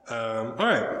All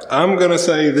right, I'm gonna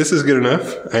say this is good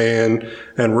enough, and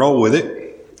roll with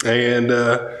it. And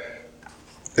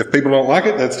if people don't like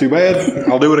it, that's too bad.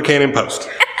 I'll do what I can in post.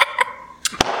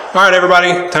 All right,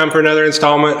 everybody, time for another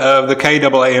installment of the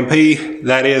KAAMP.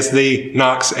 That is the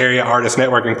Knox Area Artist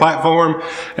Networking Platform,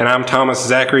 and I'm Thomas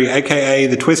Zachary, aka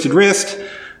the Twisted Wrist.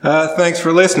 Thanks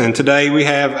for listening. Today we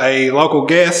have a local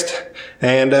guest,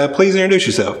 and please introduce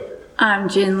yourself. I'm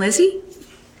Gin Lizzy.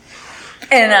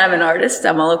 And I'm an artist.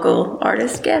 I'm a local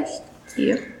artist guest.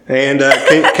 You. And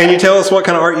can you tell us what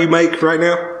kind of art you make right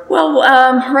now? Well,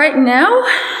 right now,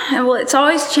 it's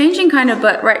always changing kind of,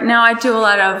 but right now I do a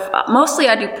lot of, mostly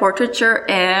I do portraiture,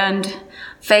 and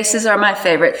faces are my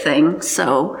favorite thing.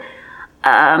 So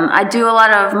I do a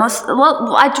lot of,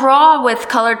 I draw with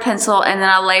colored pencil, and then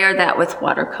I layer that with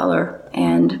watercolor.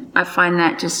 And I find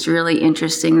that just really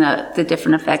interesting, the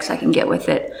different effects I can get with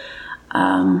it.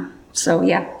 So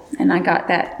yeah. And I got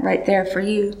that right there for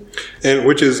you. And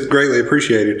which is greatly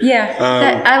appreciated.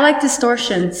 Yeah. I like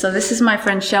distortion. So this is my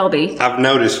friend Shelby. I've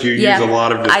noticed you use a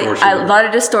lot of distortion. A lot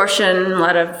of distortion, a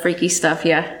lot of freaky stuff,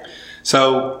 yeah.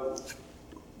 So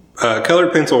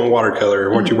colored pencil and watercolor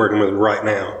are what you're working with right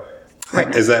now.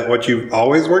 Is that what you've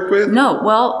always worked with? No.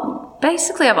 Well,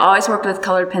 basically I've always worked with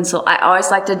colored pencil. I always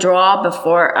like to draw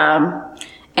before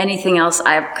anything else.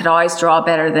 I could always draw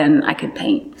better than I could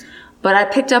paint. But I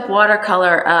picked up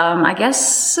watercolor, I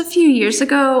guess a few years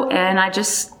ago, and I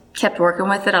just kept working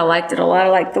with it. I liked it a lot. I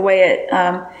liked the way it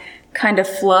kind of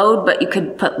flowed, but you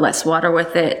could put less water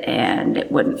with it, and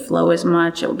it wouldn't flow as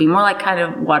much. It would be more like kind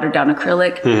of watered down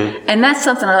acrylic. Mm-hmm. And that's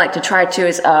something I like to try too,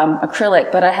 is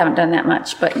acrylic, but I haven't done that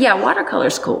much. But yeah,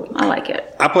 watercolor's cool. I like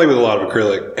it. I play with a lot of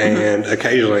acrylic, and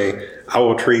occasionally I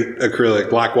will treat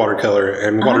acrylic like watercolor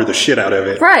and water the shit out of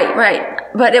it. Right.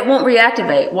 But it won't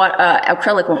reactivate.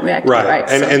 Acrylic won't reactivate. Right.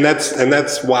 And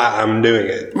that's why I'm doing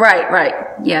it. Right.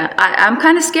 Yeah. I'm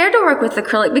kind of scared to work with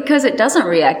acrylic because it doesn't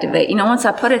reactivate. You know, once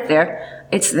I put it there,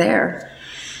 it's there.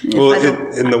 Well,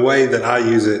 in the way that I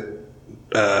use it,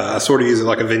 I sort of use it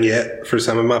like a vignette for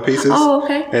some of my pieces. Oh,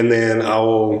 okay. And then I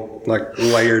will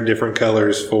layer different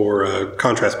colors for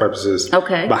contrast purposes.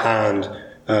 Okay. Behind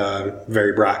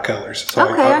very bright colors. So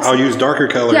I'll use darker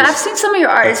colors. Yeah, I've seen some of your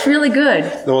art. It's really good.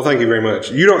 Well, thank you very much.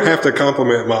 You don't have to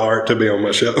compliment my art to be on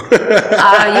my show. You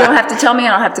don't have to tell me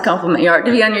I don't have to compliment your art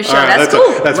to be on your show. Right, that's cool.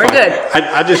 We're fine. Good.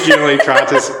 I just generally try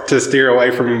to steer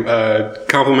away from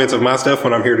compliments of my stuff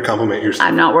when I'm here to compliment your stuff.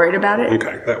 I'm not worried about it.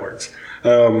 Okay, that works.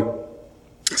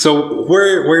 So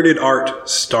where did art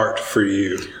start for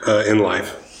you in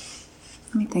life?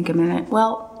 Let me think a minute.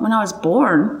 Well, when I was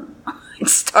born, it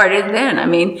started then. I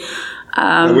mean,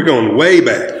 we're going way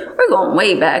back. We're going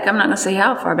way back. I'm not going to say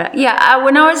how far back. Yeah,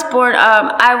 when I was born,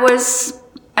 I was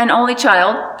an only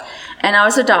child, and I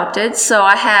was adopted. So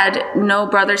I had no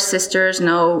brothers, sisters,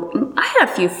 I had a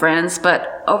few friends,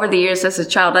 but over the years as a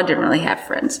child, I didn't really have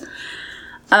friends.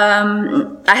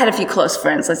 I had a few close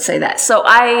friends, let's say that. So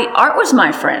art was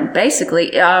my friend,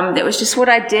 basically. It was just what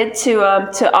I did to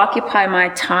occupy my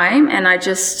time, and I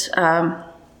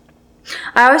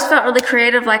always felt really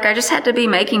creative, like I just had to be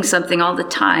making something all the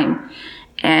time.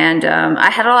 And I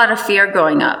had a lot of fear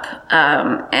growing up,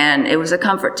 and it was a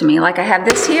comfort to me. Like I have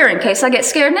this here in case I get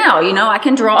scared now, I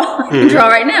can draw. I can draw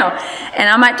right now. And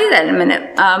I might do that in a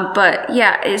minute. But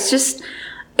yeah, it was just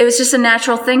a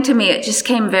natural thing to me. It just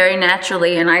came very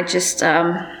naturally, and I guess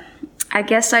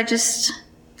I just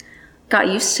got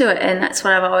used to it, and that's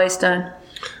what I've always done.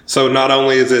 So not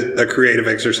only is it a creative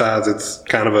exercise, it's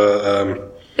kind of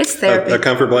it's therapy. A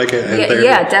comfort blanket and therapy?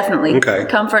 Yeah, definitely. Okay.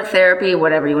 Comfort therapy,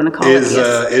 whatever you want to call it.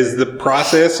 Is the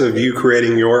process of you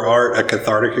creating your art a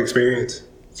cathartic experience?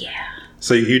 Yeah.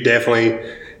 So you definitely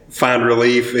find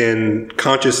relief in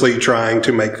consciously trying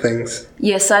to make things?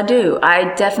 Yes, I do.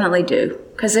 I definitely do.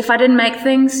 Because if I didn't make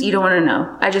things, you don't want to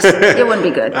know. It wouldn't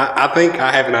be good. I think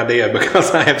I have an idea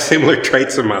because I have similar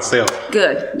traits in myself.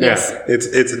 Good. Yes. Yeah,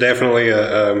 it's definitely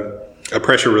a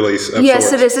pressure release of yes,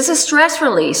 sorts. It is. It's a stress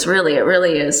release, really. It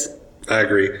really is. I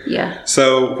agree. Yeah.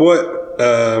 So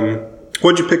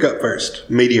what'd you pick up first,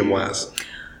 medium-wise?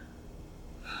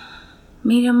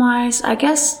 Medium-wise, I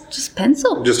guess just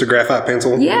pencil. Just a graphite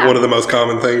pencil? Yeah. One of the most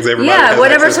common things everybody has. Yeah,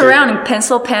 whatever's around,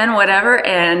 pencil, pen, whatever.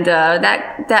 And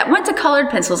that went to colored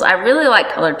pencils. I really like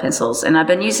colored pencils. And I've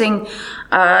been using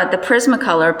the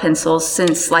Prismacolor pencils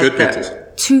since Good pencils.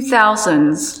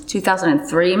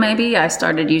 2003 maybe. I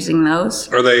started using those.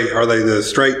 Are they the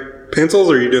straight pencils,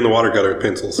 or are you doing the watercolor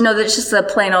pencils? No, there's just the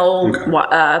plain old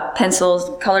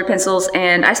pencils, colored pencils,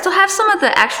 and I still have some of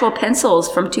the actual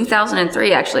pencils from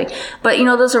 2003, actually. But,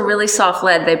 those are really soft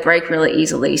lead. They break really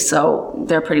easily, so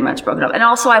they're pretty much broken up. And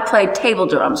also, I play table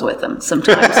drums with them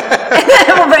sometimes. And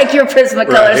that will break your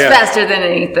Prismacolors faster than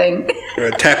anything.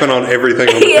 Tapping on everything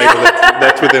on the table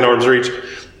that's within arm's reach.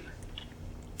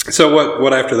 So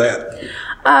what after that?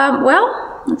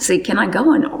 Well, let's see. Can I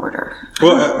go in order?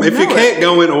 Well, if you can't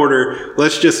go in order,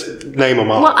 let's just name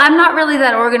them all. Well, I'm not really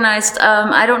that organized.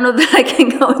 I don't know that I can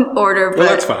go in order. But, well,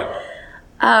 that's fine.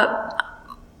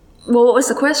 Well, what was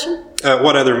the question?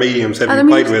 What other mediums have you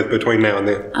played with between now and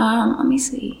then? Let me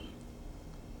see.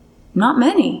 Not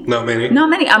many. Not many? Not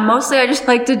many. I just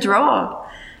like to draw.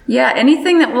 Yeah,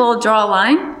 anything that will draw a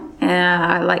line.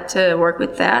 I like to work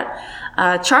with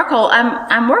that. Charcoal,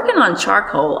 I'm working on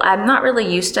charcoal. I'm not really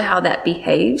used to how that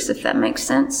behaves, if that makes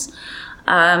sense.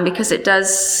 Because it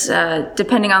does,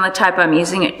 depending on the type I'm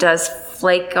using, it does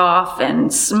flake off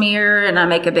and smear, and I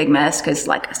make a big mess because,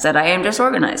 like I said, I am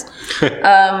disorganized.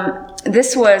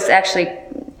 This was actually,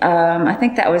 I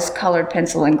think that was colored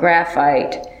pencil and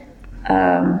graphite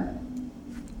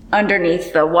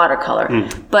underneath the watercolor.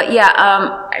 But yeah,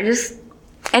 I just,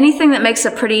 anything that makes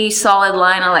a pretty solid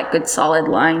line, I like good solid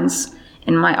lines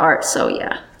in my art, so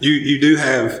yeah. You do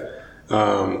have,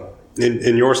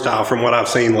 in your style, from what I've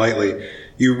seen lately,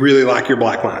 you really like your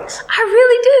black lines. I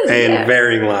really do. And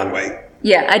varying line weight.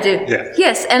 Yeah, I do. Yeah.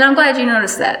 Yes, and I'm glad you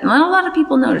noticed that. Not a lot of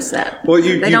people notice that. Well,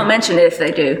 they don't mention it if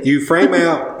they do. You frame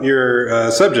out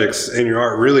your subjects in your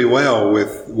art really well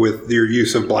with your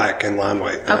use of black and line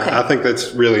weight. Okay. I think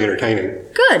that's really entertaining.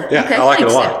 Good. Yeah, okay, I like it a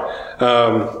thanks,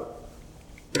 lot.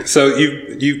 So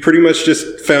you've pretty much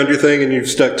just found your thing and you've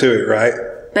stuck to it, right?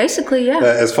 Basically, yeah.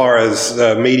 As far as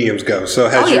mediums go. So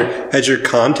has your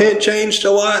content changed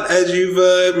a lot as you've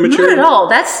matured? Not at all.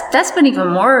 That's been even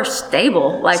more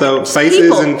stable. Like, so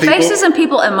faces and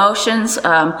people, emotions,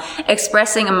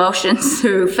 expressing emotions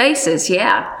through faces.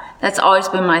 Yeah, that's always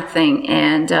been my thing.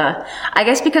 And I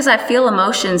guess because I feel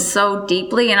emotions so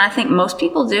deeply, and I think most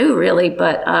people do really,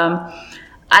 but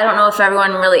I don't know if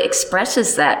everyone really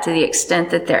expresses that to the extent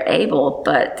that they're able.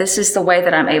 But this is the way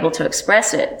that I'm able to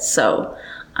express it. So.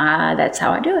 That's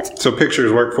how I do it. So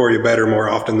pictures work for you better more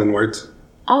often than words?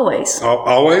 Always.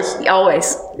 Always?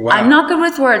 Always. Wow. I'm not good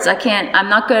with words. I'm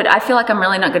not good. I feel like I'm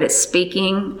really not good at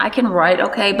speaking. I can write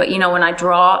okay, but when I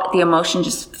draw, the emotion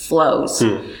just flows.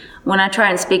 When I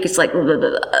try and speak, it's like, blah, blah,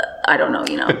 blah, I don't know,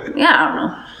 Yeah, I don't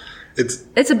know.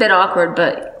 It's a bit awkward,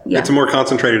 but yeah. It's a more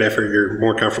concentrated effort. You're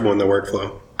more comfortable in the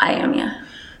workflow. I am, yeah.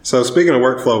 So speaking of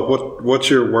workflow, what's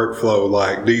your workflow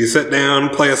like? Do you sit down,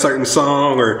 play a certain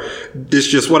song, or it's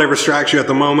just whatever strikes you at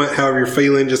the moment, however you're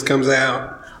feeling just comes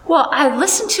out? Well, I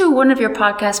listened to one of your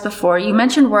podcasts before. You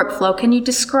mentioned workflow. Can you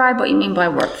describe what you mean by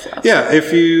workflow? Yeah,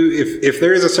 if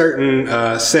there is a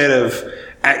certain set of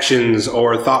actions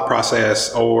or thought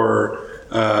process or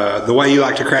the way you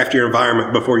like to craft your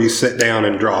environment before you sit down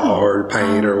and draw or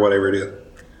paint or whatever it is.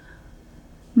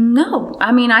 No,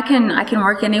 I mean, I can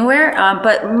work anywhere,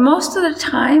 but most of the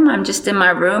time I'm just in my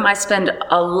room. I spend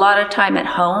a lot of time at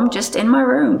home, just in my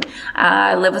room.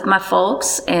 I live with my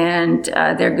folks, and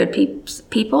they're good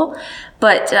people,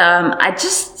 but I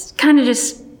just kind of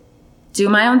just do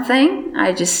my own thing.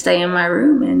 I just stay in my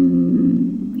room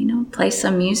and, play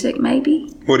some music maybe.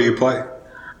 What do you play?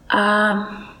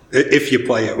 If you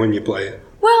play it, when you play it.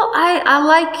 Well, I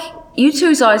like...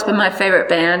 U2's always been my favorite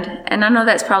band, and I know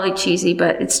that's probably cheesy,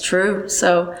 but it's true.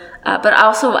 So, but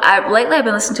also, lately I've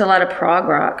been listening to a lot of prog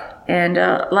rock and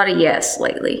a lot of Yes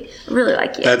lately. I really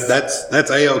like Yes. That's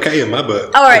A-OK in my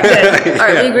book. All right, good. All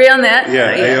right, we agree on that. Yeah,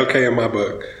 A-OK in my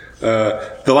book.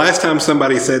 The last time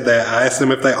somebody said that, I asked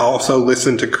them if they also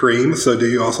listen to Cream. So, do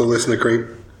you also listen to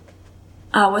Cream?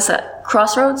 What's that?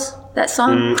 Crossroads? That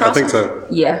song? Crossroads? I think so.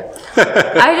 Yeah,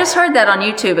 I just heard that on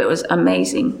YouTube. It was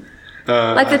amazing.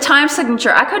 Like the time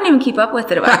signature, I couldn't even keep up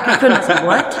with it. I couldn't.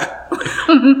 What?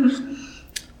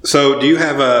 So, do you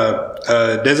have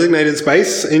a designated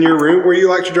space in your room where you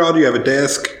like to draw? Do you have a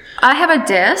desk? I have a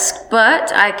desk,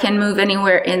 but I can move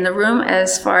anywhere in the room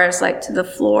as far as like to the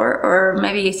floor or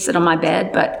maybe sit on my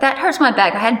bed. But that hurts my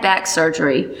back. I had back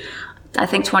surgery. I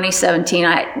think 2017.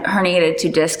 I herniated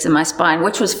 2 discs in my spine,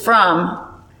 which was from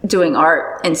doing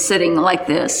art and sitting like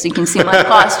this. You can see my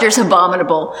posture's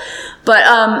abominable. But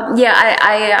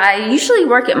I usually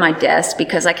work at my desk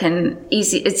because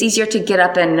it's easier to get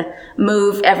up and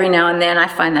move every now and then. I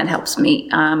find that helps me.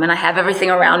 And I have everything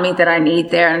around me that I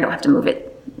need there, and I don't have to move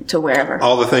it to wherever.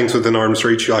 All the things within arm's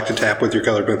reach you like to tap with your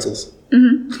colored pencils.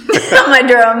 Mm-hmm. My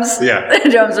drums. Yeah. The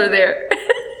drums are there.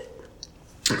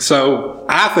 So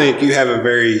I think you have a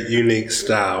very unique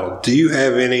style. Do you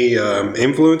have any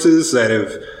influences that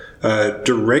have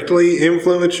directly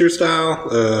influenced your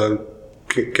style?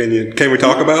 Can we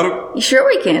talk about them? Sure,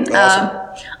 we can. Awesome.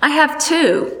 I have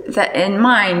two that in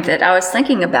mind that I was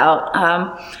thinking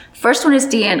about. First one is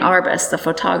Deanne Arbus, the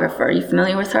photographer. Are you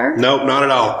familiar with her? Nope, not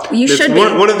at all. You should be.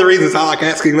 One of the reasons I like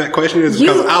asking that question is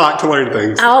because I like to learn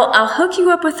things. I'll hook you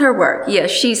up with her work. Yeah,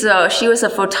 she was a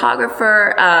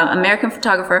photographer, American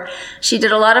photographer. She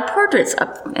did a lot of portraits,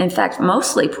 in fact,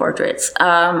 mostly portraits.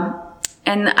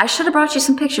 And I should have brought you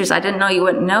some pictures. I didn't know you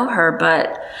wouldn't know her,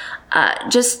 but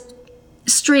just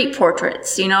street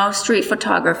portraits, street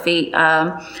photography.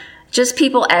 Just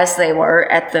people as they were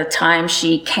at the time.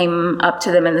 She came up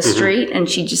to them in the street and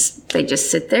they just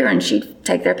sit there and she'd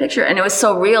take their picture. And it was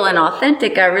so real and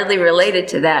authentic. I really related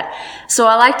to that. So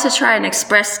I like to try and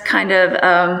express kind of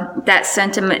that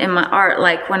sentiment in my art.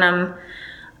 Like when I'm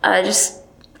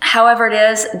however it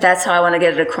is, that's how I want to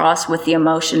get it across, with the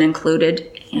emotion included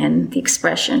and the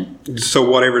expression. So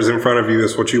whatever's in front of you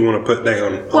is what you want to put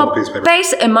down on a piece of paper?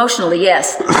 Emotionally,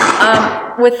 yes.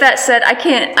 With that said, I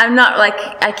can't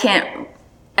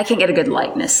get a good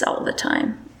likeness all the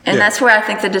time. And that's where I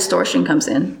think the distortion comes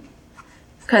in.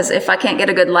 Because if I can't get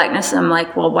a good likeness, I'm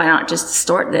like, well, why not just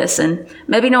distort this? And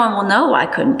maybe no one will know I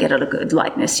couldn't get a good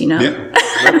likeness, Yeah.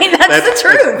 I mean, that's the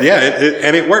truth.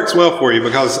 And it works well for you,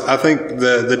 because I think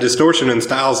the distortion and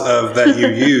styles that you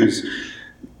use,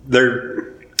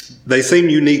 they seem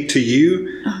unique to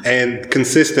you and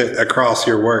consistent across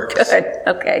your work. Good.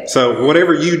 Okay. So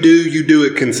whatever you do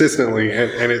it consistently,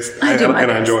 and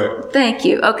I enjoy it. Thank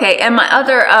you. Okay. And my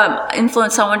other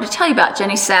influence I wanted to tell you about,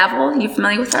 Jenny Saville. You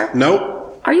familiar with her? Nope.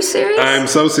 Are you serious? I'm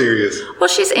so serious. Well,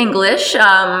 she's English.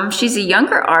 She's a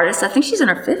younger artist. I think she's in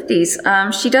her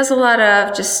 50s. She does a lot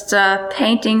of just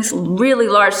paintings, really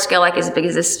large scale, like as big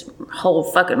as this whole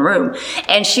fucking room.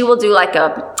 And she will do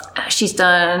she's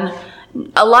done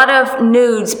a lot of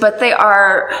nudes, but they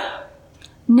are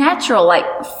natural, like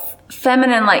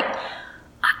feminine, like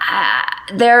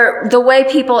they're the way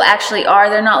people actually are.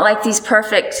 They're not like these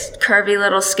perfect, curvy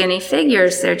little skinny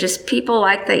figures. They're just people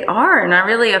like they are. And I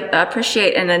really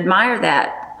appreciate and admire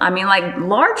that. I mean, like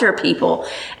larger people.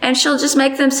 And she'll just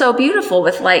make them so beautiful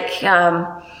with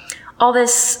all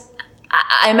this.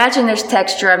 I imagine there's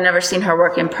texture. I've never seen her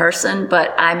work in person,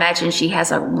 but I imagine she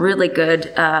has a really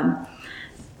good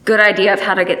idea of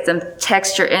how to get some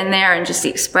texture in there, and just the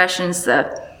expressions,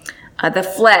 the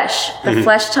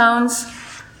flesh tones,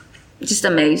 just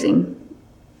amazing.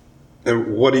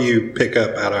 And what do you pick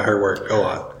up out of her work a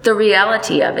lot? The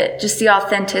reality of it, just the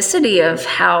authenticity of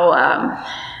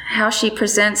how she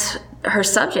presents her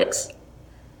subjects.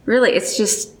 Really, it's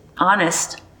just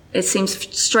honest. It seems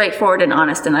straightforward and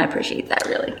honest, and I appreciate that,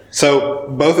 really. So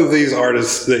both of these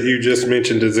artists that you just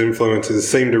mentioned as influences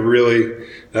seem to really,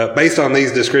 based on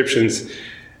these descriptions,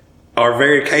 are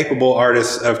very capable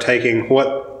artists of taking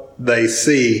what they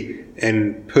see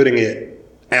and putting it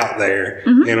out there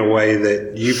in a way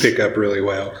that you pick up really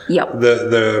well. Yep.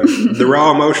 The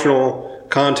raw emotional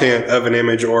content of an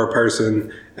image or a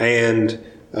person, and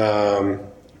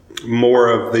more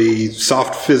of the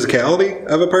soft physicality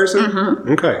of a person.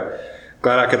 Okay.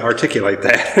 Glad I could articulate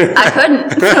that. I couldn't.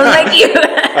 Thank you.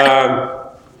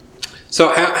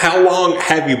 So how long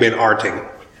have you been arting?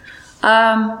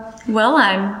 Well,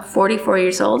 I'm 44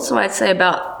 years old, so I'd say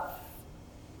about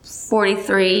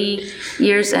 43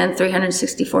 years and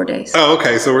 364 days. Oh,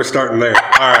 okay. So we're starting there. All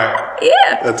right.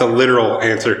 Yeah. That's a literal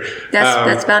answer.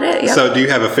 That's about it. Yeah. So do you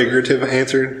have a figurative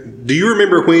answer? Do you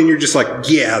remember when you're just like,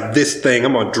 yeah, this thing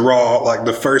I'm going to draw, like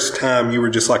the first time you were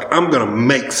just like, I'm going to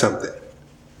make something?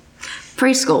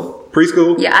 Preschool.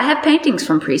 Preschool? Yeah, I have paintings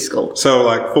from preschool. So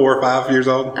like 4 or 5 years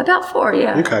old? About 4,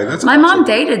 yeah. Okay, that's My awesome. mom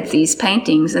dated these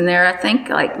paintings, and they're, I think,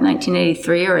 like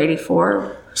 1983 or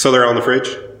 84. So they're on the fridge?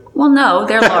 Well, no,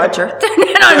 they're larger.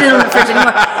 They're not in the fridge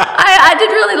anymore. I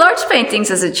did really large paintings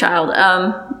as a child,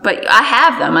 but I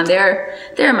have them, and they're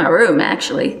in my room,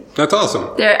 actually. That's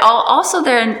awesome. They're in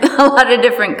a lot of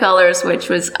different colors, which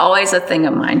was always a thing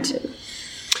of mine, too.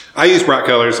 I use bright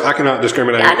colors. I cannot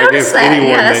discriminate against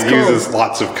anyone that uses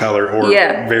lots of color or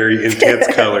very intense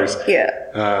colors.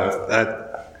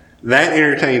 That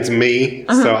entertains me,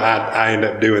 so I end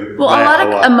up doing a that lot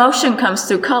of emotion comes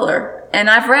through color, and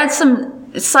I've read some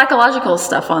psychological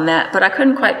stuff on that, but I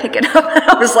couldn't quite pick it up.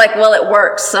 I was like, well, it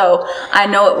works, so I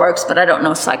know it works, but I don't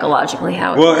know psychologically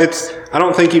how it works. I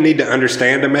don't think you need to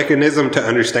understand a mechanism to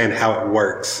understand how it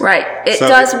works. Right. It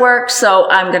does work, so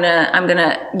I'm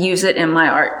gonna use it in my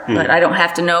art, but I don't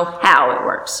have to know how it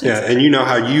works. Yeah, and you know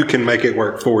how you can make it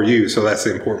work for you, so that's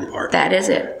the important part. That is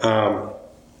it.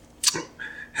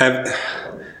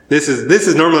 This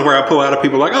is normally where I pull out of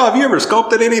people like, oh, have you ever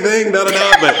sculpted anything? Da da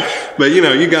da. But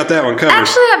you got that one covered.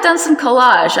 Actually, I've done some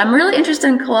collage. I'm really interested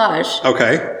in collage.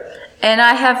 Okay. And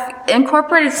I have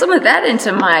incorporated some of that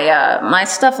into my my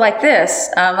stuff like this.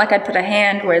 Like I'd put a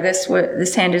hand where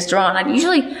this hand is drawn. I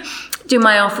usually do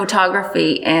my own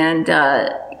photography and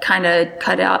kind of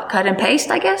cut and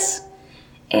paste, I guess.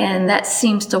 And that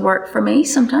seems to work for me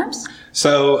sometimes.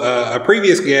 So a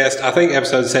previous guest, I think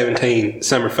episode 17,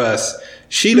 Summer Fuss,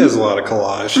 she does a lot of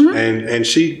collage, and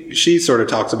she sort of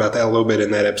talks about that a little bit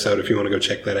in that episode if you want to go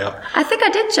check that out. I think I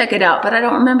did check it out, but I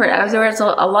don't remember it. There was a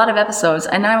lot of episodes,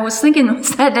 and I was thinking,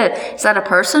 is that a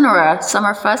person or a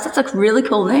Summer Fuss? That's a really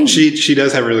cool name. She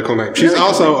does have a really cool name. She's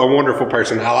also a wonderful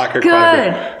person. I like her quite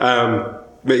a bit.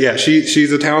 But yeah,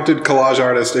 she's a talented collage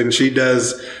artist, and she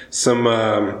does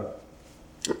some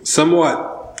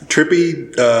somewhat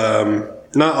trippy,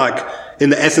 not like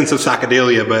in the essence of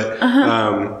psychedelia, but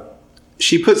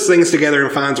she puts things together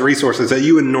and finds resources that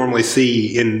you would normally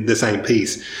see in the same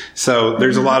piece. So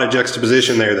there's a lot of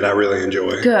juxtaposition there that I really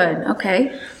enjoy. Good.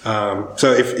 Okay.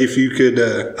 So if you could,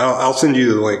 I'll send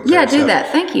you the link. Yeah, do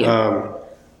that. Thank you.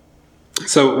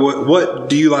 So what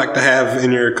do you like to have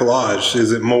in your collage?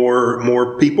 Is it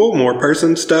more people, more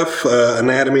person stuff,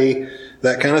 anatomy,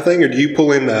 that kind of thing? Or do you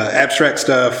pull in abstract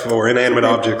stuff or inanimate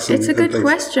objects? It's a good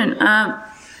question.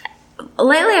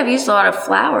 Lately I've used a lot of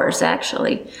flowers,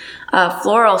 actually.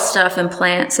 Floral stuff and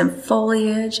plants and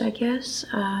foliage, I guess.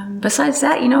 Besides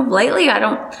that, lately I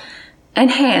don't... And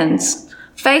hands.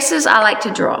 Faces I like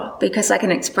to draw because I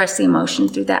can express the emotion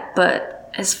through that.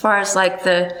 But as far as like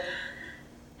the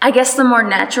more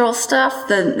natural stuff,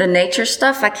 the nature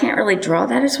stuff, I can't really draw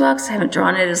that as well because I haven't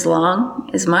drawn it as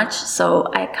much.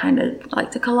 So I kind of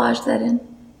like to collage that in.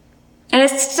 And it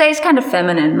stays kind of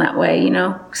feminine that way,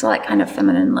 because I like kind of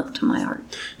feminine look to my art.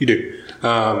 You do.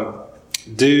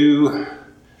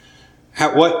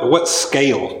 What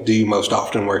scale do you most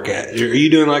often work at? Are you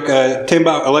doing like a 10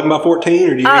 by 11 by 14,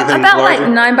 or do you do anything about larger?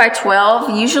 like 9 by 12?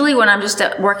 Usually, when I'm just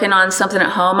working on something at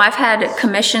home, I've had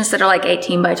commissions that are like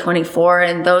 18 by 24,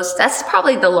 and that's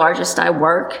probably the largest I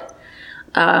work.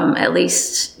 At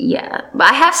least, yeah. But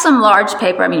I have some large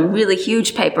paper. I mean, really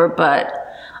huge paper, but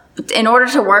in order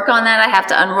to work on that, I have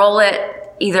to unroll it,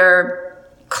 either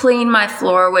clean my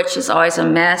floor, which is always a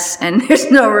mess and there's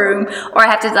no room, or I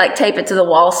have to like tape it to the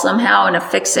wall somehow and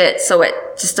affix it so it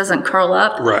just doesn't curl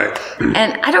up. Right.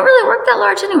 And I don't really work that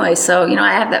large anyway, so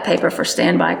I have that paper for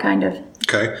standby kind of.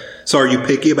 Okay. So are you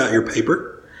picky about your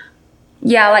paper?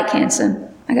 Yeah, I like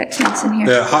Canson. I got Canson here.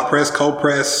 The hot press, cold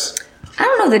press? I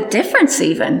don't know the difference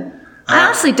even. I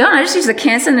honestly don't. I just use the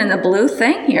Canson and the blue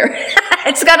thing here.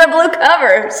 It's got a blue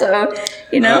cover, so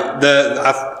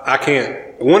I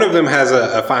can't. One of them has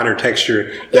a finer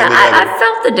texture. Yeah, I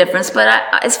felt the difference, but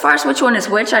as far as which one is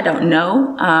which, I don't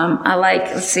know. I like.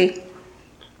 Let's see.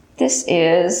 This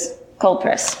is cold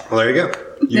press. Well, there you go.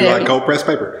 You like cold press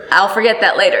paper. I'll forget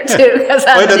that later too. Because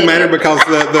it doesn't matter because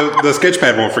the sketch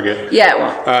pad won't forget. Yeah, it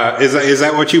won't. Is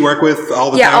that what you work with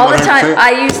all the time? Yeah, all the time.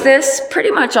 I use this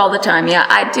pretty much all the time. Yeah,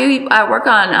 I do. I work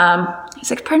on.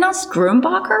 Is it pronounced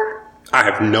Grumbacher? I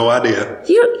have no idea.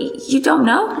 You don't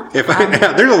know?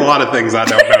 There's a lot of things I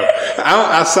don't know.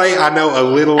 I say I know a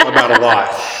little about a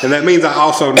lot, and that means I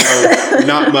also know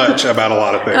not much about a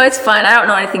lot of things. No, it's fine. I don't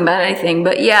know anything about anything,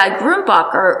 but yeah,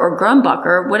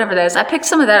 Grumbacher, whatever that is. I picked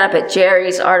some of that up at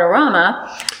Jerry's Artorama,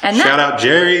 and shout out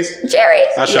Jerry's.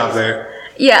 I shop there.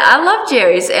 Yeah, I love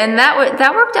Jerry's, and that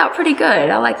worked out pretty good.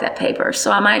 I like that paper, so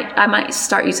I might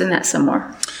start using that some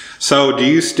more. So, do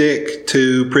you stick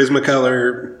to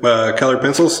Prismacolor colored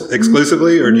pencils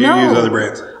exclusively, or do you use other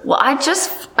brands? Well, I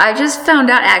just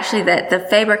found out actually that the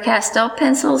Faber-Castell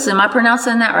pencils. Am I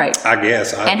pronouncing that right? I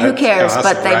guess. And who cares?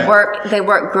 But they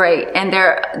work great, and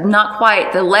they're not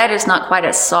quite. The lead is not quite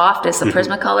as soft as the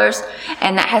Prismacolors,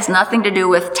 and that has nothing to do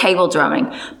with table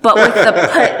drumming. But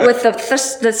with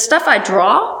the stuff I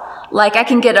draw. Like, I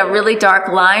can get a really dark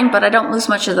line, but I don't lose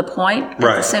much of the point at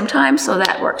the same time, so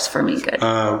that works for me good.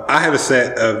 I have a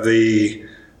set of the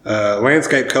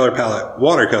Landscape Color Palette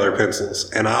watercolor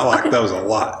pencils, and I like those a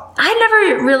lot.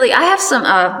 I have some,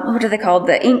 what are they called?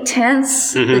 The ink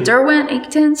tints, the Derwent ink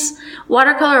tints,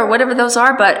 watercolor or whatever those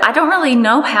are, but I don't really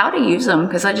know how to use them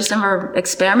because I just never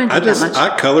experimented that much.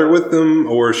 I color with them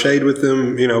or shade with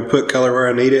them, put color where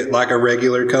I need it like a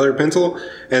regular colored pencil.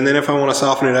 And then if I want to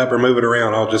soften it up or move it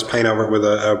around, I'll just paint over it with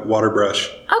a water brush.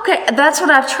 Okay, that's what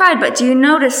I've tried, but do you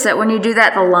notice that when you do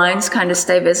that, the lines kind of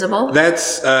stay visible?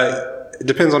 That's, it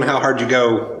depends on how hard you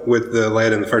go with the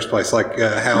lead in the first place, like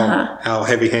how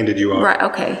heavy-handed you are. Right.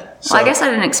 Okay. So, well, I guess I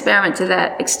didn't experiment to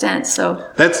that extent. So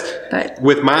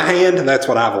with my hand, that's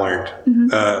what I've learned.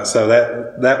 Mm-hmm. So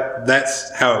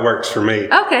that's how it works for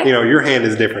me. Okay. Your hand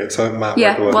is different, so it might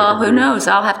work a little well, who knows?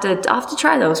 I'll have to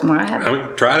try those more.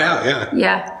 Try it out. Yeah.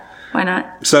 Yeah. Why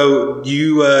not? So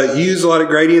you use a lot of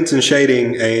gradients and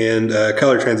shading and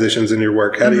color transitions in your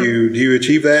work. How do you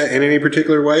achieve that in any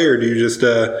particular way, or do you just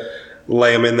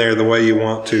lay them in there the way you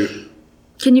want to?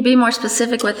 Can you be more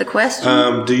specific with the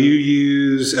question? Do you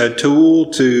use a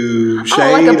tool to shade?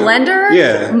 Oh, like a blender?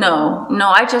 Yeah. No,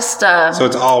 I just... so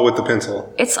it's all with the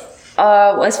pencil? It's,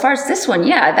 as far as this one,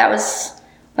 yeah, that was,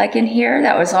 like in here,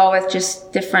 that was all with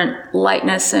just different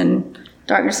lightness and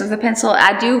darkness of the pencil.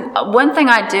 One thing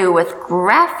I do with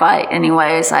graphite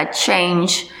anyway is I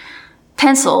change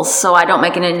pencils so I don't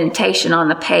make an indentation on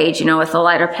the page, with a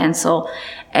lighter pencil,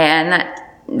 and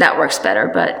that works better.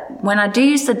 But when I do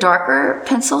use the darker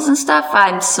pencils and stuff,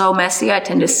 I'm so messy, I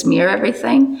tend to smear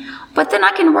everything. But then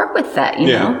I can work with that,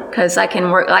 because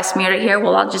I smeared it here,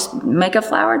 well, I'll just make a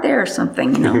flower there or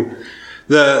something,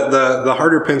 The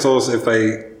harder pencils, if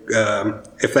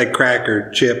they crack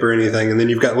or chip or anything, and then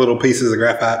you've got little pieces of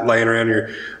graphite laying around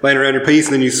your piece,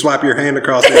 and then you swipe your hand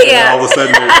across it, and all of a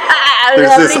sudden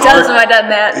there's this. How many times have I done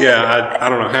that? Yeah, I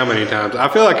don't know how many times. I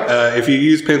feel like if you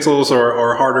use pencils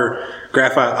or harder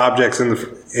graphite objects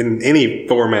in any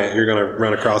format, you're going to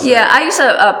run across. Yeah, I use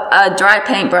a dry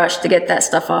paintbrush to get that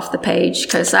stuff off the page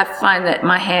because I find that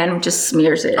my hand just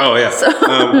smears it. Oh yeah. So.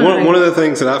 One of the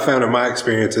things that I found in my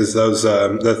experience is those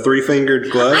the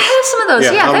 3-fingered gloves. I have some of those.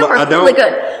 Yeah, they work really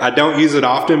good. I don't use it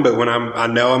often, but when I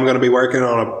know I'm going to be working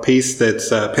on a piece that's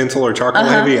pencil or charcoal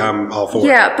heavy, I'm all for it.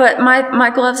 Yeah, but my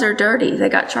gloves are dirty. They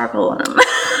got charcoal on them.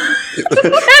 That's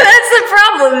the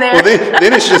problem there. Well,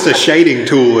 then it's just a shading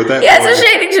tool at that point. Yeah, it's a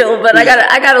shading tool, but I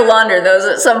gotta launder those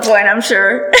at some point, I'm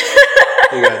sure.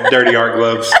 You got dirty art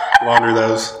gloves, launder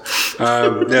those.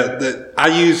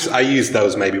 I use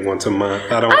those maybe once a month.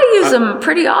 I use them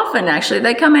pretty often, actually.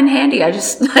 They come in handy. I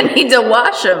need to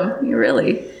wash them.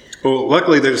 Really. Well,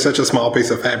 luckily they're such a small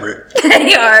piece of fabric.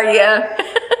 They are, yeah.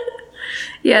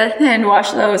 Yeah, hand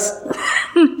wash those.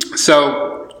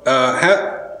 So,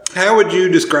 how would you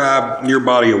describe your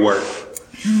body of work?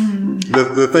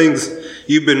 The things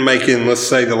you've been making, let's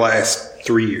say, the last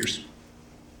 3 years.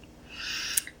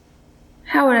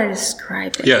 How would I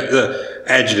describe it? Yeah, the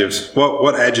adjectives.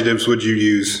 What adjectives would you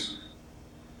use?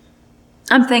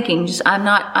 I'm thinking. I'm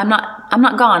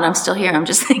not gone. I'm still here. I'm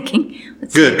just thinking.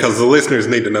 Good, because the listeners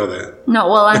need to know that. No,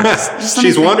 well, I'm just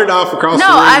She's wandered off across the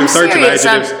room in search of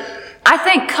adjectives. I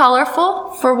think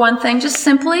colorful, for one thing, just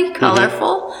simply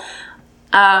colorful.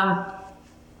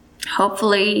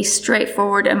 Hopefully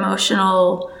straightforward,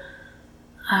 emotional.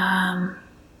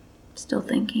 Still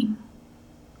thinking.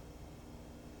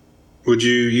 Would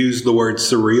you use the word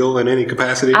surreal in any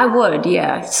capacity? I would,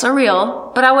 yeah.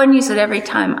 Surreal, but I wouldn't use it every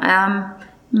time.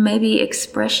 Maybe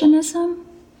expressionism?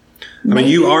 I mean,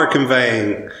 you are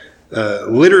conveying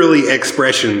literally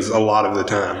expressions a lot of the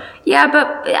time. Yeah,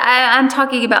 but I'm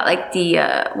talking about like the,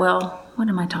 what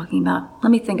am I talking about?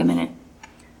 Let me think a minute.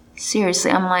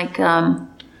 Seriously, I'm like, the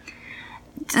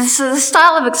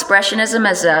style of expressionism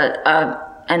as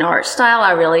an art style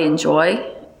I really enjoy.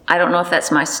 I don't know if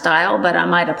that's my style, but I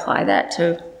might apply that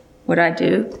to what I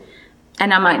do.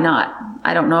 And I might not.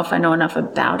 I don't know if I know enough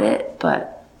about it,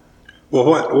 but... Well,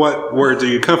 what words are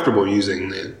you comfortable using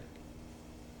then?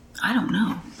 I don't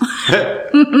know.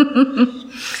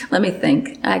 Let me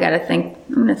think. I gotta think.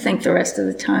 I'm gonna think the rest of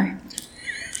the time.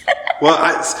 Well,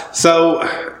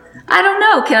 I don't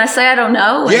know. Can I say I don't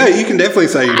know? Yeah, you can definitely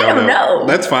say you don't know.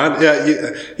 That's fine.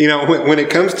 Yeah, when it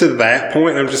comes to that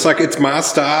point, I'm just like, it's my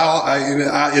style.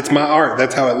 It's my art.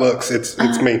 That's how it looks. It's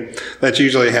me. That's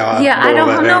usually how I. Yeah, I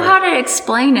don't know how to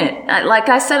explain it. Like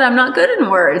I said, I'm not good in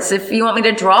words. If you want me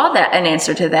to draw an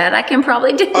answer to that, I can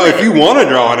probably do it. Oh, if you want to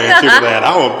draw an answer to that,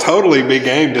 I will totally be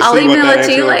game to I'll see what that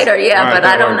answer is. I'll email it to you later. Yeah, right, but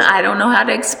I don't know how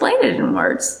to explain it in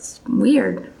words. It's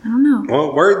weird. I don't know.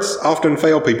 Well, words often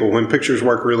fail people when pictures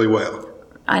work really well.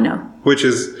 I know. Which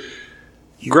is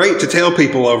great to tell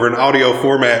people over an audio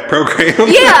format program.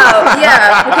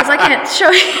 Yeah, because I can't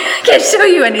show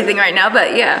you anything right now,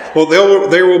 but yeah. Well,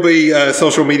 there will be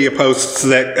social media posts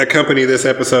that accompany this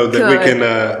episode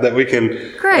that we can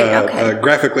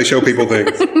graphically show people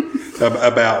things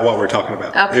about what we're talking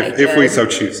about, if we so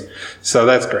choose. So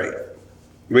that's great.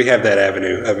 We have that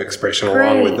avenue of expression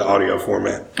along with the audio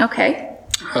format. Okay.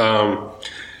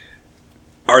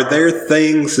 Are there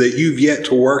things that you've yet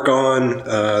to work on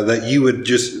that you would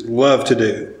just love to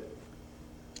do?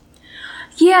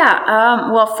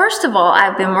 Yeah. Well, first of all,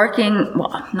 I've been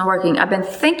I've been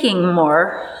thinking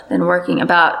more than working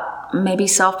about maybe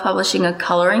self-publishing a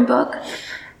coloring book.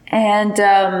 And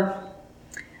I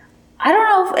don't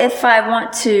know if I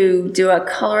want to do a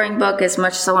coloring book as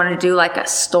much as I want to do like a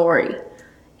story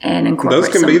and incorporate.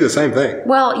 Those can be the same thing.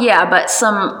 Well, yeah, but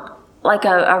like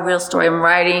a real story. I'm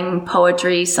writing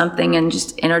poetry, something, and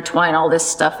just intertwine all this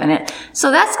stuff in it.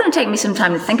 So that's going to take me some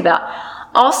time to think about.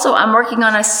 Also, I'm working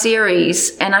on a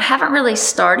series, and I haven't really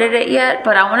started it yet,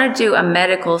 but I want to do a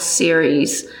medical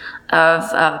series of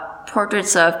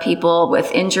portraits of people with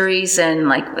injuries and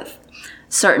like with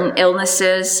certain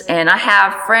illnesses. And I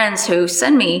have friends who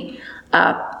send me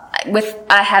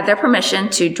I have their permission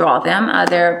to draw them,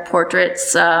 their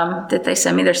portraits that they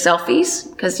send me, their selfies.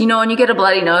 Because, when you get a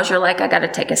bloody nose, you're like, I got to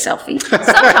take a selfie.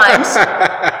 Sometimes.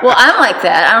 Well, I'm like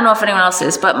that. I don't know if anyone else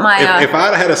is, but If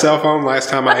I'd had a cell phone last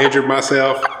time I injured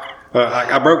myself,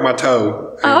 I broke my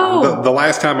toe. Oh. The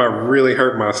last time I really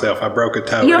hurt myself, I broke a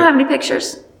toe. You don't have any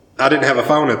pictures? I didn't have a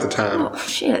phone at the time. Oh,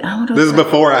 shit. This is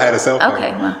before I had a cell phone.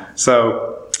 Okay, well. So...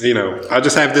 I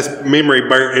just have this memory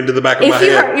burnt into the back of my head. If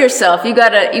you hurt yourself, you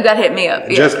gotta hit me up.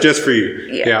 Yeah. Just for you.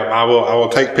 Yeah, I will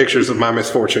take pictures of my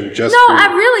misfortune for you. That's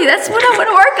what I want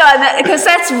to work on, because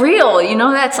that's real.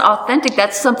 That's authentic.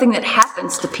 That's something that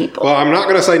happens to people. Well, I'm not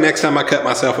going to say next time I cut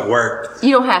myself at work.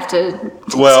 You don't have to.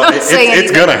 Well, it's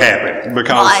going to happen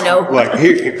because I know. Like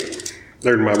here,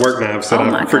 there's my work knives. That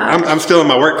I'm still in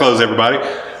my work clothes, everybody.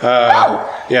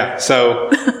 Yeah,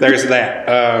 so there's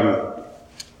that.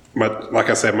 Like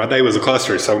I said, my day was a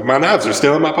cluster, so my knives are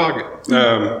still in my pocket.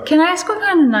 Can I ask what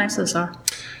kind of knives those are?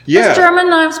 Yeah. Those German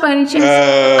knives by any chance?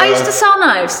 I used to sell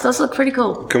knives. Those look pretty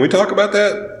cool. Can we talk about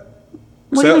that?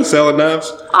 What do you mean? Selling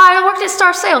knives? I worked at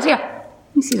Star Sales, yeah.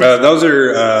 Let me see this. Those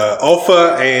are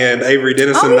Alpha and Avery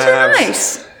Dennison these knives. Are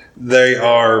nice. They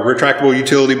are retractable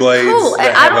utility blades. Cool.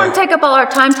 I don't want to take up all our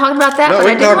time talking about that, but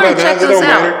I did want to check those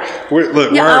out.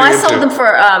 I sold them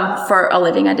for a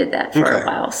living. I did that for a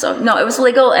while. So, no, it was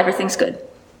legal. Everything's good.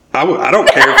 I don't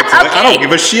care if it's legal. I don't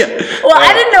give a shit. Well,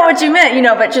 I didn't know what you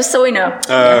meant, but just so we know.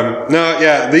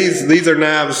 These are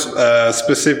knives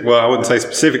specific. Well, I wouldn't say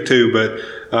specific to,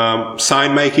 but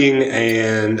sign making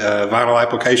and vinyl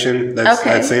application.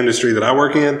 That's the industry that I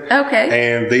work in.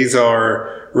 Okay. And these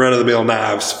are run-of-the-mill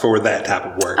knives for that type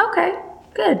of work. Okay,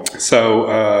 good.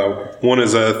 So one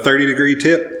is a 30-degree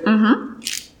tip. Mm-hmm.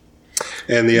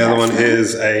 And the other one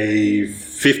is a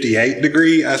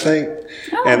 58-degree, I think.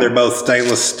 Oh. And they're both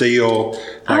stainless steel,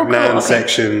 like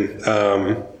 9-section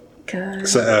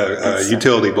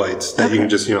utility blades that you can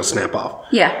just snap off.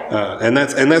 Yeah. And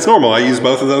that's normal. I use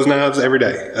both of those knives every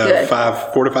day,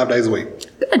 4 to 5 days a week.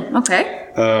 Good. Okay.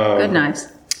 Good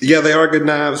knives. Yeah, they are good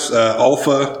knives.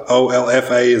 Olfa,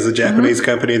 OLFA, is a Japanese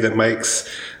company that makes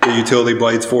the utility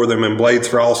blades for them and blades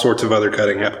for all sorts of other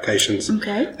cutting applications.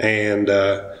 Okay. And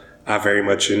I very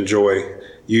much enjoy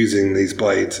using these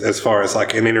blades as far as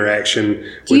like an interaction with the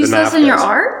knife. Do you use those in your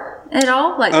art at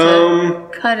all? Like to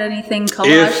cut anything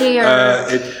collagey?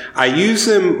 I use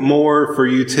them more for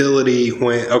utility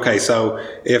so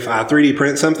if I 3D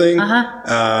print something,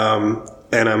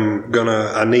 and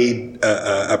I need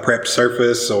a prepped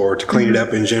surface or to clean it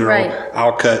up in general,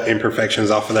 I'll cut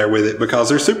imperfections off of there with it because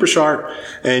they're super sharp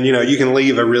and, you can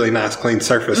leave a really nice clean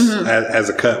surface as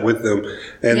a cut with them.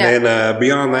 And then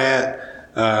beyond that,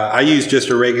 I use just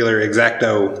a regular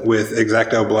X-Acto with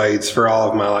X-Acto blades for all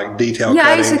of my like detail cutting.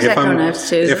 I use X-Acto knives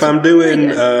too. If I'm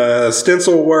doing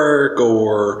stencil work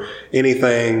or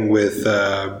anything with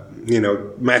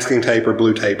masking tape or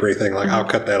blue tape or anything, like I'll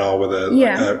cut that all with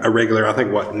a regular, I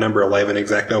think number 11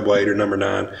 X-Acto blade or number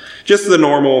 9. Just the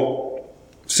normal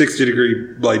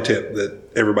 60-degree blade tip that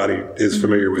everybody is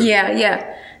familiar with.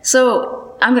 Yeah.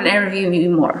 So I'm going to interview you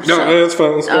more. No, that's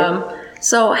fine. Let's go.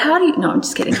 So how do you... No, I'm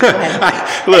just kidding. Go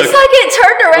ahead. Look, it's like it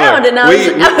turned around and I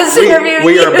was interviewing you.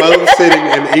 We are both sitting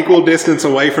an equal distance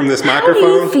away from this microphone.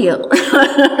 How do you feel?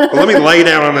 Well, let me lay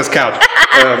down on this couch.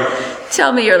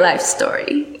 Tell me your life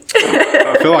story.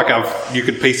 I feel like you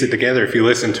could piece it together if you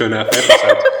listen to enough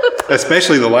episodes,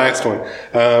 especially the last one.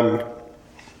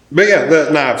 But yeah, the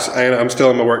knives, and I'm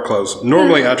still in my work clothes.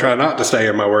 Normally, I try not to stay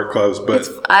in my work clothes, but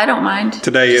I don't mind.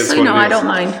 Today is what it is. I don't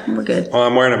mind. We're good. Well,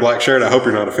 I'm wearing a black shirt. I hope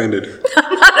you're not offended.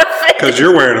 I'm not offended. Because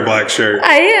you're wearing a black shirt.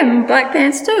 I am. Black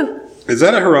pants, too. Is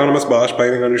that a Hieronymus Bosch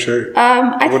painting on your shirt?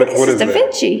 I think this is Da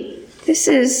Vinci. This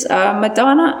is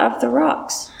Madonna of the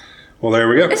Rocks. Well, there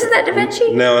we go. Isn't that Da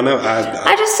Vinci? No, I know.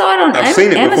 I just saw it on I've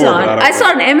seen it Amazon. before, but I saw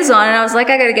it on Amazon, and I was like,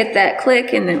 I got to get that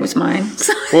click, and it was mine.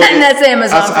 Well, and that's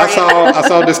Amazon. I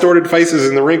saw distorted faces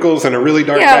and the wrinkles and a really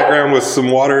dark background with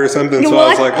some water or something. So I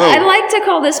was like, oh. I like to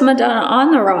call this Madonna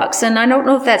on the rocks, and I don't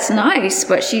know if that's nice,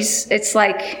 but it's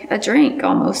like a drink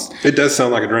almost. It does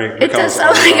sound like a drink. It does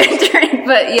sound like a drink,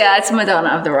 but yeah, it's Madonna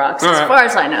of the rocks, as far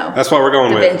as I know. That's what we're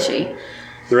going with. Da Vinci.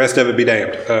 The rest of it be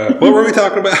damned. What were we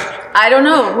talking about? I don't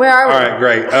know. Where are we? All right,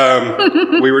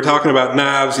 great. We were talking about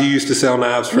knives. You used to sell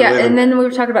knives for a living. Yeah, and then we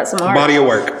were talking about some art. Body of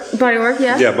work. Body work,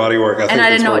 yeah? Yeah, body work. I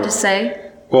didn't know what to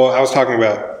say. Well, I was talking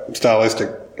about stylistic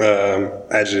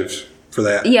adjectives for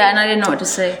that. Yeah, and I didn't know what to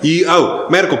say.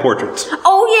 Medical portraits.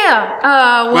 Oh,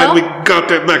 yeah. Glad we got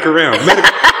that back around.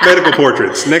 Medical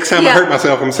portraits. Next time I hurt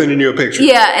myself, I'm sending you a picture.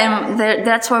 Yeah, and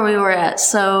that's where we were at.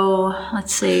 So,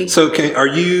 let's see. So, are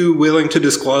you willing to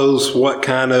disclose what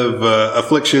kind of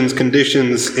afflictions,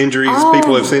 conditions, injuries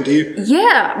people have sent to you?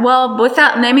 Yeah, well,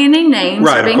 without naming any names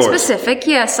or being specific,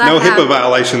 yes. No HIPAA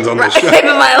violations on this show.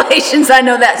 HIPAA violations, I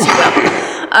know that too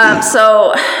well.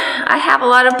 So, I have a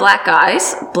lot of black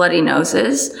eyes, bloody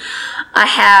noses. I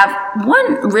have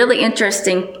one really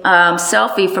interesting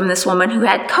selfie from this woman who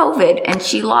had COVID, and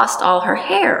she lost all her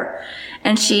hair.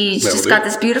 And she's just got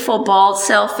this beautiful bald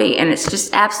selfie, and it's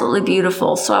just absolutely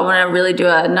beautiful. So I want to really do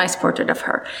a nice portrait of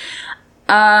her.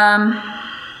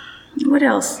 What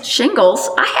else? Shingles.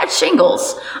 I had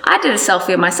shingles. I did a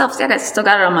selfie of myself. See, I still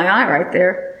got it on my eye right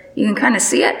there. You can kind of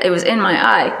see it. It was in my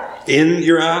eye. In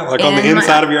your eye? Like on the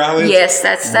inside of your eyelids? Yes,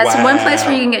 that's one place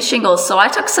where you can get shingles. So I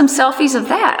took some selfies of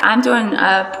that. I'm doing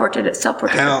a self-portrait of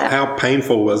that. How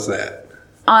painful was that?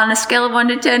 On a scale of 1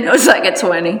 to 10, it was like a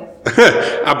 20.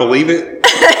 I believe it.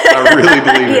 I really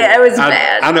believe it. Yeah, it was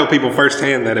bad. I know people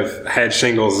firsthand that have had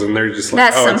shingles, and they're just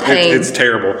like, it's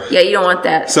terrible. Yeah, you don't want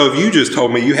that. So if you just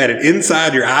told me you had it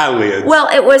inside your eyelids. Well,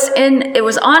 it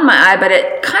was on my eye, but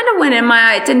it kind of went in my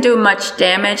eye. It didn't do much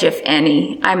damage, if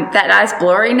any. That eye's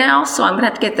blurry now, so I'm gonna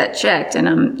have to get that checked. And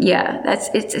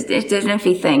it's an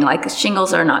iffy thing. Like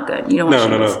shingles are not good. You don't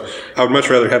want shingles. No. I would much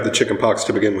rather have the chicken pox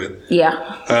to begin with.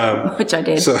 Yeah, which I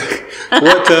did. So,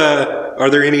 what are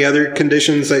there any other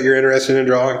conditions that you're interested in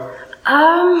drawing?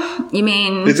 You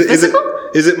mean physical?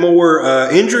 Is it more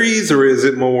injuries, or is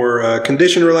it more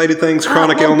condition-related things,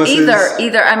 chronic illnesses?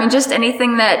 Either. I mean, just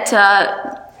anything that,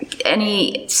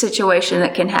 any situation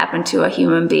that can happen to a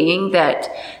human being that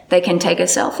they can take a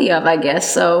selfie of, I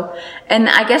guess. So, and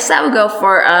I guess that would go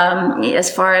for,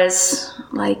 as far as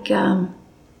like,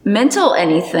 mental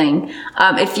anything.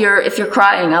 If you're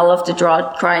crying, I love to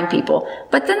draw crying people,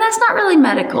 but then that's not really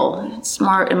medical. It's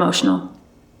more emotional.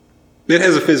 It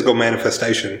has a physical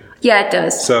manifestation. Yeah, it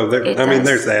does. So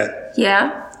there's that.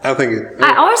 Yeah. I think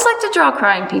I always like to draw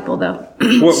crying people, though.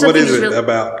 What is it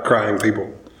about crying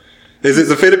people? Is it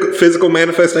the physical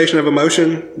manifestation of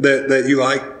emotion that you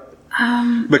like?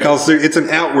 Because it's an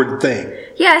outward thing.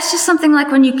 Yeah, it's just something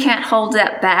like when you can't hold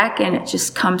that back and it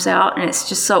just comes out, and it's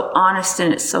just so honest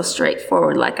and it's so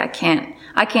straightforward. Like I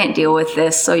can't deal with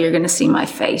this, so you're going to see my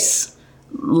face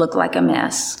look like a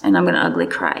mess, and I'm going to ugly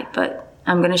cry, but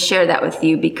I'm going to share that with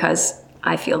you because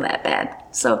I feel that bad.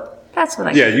 So that's what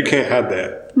I Yeah, you can't hide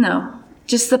that. No.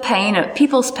 Just the pain of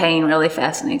people's pain really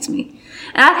fascinates me.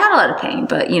 And I've had a lot of pain,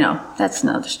 but that's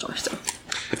another story. So.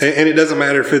 And it doesn't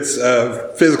matter if it's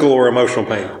physical or emotional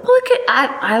pain. Well,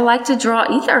 I like to draw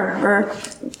either or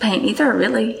paint either,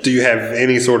 really. Do you have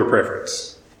any sort of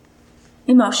preference?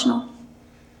 Emotional.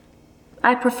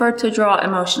 I prefer to draw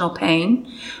emotional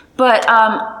pain, but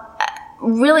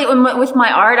really, with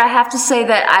my art, I have to say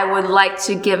that I would like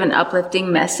to give an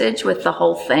uplifting message with the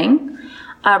whole thing.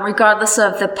 Regardless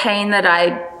of the pain that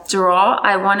I draw,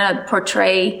 I want to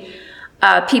portray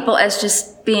people as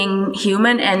just being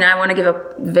human, and I want to give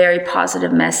a very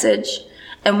positive message.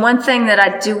 And one thing that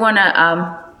I do want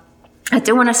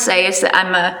to say is that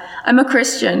I'm a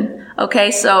Christian.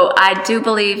 Okay, so I do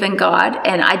believe in God,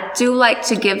 and I do like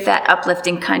to give that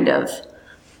uplifting kind of.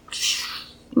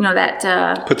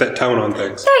 That put that tone on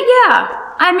things.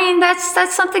 I mean,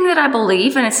 that's something that I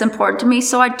believe, and it's important to me.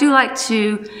 So I do like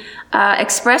to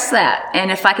express that, and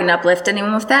if I can uplift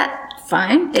anyone with that,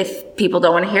 fine. If people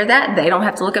don't want to hear that, they don't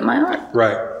have to look at my art.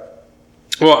 Right.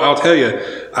 Well, I'll tell you,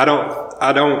 I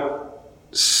don't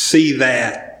see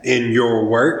that in your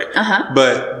work,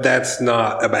 but that's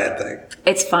not a bad thing.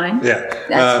 It's fine. Yeah,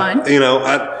 that's fine.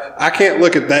 I can't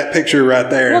look at that picture right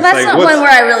there. Well, that's not one where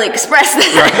I really express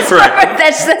that. Right.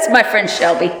 That's my friend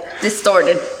Shelby,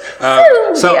 distorted.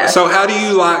 So how do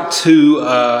you like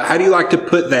to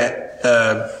put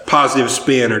that positive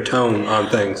spin or tone on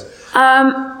things?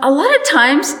 A lot of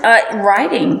times,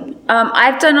 writing.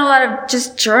 I've done a lot of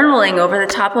just journaling over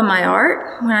the top of my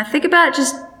art. When I think about it,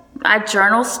 I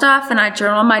journal stuff and I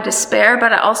journal my despair,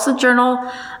 but I also journal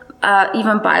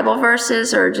even Bible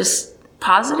verses or just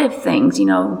positive things,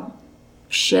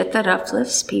 shit that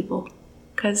uplifts people.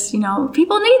 Because,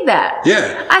 people need that.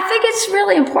 Yeah. I think it's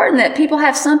really important that people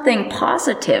have something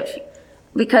positive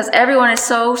because everyone is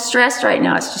so stressed right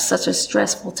now. It's just such a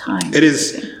stressful time. It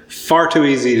is far too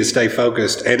easy to stay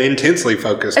focused and intensely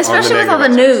focused especially on the with all the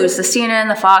news, the CNN,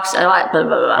 the Fox, blah, blah,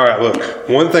 blah. All right, look,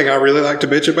 one thing I really like to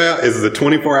bitch about is the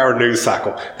 24-hour news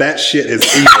cycle. That shit is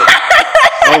evil.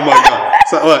 Oh my God.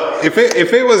 So look, if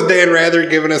it was Dan Rather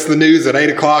giving us the news at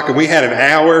 8 o'clock and we had an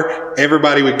hour,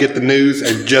 everybody would get the news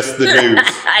and just the news.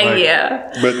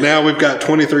 Yeah. But now we've got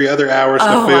 23 other hours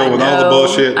to fill with all the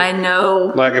bullshit. I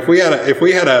know. Like if we had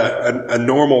a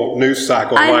normal news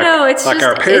cycle it's like just,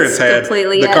 our parents had,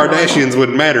 the Kardashians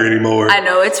wouldn't matter anymore. I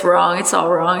know, it's wrong. It's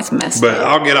all wrong. It's messed up. But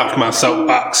I'll get off my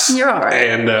soapbox. You're all right.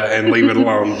 And leave it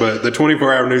alone. But the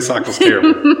 24-hour news cycle is terrible.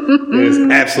 It is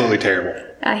absolutely terrible.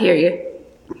 I hear you.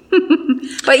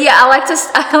 But yeah, I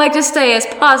like to stay as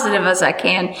positive as I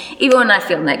can, even when I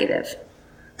feel negative.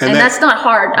 And that's not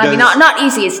hard. I mean, not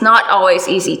easy. It's not always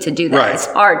easy to do that. Right. It's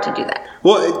hard to do that.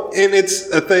 Well, and it's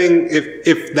a thing.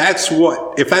 If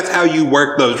that's how you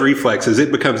work those reflexes,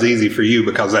 it becomes easy for you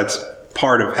because that's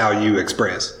part of how you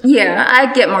express. Yeah,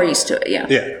 I get more used to it. Yeah.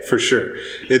 Yeah, for sure.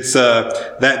 It's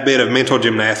that bit of mental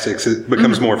gymnastics. It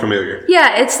becomes more familiar.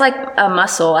 Yeah, it's like a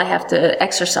muscle. I have to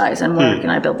exercise and work,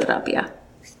 and I build it up. Yeah.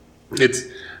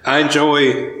 I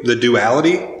enjoy the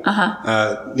duality.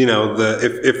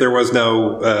 If there was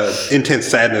no intense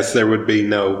sadness, there would be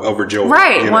no overjoy.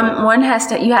 Right. One has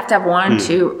to. You have to have one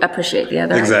to appreciate the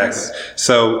other. Exactly.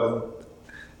 So,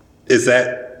 is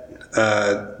that?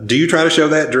 Do you try to show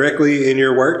that directly in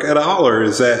your work at all, or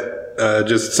is that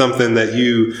just something that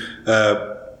you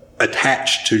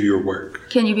attach to your work?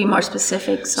 Can you be more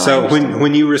specific? So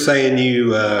when you were saying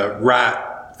you write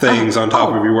things on top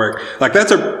of your work, like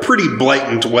that's a pretty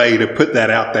blatant way to put that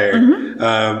out there.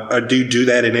 Do you do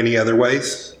that in any other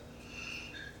ways?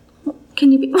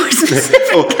 Can you be more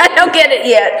specific? I don't get it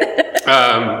yet.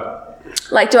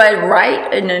 Like, do I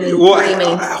write? What do you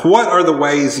mean? What are the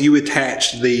ways you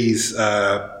attach these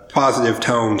positive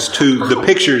tones to the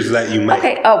pictures that you make?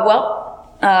 Okay.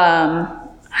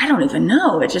 I don't even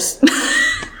know. It just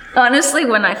honestly,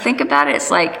 when I think about it,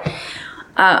 it's like.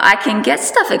 I can get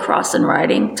stuff across in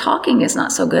writing. Talking is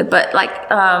not so good, but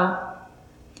I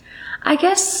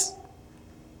guess,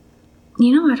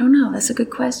 I don't know. That's a good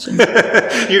question.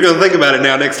 You're going to think about it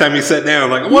now next time you sit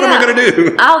down. Like, what am I going to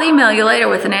do? I'll email you later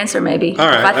with an answer, maybe. All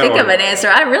right. If I think of an answer.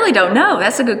 I really don't know.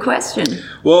 That's a good question.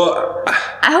 Well,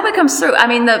 I hope it comes through. I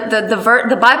mean,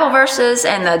 the Bible verses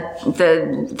and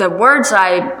the words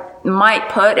I might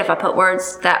put, if I put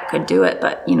words, that could do it.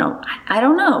 But, I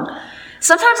don't know.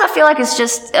 Sometimes I feel like it's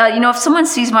just, if someone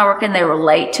sees my work and they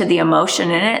relate to the emotion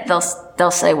in it,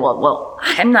 they'll say, well,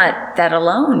 I'm not that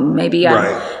alone. Maybe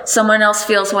someone else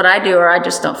feels what I do, or I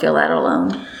just don't feel that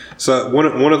alone. So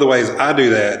one of the ways I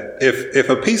do that, if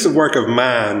a piece of work of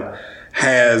mine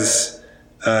has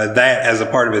that as a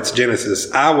part of its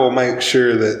genesis, I will make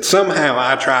sure that somehow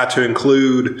I try to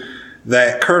include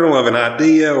that kernel of an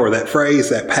idea or that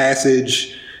phrase, that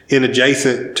passage in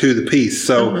adjacent to the piece.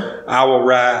 So I will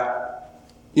write,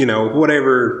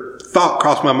 whatever thought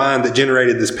crossed my mind that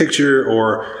generated this picture,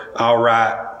 or I'll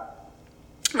write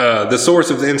the source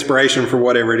of the inspiration for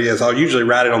whatever it is. I'll usually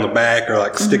write it on the back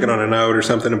or stick it on a note or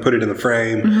something and put it in the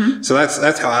frame. So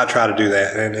that's how I try to do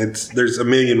that. And there's a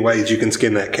million ways you can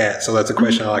skin that cat. So that's a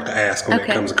question I like to ask when it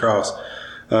comes across.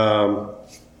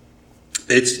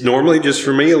 It's normally just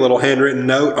for me a little handwritten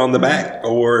note on the back,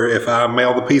 or if I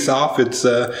mail the piece off, it's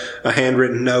a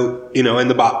handwritten note, in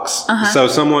the box. So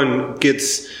someone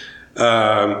gets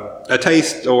a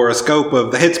taste or a scope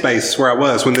of the headspace where I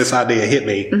was when this idea hit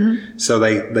me. So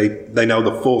they know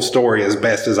the full story as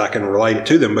best as I can relate it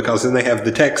to them, because then they have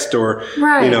the text or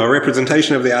a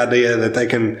representation of the idea that they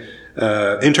can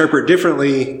interpret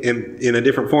differently in a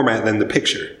different format than the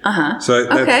picture. So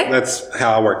that's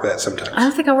how I work that sometimes. I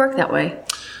don't think I work that way.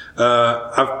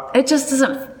 It just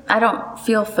doesn't. I don't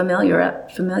feel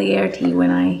familiarity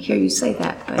when I hear you say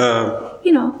that. But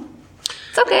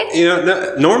it's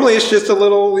okay. Normally it's just a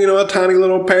little, a tiny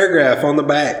little paragraph on the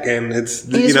back, and it's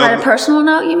you just write a personal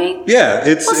note. You mean? Yeah,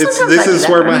 this is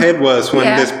where my head was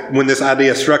when this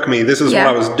idea struck me. This is what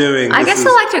I was doing. I guess I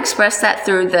like to express that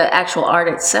through the actual art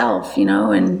itself,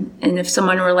 and if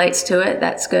someone relates to it,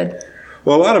 that's good.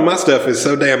 Well, a lot of my stuff is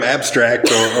so damn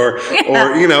abstract, or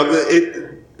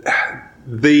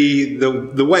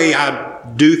the way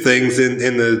I do things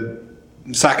in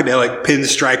psychedelic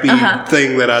pinstripey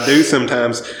thing that I do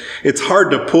sometimes, it's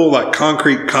hard to pull like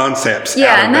concrete concepts out of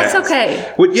and that. that's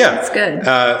okay. Well, yeah. That's good.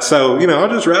 So, I'll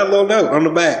just write a little note on the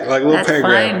back, like a little That's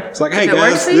paragraph. fine. It's like, hey If it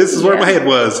guys, works for you, this is where my head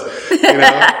was.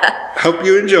 Hope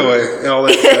you enjoy all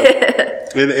that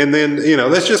stuff. And then,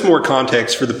 that's just more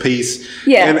context for the piece.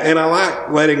 Yeah. And I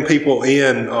like letting people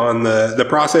in on the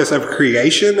process of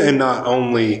creation and not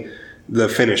only the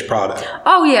finished product.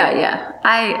 Oh, yeah.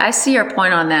 I see your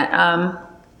point on that.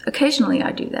 Occasionally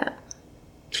I do that.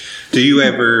 Do you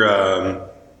ever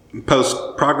post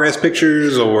progress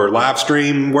pictures or live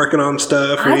stream working on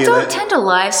stuff? Or I don't tend to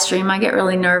live stream. I get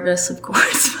really nervous, of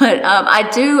course. But I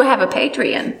do have a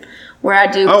Patreon where I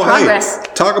do progress.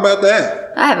 Hey, talk about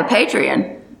that. I have a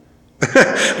Patreon.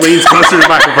 Leans closer to the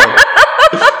microphone.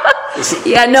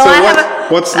 Yeah, no, I have a...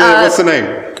 What's the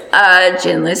name?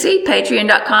 Gin Lizzy,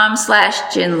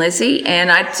 patreon.com/Gin Lizzy.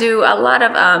 And I do a lot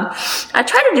of, I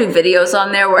try to do videos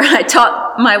on there where I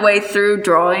talk my way through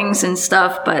drawings and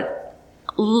stuff, but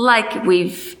like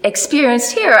we've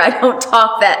experienced here, I don't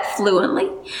talk that fluently.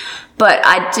 But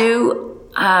I do,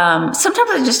 sometimes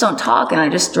I just don't talk and I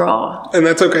just draw. And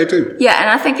that's okay too. Yeah, and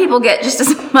I think people get just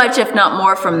as much, if not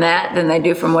more, from that than they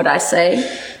do from what I say.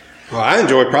 Well, I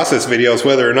enjoy process videos,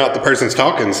 whether or not the person's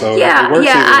talking, so it works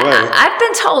either way. I've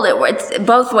been told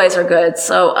both ways are good.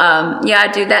 So, I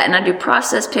do that, and I do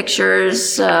process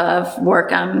pictures of work.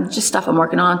 Just stuff I'm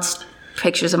working on,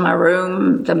 pictures of my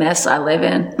room, the mess I live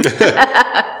in.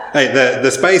 Hey,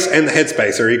 the space and the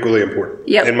headspace are equally important,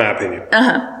 in my opinion.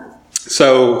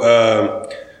 So,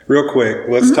 real quick,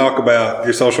 let's talk about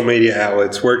your social media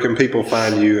outlets. Where can people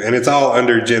find you? And it's all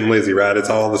under Gin Lizzy, right? It's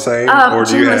all the same? Or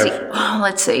do you have...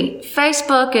 let's see.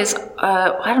 Facebook is,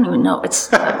 I don't even know. It's,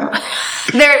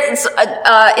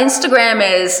 Instagram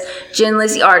is Gin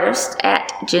Lizzy Artist,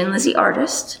 at Gin Lizzy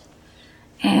Artist.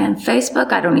 And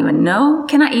Facebook, I don't even know.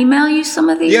 Can I email you some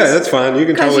of these? Yeah, that's fine. You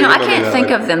can totally email me. I can't think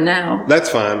of them now.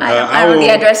 That's fine. I don't know the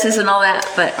addresses and all that,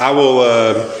 but I will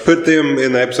put them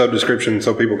in the episode description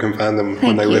so people can find them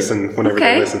when they listen, whenever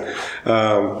they listen.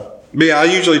 But yeah, I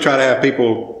usually try to have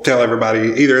people tell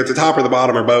everybody either at the top or the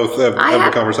bottom or both of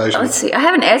the conversation. Let's see. I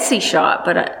have an Etsy shop,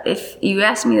 but if you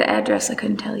asked me the address, I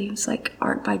couldn't tell you. It's like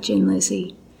Art by Gin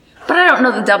Lizzy. But I don't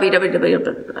know the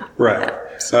www. Right.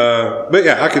 But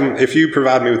yeah, I can. If you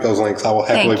provide me with those links, I will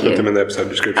happily put them in the episode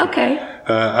description. Okay.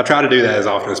 I try to do that as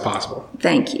often as possible.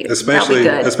 Thank you.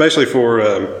 Especially for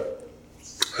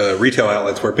retail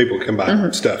outlets where people can buy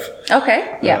stuff.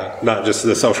 Okay. Yeah. Not just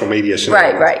the social media shit.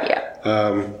 Right. Yeah.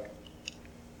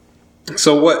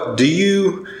 So, what do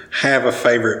you have a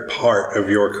favorite part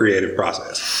of your creative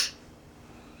process?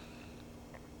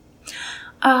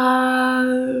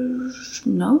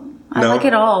 No. I like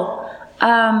it all.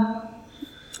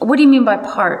 What do you mean by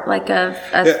part? Like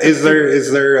is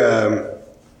there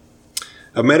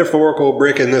a metaphorical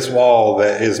brick in this wall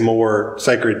that is more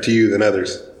sacred to you than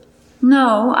others?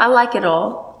 No, I like it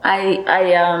all. I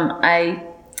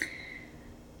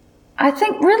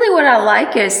think really what I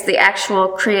like is the actual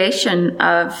creation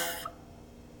of,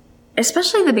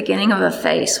 especially the beginning of a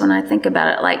face. When I think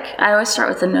about it, like I always start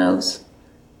with the nose.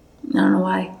 I don't know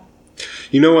why.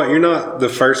 You know what? You're not the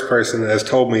first person that has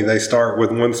told me they start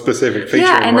with one specific feature.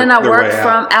 Yeah, and then I work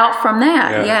out from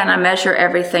that. Yeah, and I measure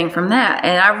everything from that.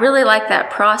 And I really like that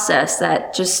process.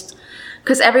 That just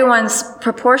because everyone's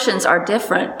proportions are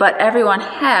different, but everyone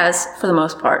has, for the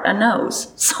most part, a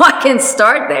nose. So I can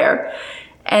start there,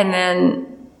 and then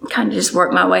kind of just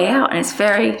work my way out, and it's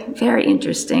very, very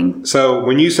interesting. So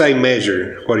when you say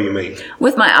measure, what do you mean?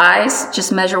 With my eyes,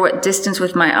 just measure what distance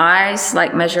with my eyes,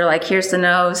 like measure like here's the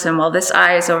nose, and well, this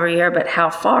eye is over here, but how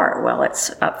far? Well,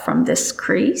 it's up from this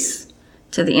crease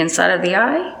to the inside of the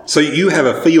eye. So you have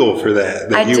a feel for that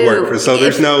you work for. So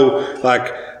there's no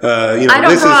like, I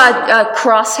don't draw a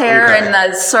crosshair and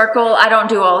the circle. I don't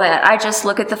do all that. I just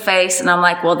look at the face and I'm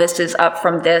like, well, this is up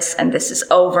from this and this is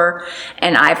over.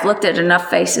 And I've looked at enough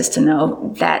faces to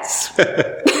know that's,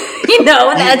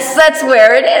 that's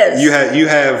where it is. You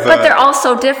have, but they're all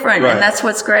so different, right. And that's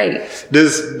what's great.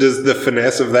 Does the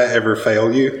finesse of that ever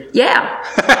fail you? Yeah.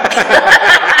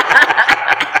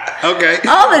 Okay.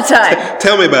 All the time.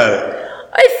 Tell me about it.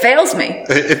 It fails me.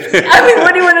 I mean,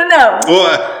 what do you want to know?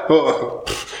 Well,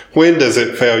 when does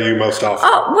it fail you most often?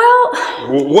 Oh, well.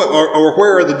 What or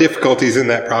where are the difficulties in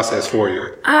that process for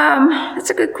you?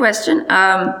 That's a good question.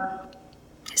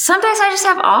 Some days I just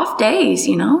have off days,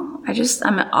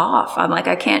 I'm off. I'm like,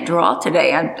 I can't draw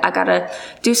today. I got to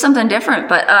do something different.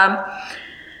 But,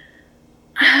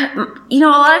 a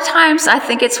lot of times I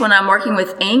think it's when I'm working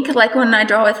with ink. Like when I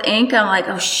draw with ink, I'm like,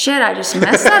 oh shit, I just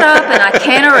messed that up and I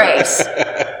can't erase.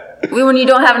 when you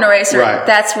don't have an eraser, Right.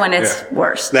 that's when it's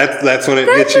worse. That's when it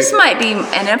That hits you. just might be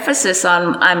an emphasis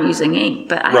on I'm using ink,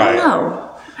 but I Right.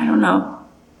 don't know.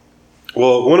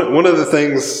 Well, one of the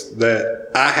things that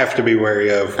I have to be wary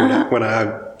of when I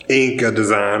ink a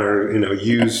design or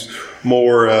use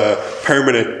more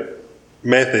permanent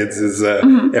methods is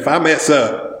if I mess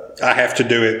up, I have to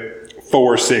do it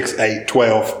 4, 6, 8,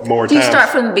 12 more Do you times. start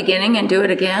from the beginning and do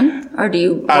it again, or do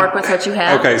you work with what you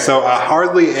have? Okay, so I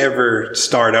hardly ever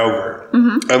start over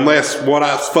unless what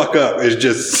I fuck up is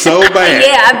just so bad.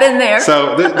 Yeah, I've been there.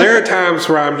 So there are times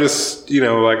where I'm just,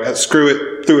 like, screw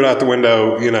it, threw it out the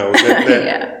window,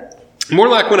 Yeah. More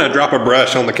like when I drop a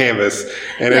brush on the canvas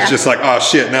and it's just like, oh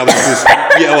shit, now there's this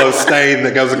yellow stain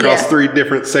that goes across 3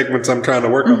 different segments I'm trying to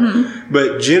work on.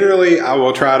 But generally, I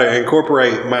will try to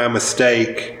incorporate my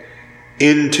mistake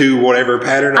into whatever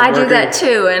pattern I'm working. I do that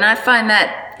too, and I find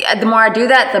that the more I do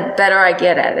that, the better I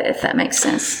get at it, if that makes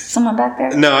sense. Someone back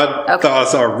there? No, I thought I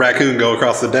saw a raccoon go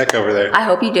across the deck over there. I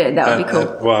hope you did. That would be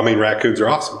cool. Well, I mean, raccoons are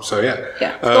awesome, so yeah.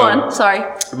 Yeah, go on. Sorry.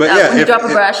 But yeah, when you drop a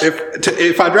brush.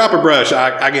 If I drop a brush,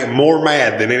 I get more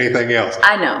mad than anything else.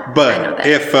 I know. But I know that.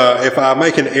 if I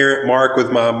make an errant mark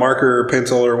with my marker or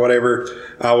pencil or whatever,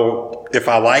 I will. If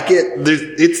I like it,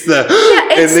 it's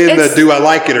the do I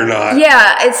like it or not?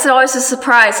 Yeah, it's always a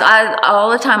surprise. All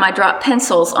the time I drop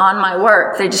pencils on my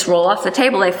work. They just roll off the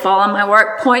table. They fall on my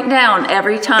work, point down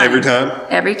every time. Every time?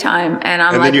 Every time.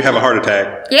 And then you have a heart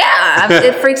attack. Yeah,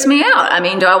 it freaks me out. I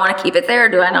mean, do I want to keep it there or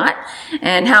do I not?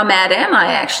 And how mad am I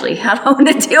actually? How do I want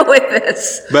to deal with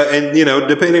this? But,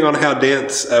 depending on how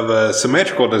dense of a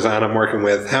symmetrical design I'm working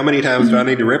with, how many times do I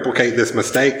need to replicate this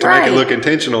mistake to make it look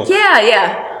intentional?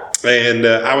 Yeah. And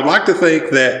I would like to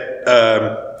think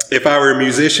that if I were a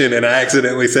musician and I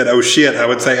accidentally said, oh shit, I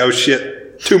would say, oh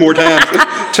shit, 2 more times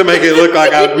to make it look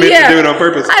like I meant to do it on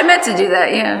purpose. I meant to do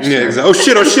that, yeah. Sure. Yeah, exactly. Oh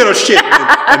shit, oh shit, oh shit.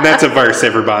 And that's a verse,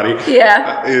 everybody.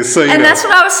 Yeah. And that's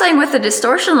what I was saying with the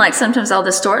distortion. Like sometimes I'll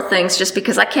distort things just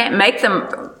because I can't make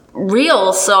them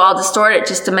real, so I'll distort it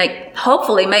just to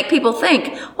hopefully make people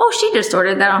think, oh, she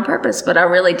distorted that on purpose, but I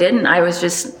really didn't. I was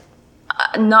just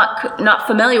not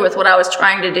familiar with what I was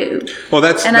trying to do. Well,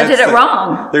 I did it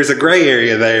wrong. There's a gray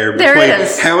area there between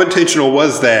how intentional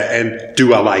was that and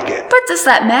do I like it? But does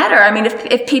that matter? I mean,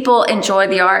 if people enjoy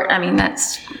the art, I mean,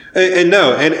 that's... And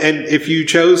if you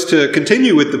chose to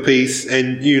continue with the piece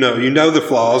and you know the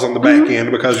flaws on the back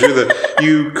end because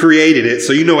you created it,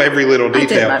 so you know every little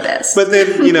detail. I did my best. But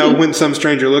then when some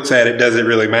stranger looks at it, does it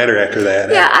really matter after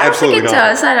that? Yeah, I don't think it not.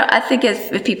 does. I think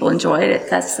if people enjoy it,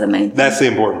 that's the main thing. That's the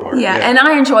important part. Yeah, and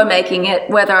I enjoy making it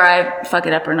whether I fuck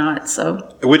it up or not. So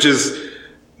which is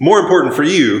more important for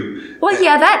you. Well,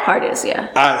 yeah, that part is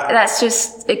that's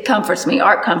just it comforts me.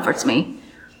 Art comforts me,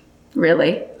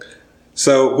 really.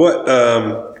 So what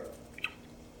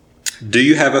do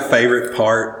you have a favorite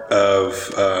part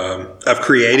of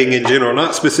creating in general,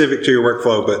 not specific to your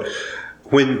workflow, but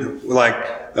when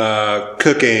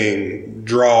cooking,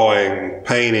 drawing,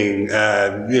 painting,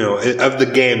 of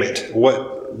the gamut,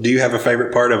 what do you have a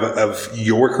favorite part of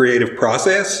your creative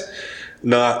process,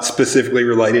 not specifically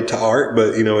related to art,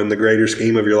 but in the greater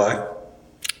scheme of your life?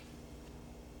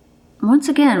 Once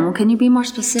again, can you be more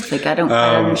specific? I don't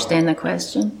quite understand the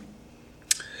question.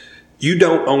 You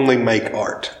don't only make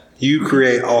art. You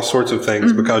create all sorts of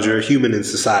things because you're a human in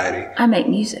society. I make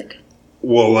music.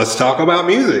 Well, let's talk about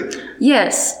music.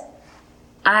 Yes.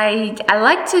 I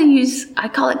like to use, I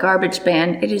call it garbage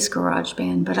band. It is garage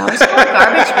band, but I always call it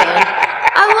garbage band.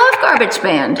 I love garbage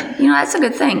band. That's a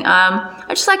good thing. I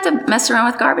just like to mess around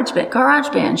with garage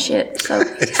band shit. So I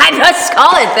just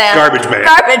call it that. Garbage band.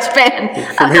 Garbage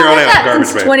band. From here on out, garbage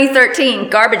since band. 2013,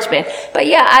 garbage band. But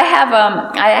yeah,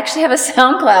 I actually have a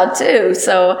SoundCloud too.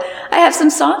 So I have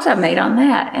some songs I've made on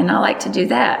that, and I like to do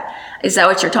that. Is that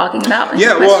what you're talking about?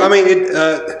 Yeah. Well, I mean,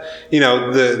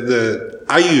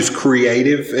 I use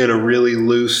creative in a really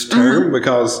loose term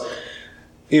because,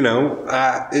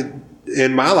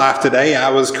 in my life today, I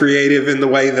was creative in the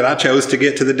way that I chose to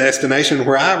get to the destination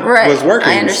where I was working.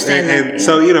 I understand and that.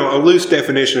 So, a loose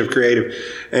definition of creative.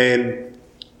 And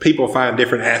people find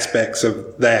different aspects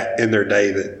of that in their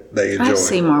day that they enjoy. I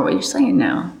see more what you're saying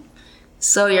now.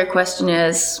 So your question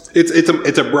is?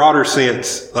 It's a broader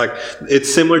sense. Like,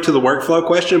 it's similar to the workflow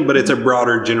question, but it's a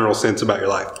broader general sense about your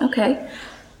life. Okay.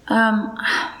 I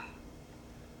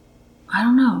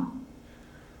don't know.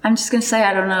 I'm just going to say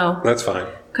I don't know. That's fine.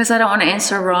 Because I don't want to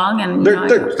answer wrong. And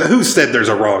who said there's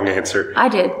a wrong answer? I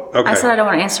did. Okay. I said I don't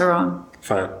want to answer wrong.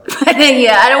 Fine.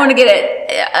 Yeah, I don't want to get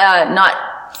it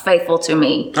not faithful to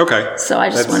me. Okay. So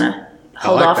I just want to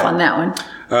hold off on that one.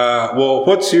 Well,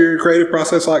 what's your creative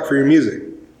process like for your music?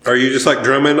 Are you just like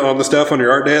drumming on the stuff on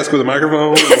your art desk with a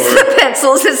microphone? It's the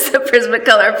pencils. It's the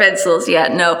Prismacolor pencils. Yeah,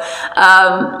 no.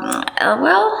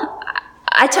 Well,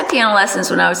 I took piano lessons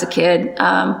when I was a kid.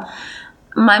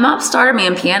 My mom started me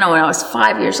in piano when I was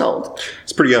 5 years old.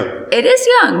 It's pretty young. It is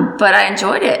young, but I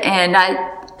enjoyed it. And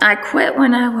I quit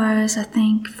when I was, I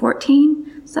think,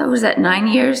 14. So I was at 9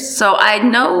 years. So I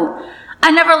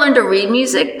never learned to read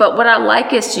music, but what I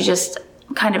like is to just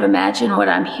kind of imagine what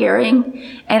I'm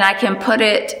hearing, and I can put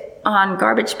it on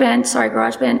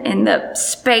GarageBand, in the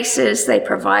spaces they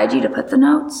provide you to put the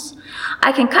notes.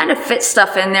 I can kind of fit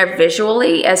stuff in there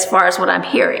visually as far as what I'm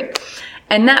hearing.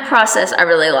 And that process I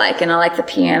really like, and I like the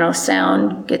piano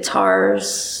sound,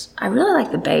 guitars. I really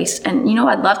like the bass. And,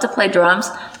 I'd love to play drums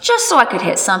just so I could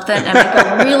hit something and make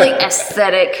a really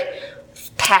aesthetic,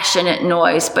 passionate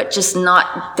noise, but just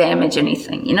not damage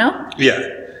anything,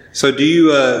 Yeah. So do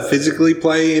you physically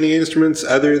play any instruments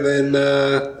other than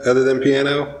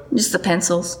piano? Just the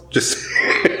pencils. Just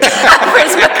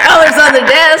Prismacolors on the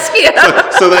desk, yeah.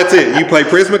 So that's it. You play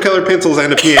Prismacolor pencils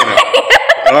and a piano.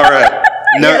 All right.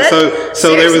 No, Yeah,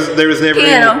 so there was never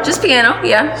piano, just piano,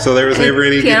 yeah. So there was never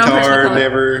any Piano, guitar, Prismacolor.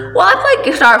 never. Well, I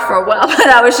played guitar for a while, but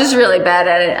I was just really bad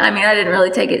at it. I mean, I didn't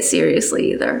really take it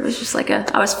seriously either. It was just like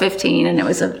I was 15, and it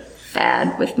was a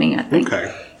fad with me, I think.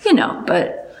 Okay.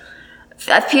 But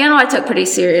piano I took pretty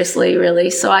seriously, really,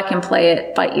 so I can play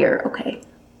it by ear. Okay.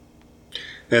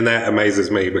 And that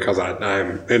amazes me because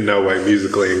I'm in no way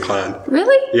musically inclined.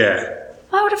 Really? Yeah.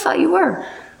 I would have thought you were.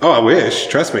 Oh, I wish.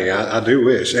 Trust me, I do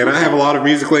wish. And I have a lot of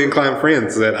musically inclined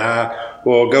friends that I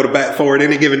will go to bat for at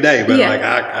any given day.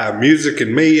 But music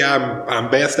and me,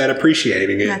 I'm best at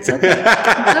appreciating it. That's okay.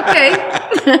 That's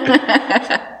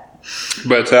okay.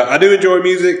 But I do enjoy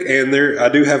music, and I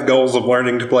do have goals of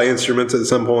learning to play instruments at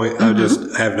some point. I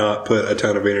just have not put a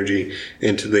ton of energy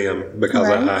into them because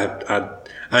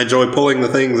I enjoy pulling the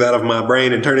things out of my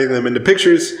brain and turning them into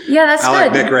pictures. Yeah, that's good. I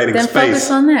like decorating then space. Focus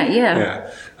on that,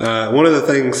 yeah. One of the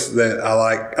things that I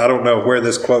like, I don't know where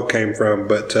this quote came from,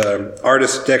 but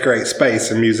artists decorate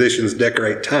space and musicians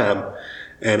decorate time.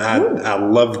 And I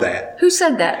love that. Who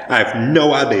said that? I have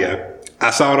no idea. I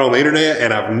saw it on the internet,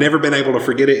 and I've never been able to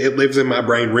forget it. It lives in my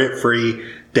brain rent-free.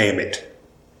 Damn it.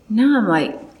 Now I'm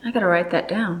like, I got to write that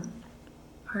down.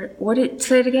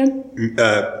 Say it again?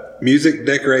 Music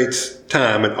decorates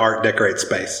time, and art decorates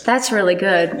space. That's really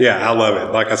good. Yeah, I love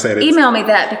it. Like I said, email me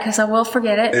that because I will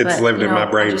forget it. It's lived in my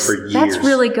brain for years. That's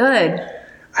really good.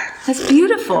 That's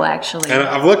beautiful, actually. And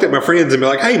I've looked at my friends and be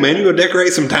like, hey, man, you going to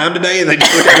decorate some time today? And they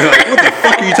just look at me like, what the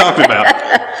fuck are you talking about?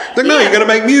 Like, no, you're going to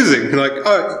make music. And like,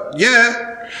 oh, yeah.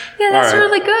 Yeah, that's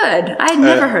really good. I had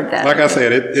never heard that. Like I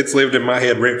said, it's lived in my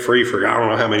head rent-free for I don't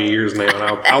know how many years now,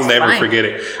 and I'll never forget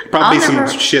it. Probably some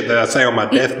shit that I say on my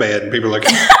deathbed, and people are like,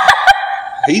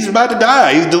 he's about to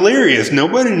die. He's delirious.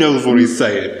 Nobody knows what he's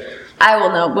saying. I will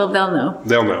know. Well, they'll know.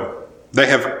 They'll know. They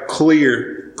have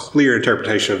clear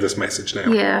interpretation of this message now.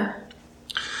 Yeah.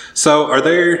 So are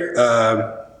there,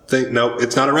 no,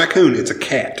 it's not a raccoon, it's a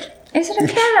cat. Is it a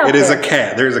cat out there? It is a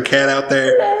cat. There's a cat out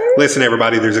there. Hello. Listen,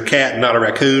 everybody, there's a cat, not a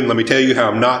raccoon. Let me tell you how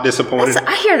I'm not disappointed.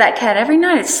 I hear that cat every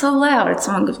night. It's so loud.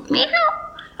 Someone goes, meow.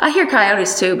 I hear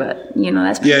coyotes too, but,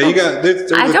 that's... Yeah, you got...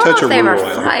 There's I a don't touch know if of they ever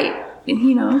rural fight,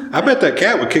 I bet that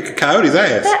cat would kick a coyote's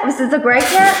ass. Was it the gray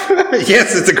cat?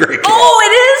 Yes, it's a gray cat. Oh,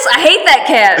 it is? I hate that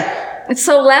cat. It's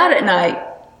so loud at night.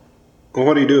 Well,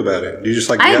 what do you do about it? Do you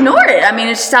just I ignore it. I mean,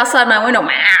 it's just outside my window.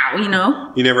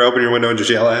 Meow, You never open your window and just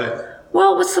yell at it?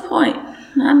 Well, what's the point?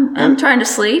 I'm trying to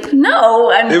sleep.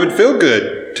 No. It would feel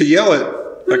good to yell at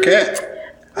a cat.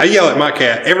 I yell at my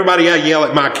cat. Everybody, I yell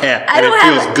at my cat. And it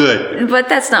feels good. But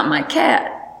that's not my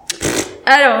cat.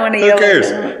 I don't want to yell at Who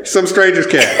cares? Some stranger's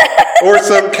cat. Or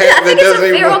some cat that doesn't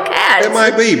even... feral cat. It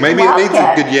might be. Maybe it needs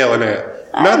a good yelling at.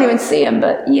 I don't even see him,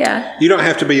 but yeah. You don't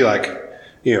have to be like,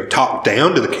 talk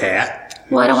down to the cat.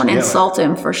 Well, I don't want to insult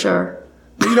him for sure.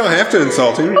 You don't have to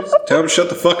insult him. Just tell him, shut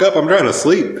the fuck up. I'm trying to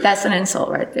sleep. That's an insult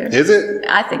right there. Is it?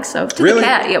 I think so. To really? The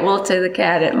cat. Yeah, well, to the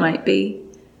cat it might be.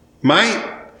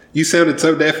 Might? You sounded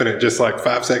so definite just like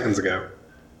 5 seconds ago.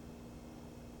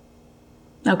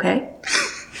 Okay.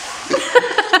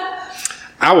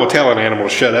 I will tell an animal to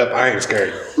shut up. I ain't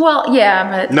scared. Well, yeah,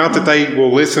 but... Not that they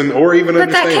will listen or even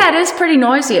understand. But that cat is pretty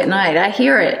noisy at night. I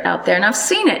hear it out there, and I've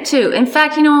seen it, too. In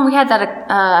fact, when we had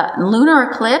that lunar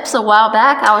eclipse a while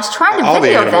back, I was trying to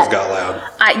video that. All the animals got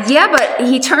loud. Yeah, but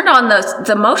he turned on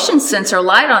the motion sensor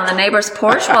light on the neighbor's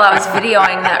porch while I was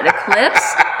videoing that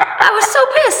eclipse. I was so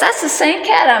pissed. That's the same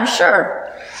cat, I'm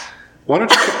sure. Why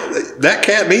don't you... That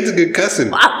cat needs a good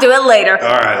cussing. I'll do it later. All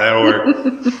right, that'll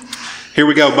work. Here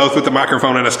we go, both with the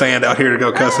microphone and a stand out here to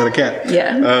go cuss at a cat.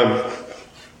 Yeah.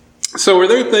 So, are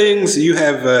there things you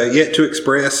have yet to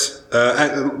express?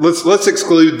 Let's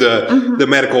exclude the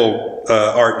medical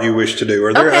art you wish to do.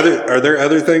 Are there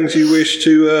other things you wish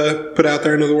to put out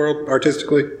there into the world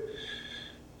artistically?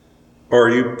 Or are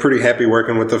you pretty happy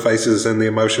working with the faces and the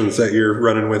emotions that you're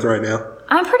running with right now?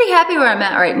 I'm pretty happy where I'm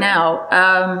at right now.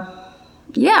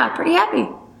 Yeah, pretty happy.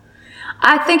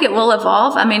 I think it will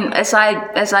evolve. I mean, as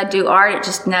I do art, it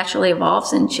just naturally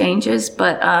evolves and changes.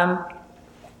 But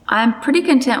I'm pretty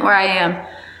content where I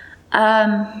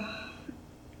am.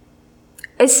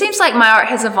 It seems like my art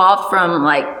has evolved from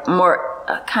like more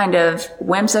kind of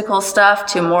whimsical stuff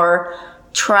to more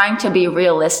trying to be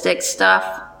realistic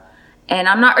stuff. And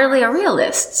I'm not really a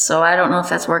realist, so I don't know if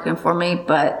that's working for me.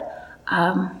 But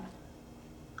I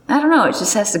don't know. It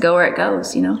just has to go where it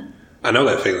goes, you know? I know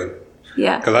that feeling.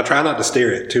 Yeah. Because I try not to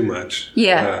steer it too much.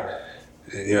 Yeah.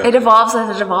 It evolves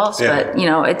as it evolves, but you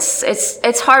know,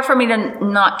 it's hard for me to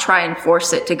not try and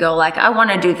force it to go like, I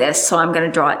want to do this, so I'm going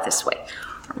to draw it this way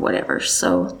or whatever.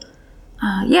 So,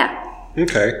 yeah.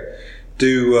 Okay. Do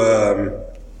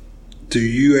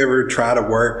you ever try to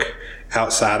work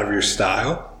outside of your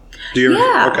style? Do you ever?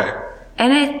 Yeah. Okay.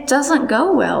 And it doesn't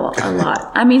go well a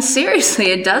lot. I mean, seriously,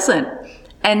 it doesn't.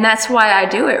 And that's why I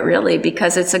do it, really,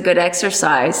 because it's a good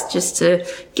exercise just to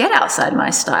get outside my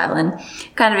style and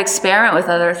kind of experiment with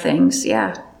other things.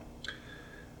 Yeah.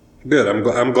 Good.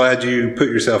 I'm glad you put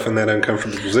yourself in that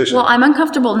uncomfortable position. Well, I'm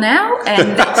uncomfortable now,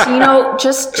 and that's, you know,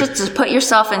 just to put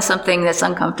yourself in something that's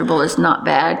uncomfortable is not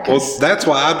bad. Well, that's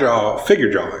why I draw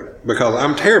figure drawing, because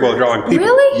I'm terrible at drawing people.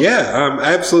 Really? Yeah, I'm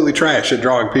absolutely trash at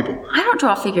drawing people. I don't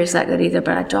draw figures that good either,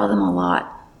 but I draw them a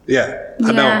lot. Yeah,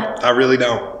 I don't. I really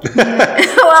don't.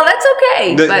 Well, that's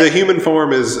okay. The human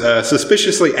form is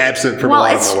suspiciously absent from a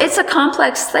lot of my work. It's a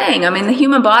complex thing. I mean, the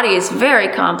human body is very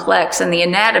complex, and the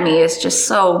anatomy is just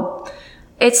so.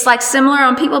 It's like similar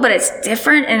on people, but it's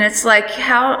different, and it's like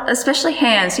how, especially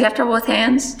hands. You have trouble with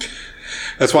hands?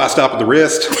 That's why I stop at the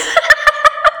wrist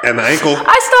and the ankle.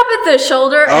 I stop at the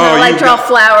shoulder and I draw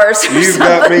flowers. You've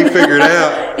got me figured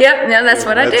out. Yep, no, that's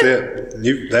what I do.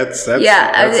 That's it.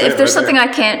 That's if there's something I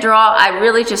can't draw, I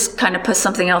really just kind of put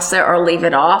something else there or leave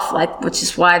it off, which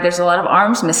is why there's a lot of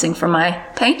arms missing from my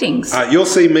paintings. You'll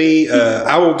see me.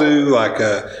 I will do like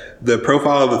the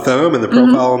profile of the thumb and the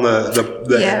profile on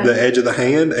the edge of the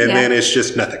hand, and then it's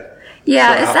just nothing.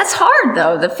 Yeah, so that's hard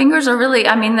though. The fingers are really.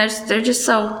 I mean, they're just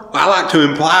so. I like to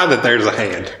imply that there's a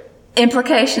hand.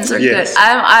 Implications are good.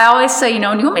 I always say, you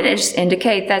want me to just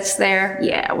indicate that's there?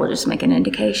 Yeah, we'll just make an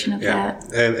indication of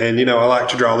that. And I like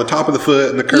to draw the top of the foot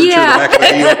and the curvature of the back of the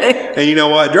heel. And you know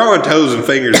what? Drawing toes and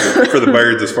fingers are for the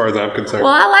birds as far as I'm concerned.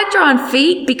 Well, I like drawing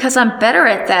feet because I'm better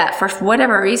at that for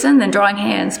whatever reason than drawing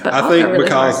hands. But I think really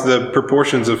because the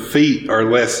proportions of feet are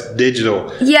less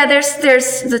digital. Yeah,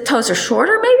 there's the toes are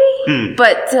shorter maybe,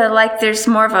 but there's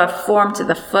more of a form to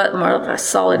the foot, more of a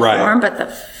solid form, but the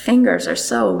fingers are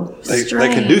so strange. They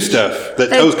can do stuff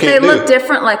that toes can't do. They look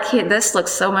different. Like this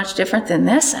looks so much different than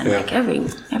this, and like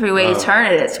every way you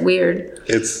turn it, it's weird.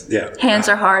 Hands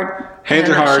are hard. Hands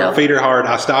are hard. Feet are hard.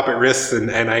 I stop at wrists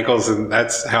and ankles, and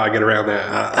that's how I get around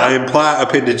that. I imply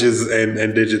appendages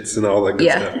and digits and all that good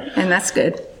stuff. Yeah, and that's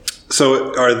good.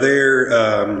 So, are there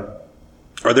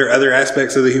other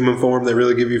aspects of the human form that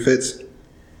really give you fits?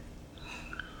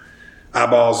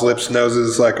 Eyeballs, lips,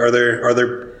 noses. Like, are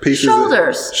there pieces?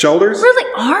 Shoulders.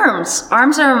 Really, arms.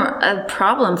 Arms are a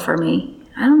problem for me.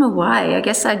 I don't know why. I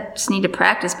guess I just need to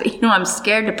practice, but I'm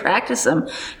scared to practice them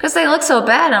because they look so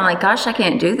bad. I'm like, gosh, I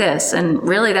can't do this. And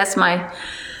really, that's my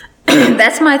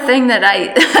that's my thing that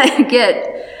I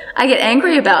get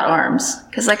angry about arms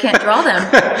because I can't draw them.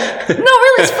 No,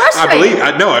 really, it's frustrating.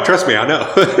 Trust me, I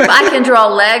know. I can draw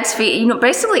legs, feet,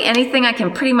 basically anything I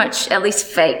can pretty much at least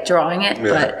fake drawing it. Yeah.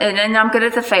 But and I'm good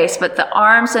at the face, but the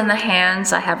arms and the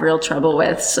hands I have real trouble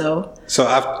with. So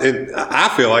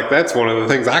I feel like that's one of the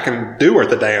things I can do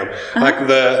worth a damn. Like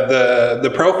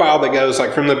the profile that goes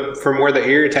like from where the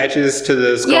ear attaches to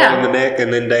the skull and the neck,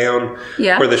 and then down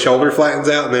where the shoulder flattens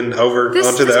out, and then over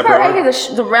onto the upper arm.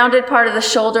 The rounded part of the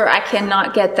shoulder, I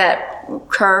cannot get that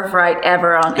curve right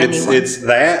ever on anyone. It's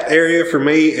that area for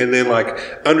me, and then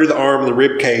like under the arm, the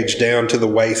rib cage down to the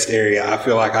waist area. I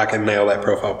feel like I can nail that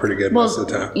profile pretty good most of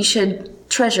the time. You should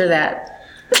treasure that.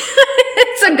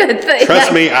 It's a good thing.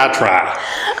 Trust me, I try.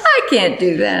 I can't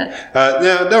do that.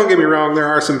 Now, don't get me wrong. There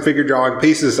are some figure drawing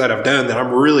pieces that I've done that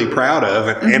I'm really proud of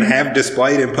and have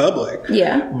displayed in public.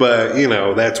 Yeah. But,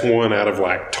 that's one out of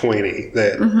like 20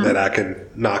 that I can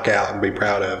knock out and be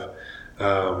proud of.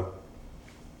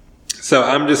 So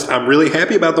I'm really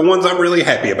happy about the ones I'm really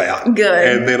happy about. Good.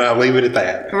 And then I leave it at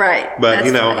that. Right. But,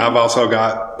 That's funny. I've also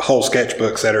got whole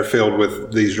sketchbooks that are filled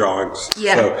with these drawings.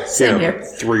 Yeah, So, same here.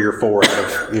 3 or 4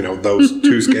 out of, those 2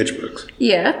 sketchbooks.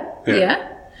 Yeah.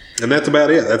 And that's about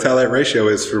it. That's how that ratio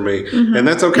is for me. Mm-hmm. And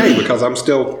that's okay because I'm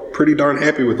still pretty darn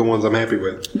happy with the ones I'm happy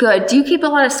with. Good. Do you keep a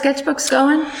lot of sketchbooks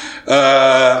going?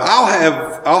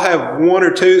 I'll have 1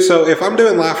 or 2. So if I'm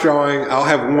doing life drawing, I'll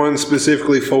have 1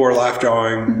 specifically for life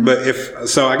drawing. Mm-hmm.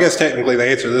 But I guess technically the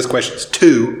answer to this question is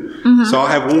 2. Mm-hmm. So I'll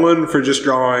have 1 for just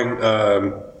drawing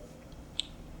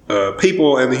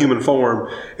people and the human form,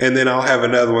 and then I'll have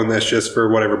another one that's just for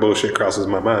whatever bullshit crosses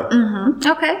my mind.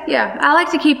 Mm-hmm. Okay, yeah. I like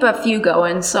to keep a few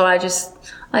going, so I just,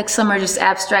 some are just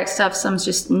abstract stuff, some's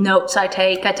just notes I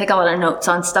take. I take a lot of notes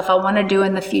on stuff I want to do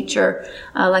in the future,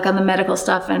 like on the medical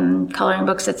stuff and coloring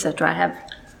books, etc. I have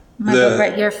my book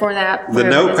right here for that. The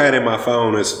notepad in my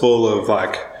phone is full of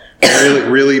really,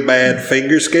 really bad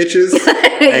finger sketches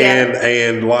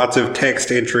and lots of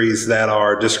text entries that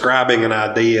are describing an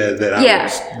idea that I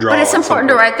was drawing. But it's important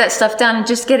to write that stuff down and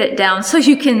just get it down so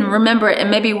you can remember it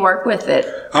and maybe work with it.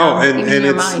 And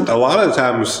it's mind. A lot of the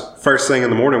times first thing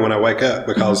in the morning when I wake up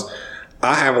because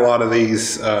I have a lot of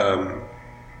these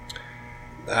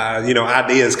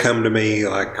ideas come to me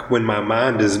when my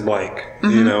mind is blank.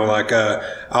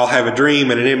 I'll have a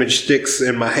dream and an image sticks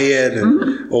in my head,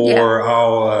 or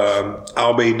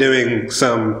I'll be doing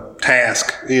some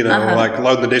task, like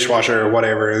loading the dishwasher or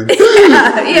whatever. And,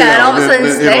 and all of a sudden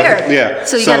it's there.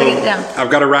 So you got to get it down. I've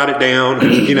got to write it down.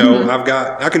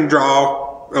 I can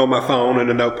draw on my phone in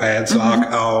a notepad, so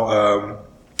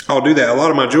I'll do that. A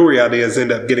lot of my jewelry ideas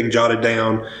end up getting jotted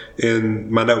down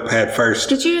in my notepad first.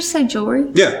 Did you just say jewelry?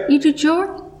 Yeah. You do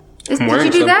jewelry? Did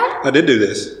you do that? I did do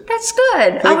this. That's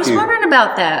good. I was wondering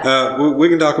about that. We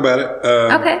can talk about it.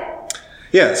 Okay.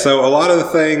 Yeah, so a lot of the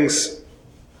things,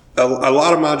 a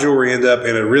lot of my jewelry ends up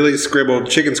in a really scribbled,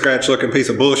 chicken scratch looking piece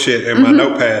of bullshit in my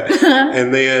notepad.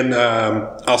 And then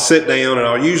I'll sit down and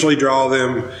I'll usually draw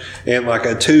them in a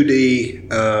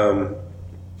 2D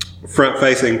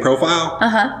front-facing profile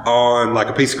on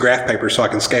a piece of graph paper so I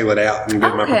can scale it out and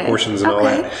get my proportions and all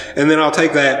that. And then I'll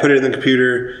take that, put it in the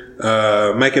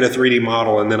computer, make it a 3D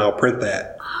model, and then I'll print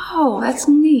that. Oh, that's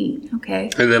neat. Okay.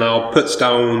 And then I'll put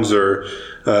stones or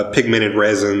pigmented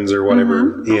resins or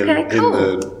whatever in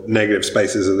the negative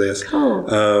spaces of this. Cool.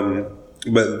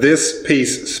 But this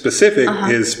piece specific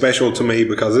is special to me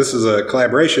because this is a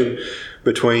collaboration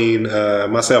between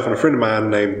myself and a friend of mine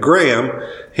named Graham.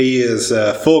 He is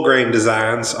Full Grain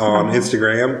Designs on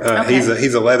Instagram.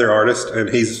 He's a leather artist and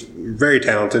he's very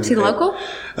talented. Is he local?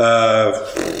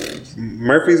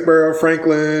 Murfreesboro,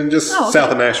 Franklin, just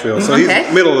south of Nashville. So he's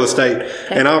middle of the state.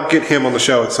 And I'll get him on the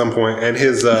show at some point. And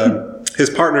his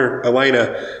partner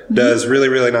Elena does really,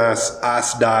 really nice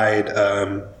ice dyed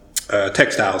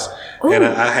textiles. Ooh. And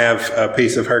I have a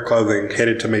piece of her clothing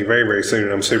headed to me very, very soon,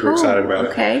 and I'm super excited about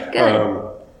it. Okay, good.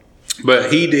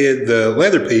 But he did the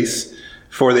leather piece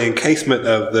for the encasement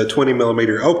of the 20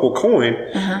 millimeter opal coin,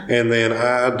 and then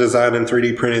I designed and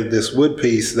 3D printed this wood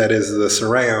piece that is the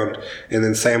surround, and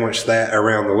then sandwiched that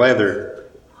around the leather.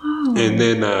 Oh. And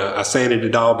then I sanded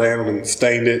it all down and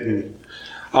stained it and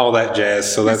all that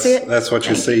jazz. So that's what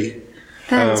you see.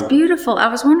 That's beautiful. I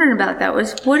was wondering about that.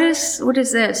 What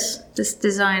is this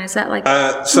design? Is that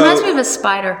reminds me of a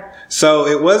spider. So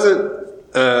it wasn't.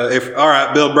 All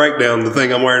right, build breakdown. The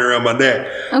thing I'm wearing around my neck.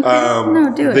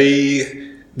 Okay, do it.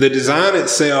 The design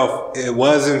itself, it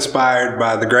was inspired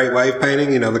by the Great Wave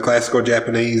painting. The classical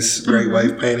Japanese Great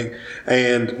Wave painting,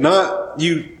 and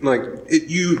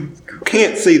you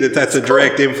can't see that that's a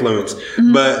direct influence.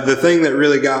 But the thing that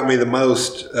really got me the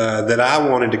most, that I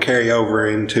wanted to carry over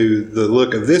into the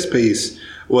look of this piece,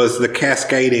 was the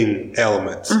cascading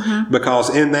elements.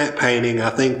 Because in that painting, I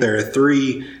think there are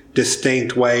 3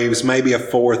 distinct waves, maybe a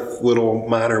 4th little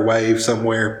minor wave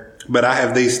somewhere. But I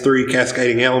have these 3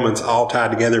 cascading elements all tied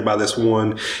together by this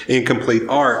one incomplete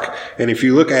arc. And if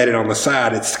you look at it on the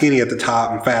side, it's skinny at the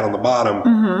top and fat on the bottom.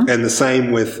 And the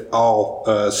same with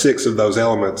all 6 of those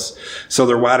elements. So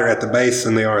they're wider at the base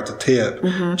than they are at the tip,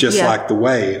 just like the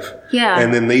wave. Yeah.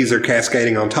 And then these are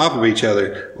cascading on top of each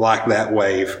other like that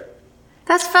wave.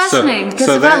 That's fascinating, because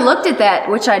if I looked at that,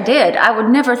 which I did, I would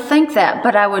never think that,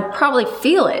 but I would probably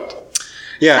feel it.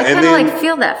 Yeah, I kind of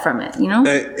feel that from it,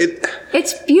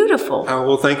 It's beautiful.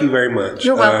 Well, thank you very much.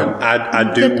 You're welcome.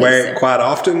 I do wear it quite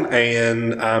often,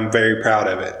 and I'm very proud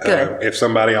of it. Good. If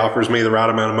somebody offers me the right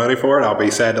amount of money for it, I'll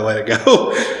be sad to let it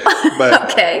go.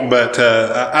 But, okay. But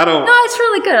I don't... No, it's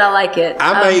really good. I like it.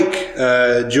 I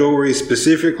make jewelry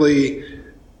specifically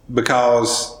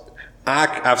because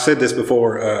I've said this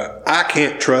before. I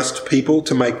can't trust people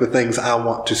to make the things I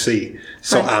want to see,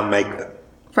 so I make them.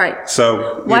 Right.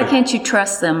 So why can't you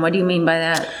trust them? What do you mean by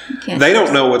that? They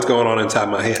don't know what's going on inside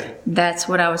my head. That's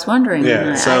what I was wondering.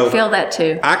 Yeah, so I feel that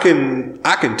too. I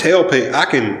can tell people. I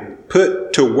can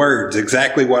put to words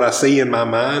exactly what I see in my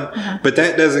mind, but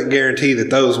that doesn't guarantee that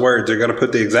those words are going to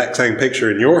put the exact same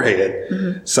picture in your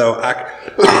head. So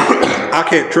I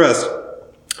can't trust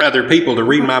other people to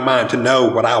read my mind to know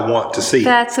what I want to see.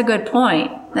 That's a good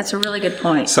point. That's a really good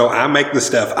point. So I make the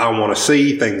stuff I want to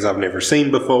see, things I've never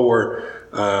seen before.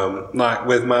 Like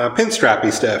with my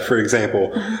pinstripey stuff, for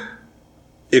example,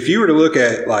 if you were to look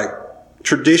at like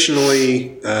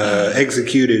traditionally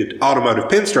executed automotive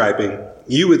pinstriping,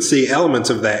 you would see elements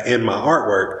of that in my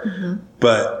artwork,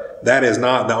 but that is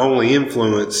not the only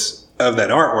influence of that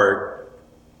artwork.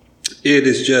 It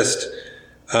is just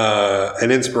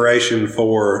an inspiration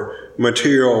for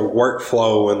material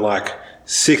workflow and like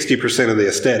 60% of the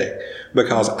aesthetic.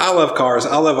 Because I love cars,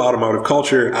 I love automotive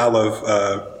culture, I love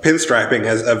pinstriping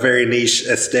as a very niche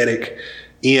aesthetic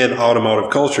in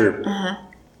automotive culture.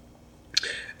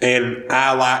 And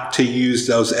I like to use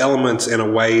those elements in a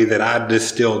way that I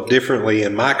distill differently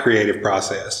in my creative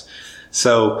process.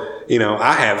 So,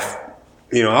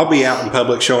 I'll be out in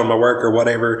public showing my work or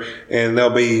whatever, and there'll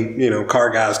be,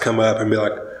 car guys come up and be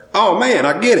like, "Oh man,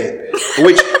 I get it,"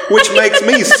 which makes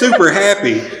me super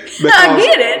happy. Because, I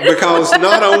get it. Because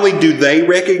not only do they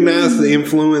recognize the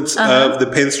influence of the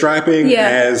pinstriping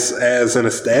as an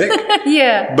aesthetic,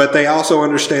 but they also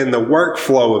understand the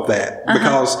workflow of that.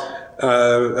 Because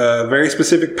very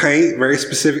specific paint, very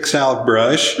specific style of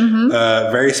brush,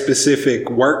 very specific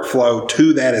workflow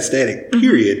to that aesthetic,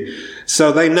 period.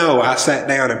 So they know I sat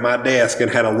down at my desk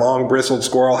and had a long bristled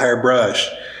squirrel hair brush,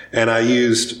 and I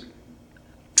used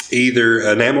either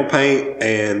enamel paint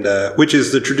and which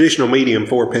is the traditional medium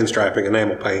for pinstriping,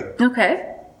 enamel paint. Okay.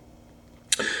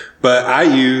 But I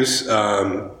use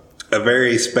a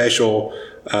very special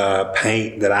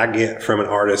paint that I get from an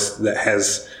artist that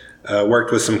has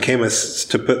worked with some chemists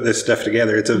to put this stuff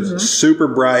together. It's a super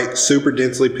bright, super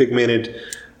densely pigmented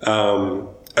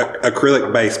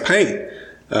acrylic-based paint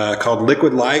called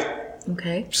Liquid Light.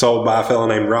 Okay. Sold by a fellow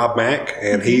named Rob Mack,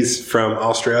 and he's from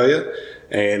Australia.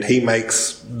 And he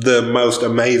makes the most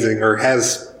amazing, or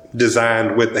has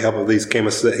designed with the help of these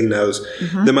chemists that he knows,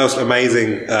 the most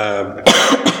amazing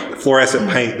fluorescent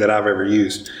paint that I've ever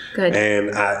used. Good.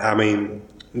 And I mean,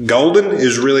 Golden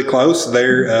is really close.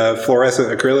 Their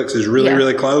fluorescent acrylics is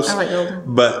really close. I like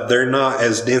Golden. But they're not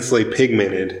as densely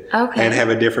pigmented and have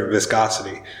a different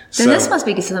viscosity. Then this must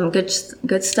be some good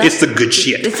stuff. It's the good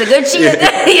shit. It's the good shit.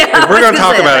 If we're going to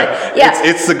talk about it,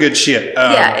 it's the good shit.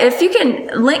 If you can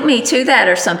link me to that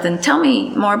or something, tell me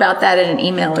more about that in an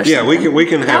email or something. Yeah, we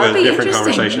can have a different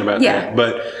conversation about that.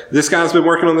 But this guy's been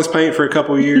working on this paint for a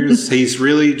couple of years. He's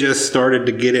really just started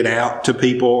to get it out to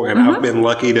people, and I've been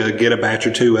lucky to get a batch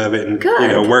or two of it and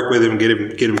work with him, get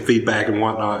him feedback and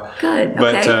whatnot. Good.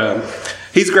 But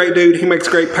he's a great dude. He makes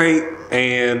great paint,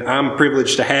 and I'm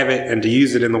privileged to have it and to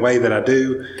use it in the way that I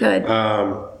do. Good.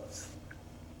 I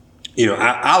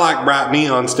like bright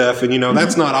neon stuff, and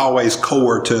that's not always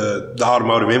core to the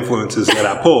automotive influences that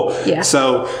I pull.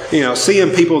 So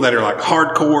seeing people that are like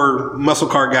hardcore muscle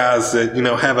car guys that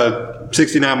have a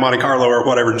 69 Monte Carlo or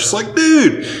whatever, just like,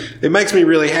 dude, it makes me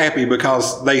really happy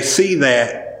because they see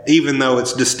that even though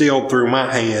it's distilled through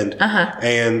my hand,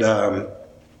 and a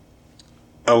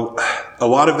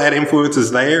lot of that influence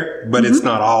is there, but it's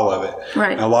not all of it.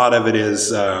 Right. A lot of it is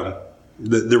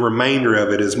the remainder of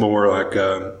it is more like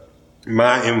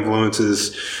my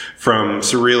influences from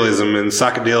surrealism and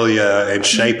psychedelia and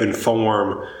shape and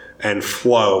form and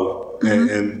flow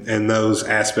and those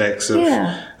aspects of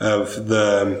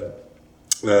the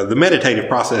meditative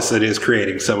process that is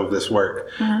creating some of this work.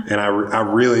 And I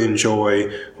really enjoy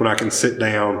when I can sit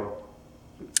down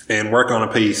and work on a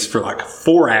piece for like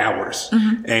 4 hours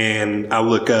and I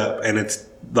look up and it's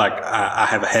like I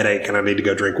have a headache and I need to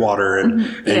go drink water and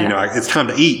it's time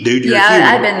to eat, dude. You're a human.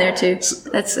 I've been there too.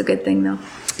 That's a good thing though.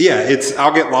 Yeah,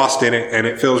 I'll get lost in it and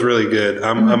it feels really good.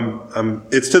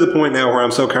 It's to the point now where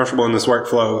I'm so comfortable in this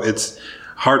workflow. It's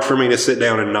hard for me to sit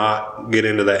down and not get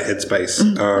into that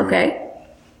headspace. Okay.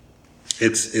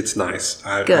 It's nice.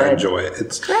 I enjoy it.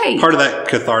 It's great. Part of that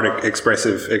cathartic,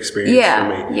 expressive experience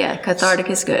for me. Yeah, cathartic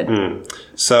is good.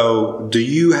 So, do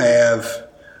you have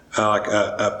like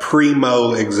a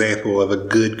primo example of a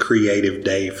good creative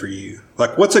day for you?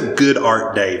 Like, what's a good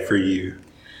art day for you?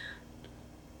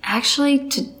 Actually,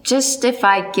 if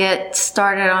I get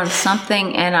started on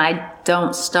something and I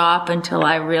don't stop until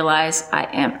I realize I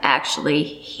am actually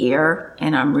here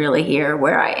and I'm really here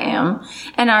where I am.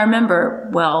 And I remember,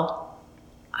 well,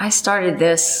 I started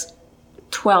this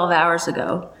 12 hours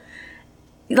ago.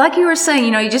 Like you were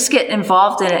saying, you just get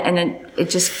involved in it and it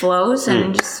just flows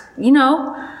and just,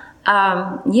 if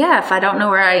I don't know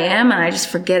where I am and I just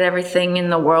forget everything in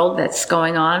the world that's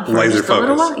going on for laser just a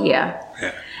little focus. while. Yeah.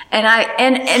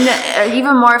 And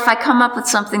even more if I come up with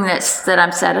something that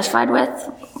I'm satisfied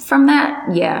with from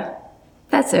that, yeah,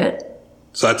 that's it.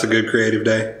 So that's a good creative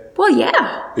day? Well,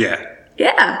 yeah. Yeah.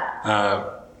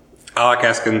 Yeah. I like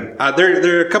asking,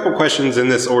 there are a couple questions in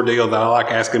this ordeal that I like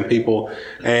asking people,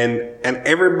 and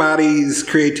everybody's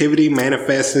creativity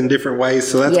manifests in different ways.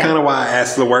 So that's kind of why I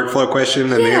asked the workflow question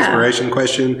and the inspiration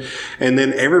question. And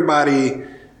then everybody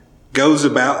goes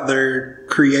about their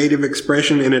creative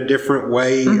expression in a different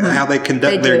way, how they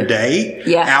conduct their day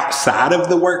outside of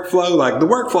the workflow. Like the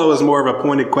workflow is more of a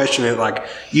pointed question. And like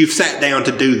you've sat down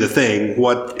to do the thing.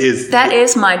 That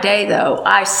is my day though.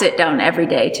 I sit down every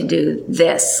day to do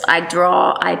this. I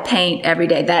draw, I paint every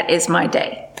day. That is my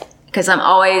day because I'm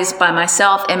always by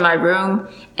myself in my room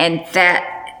and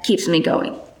that keeps me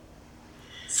going.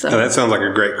 So that sounds like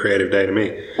a great creative day to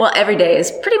me. Well, every day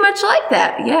is pretty much like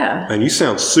that. Yeah. And you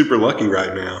sound super lucky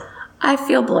right now. I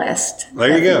feel blessed.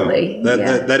 There you go.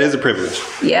 That is a privilege.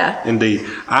 Yeah. Indeed.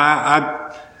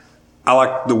 I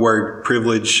like the word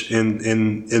privilege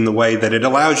in the way that it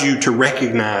allows you to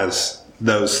recognize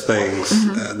those things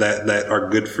that are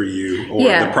good for you or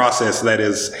the process that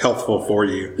is helpful for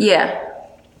you. Yeah.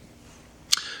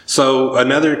 So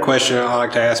another question I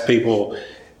like to ask people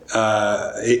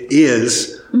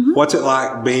is, what's it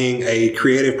like being a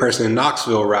creative person in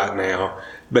Knoxville right now?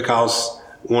 Because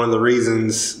one of the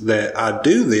reasons that I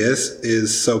do this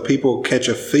is so people catch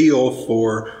a feel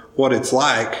for what it's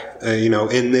like,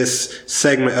 in this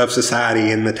segment of society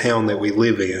in the town that we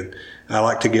live in. I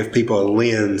like to give people a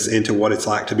lens into what it's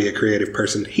like to be a creative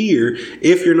person here,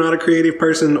 if you're not a creative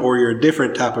person or you're a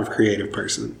different type of creative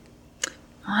person.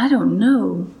 I don't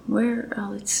know.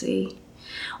 Let's see.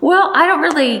 Well, I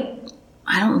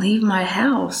don't leave my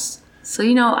house. So,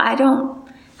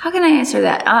 how can I answer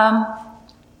that?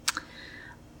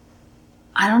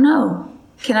 I don't know.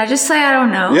 Can I just say I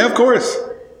don't know? Yeah, of course.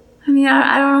 I mean,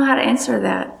 I don't know how to answer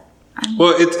that.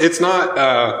 Well, it's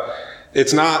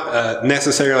not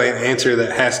necessarily an answer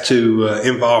that has to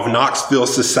involve Knoxville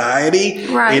society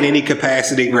in any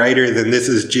capacity greater than this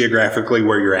is geographically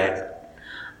where you're at.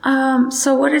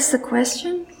 So what is the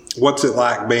question? What's it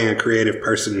like being a creative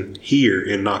person here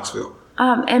in Knoxville?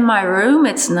 In my room,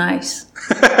 it's nice.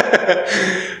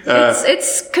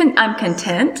 I'm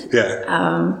content.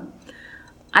 Yeah.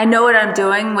 I know what I'm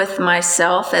doing with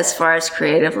myself as far as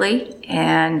creatively,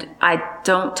 and I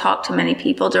don't talk to many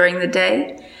people during the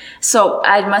day. So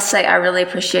I must say I really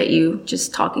appreciate you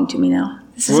just talking to me now.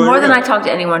 This is more than I talk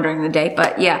to anyone during the day,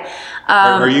 but yeah.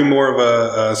 Are you more of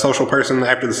a social person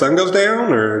after the sun goes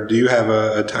down, or do you have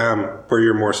a time where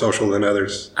you're more social than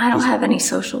others? I don't have any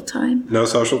social time. No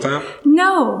social time?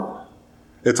 No.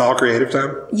 It's all creative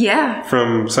time? Yeah.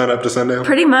 From sun up to sundown?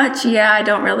 Pretty much, yeah. I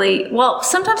don't really... Well,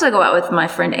 sometimes I go out with my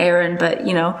friend Erin, but,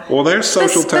 Well, there's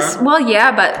social time. Well,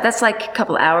 yeah, but that's like a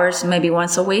couple hours, maybe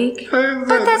once a week. But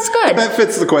that's good. That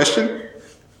fits the question.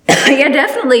 Yeah,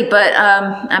 definitely. But,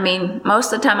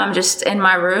 most of the time I'm just in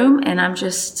my room and I'm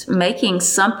just making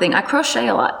something. I crochet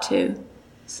a lot, too.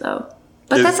 So...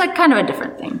 But that's like kind of a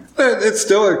different thing. It's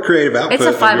still a creative output. It's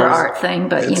a fiber art thing,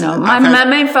 but my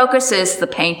main focus is the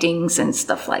paintings and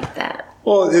stuff like that.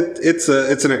 Well, it's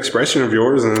an expression of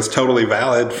yours, and it's totally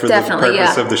valid for the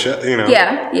purpose of the show.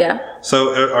 Yeah.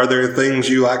 So, are there things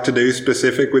you like to do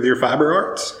specific with your fiber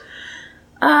arts?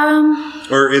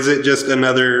 Or is it just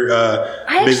another busy thing?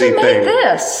 I actually made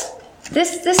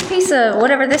this piece of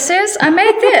whatever this is. I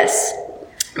made this.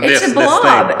 It's a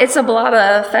blob. It's a blob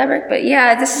of fabric, but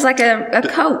yeah, this is like a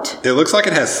coat. It looks like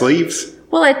it has sleeves.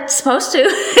 Well, it's supposed to.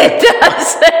 It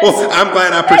does. Well, I'm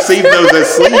glad I perceived those as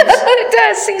sleeves. It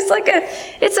does.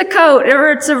 It's a coat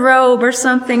or it's a robe or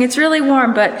something. It's really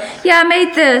warm, but yeah, I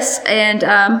made this and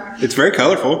it's very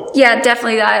colorful. Yeah,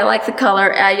 definitely. I like the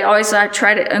color. I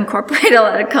try to incorporate a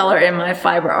lot of color in my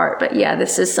fiber art, but yeah,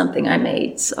 this is something I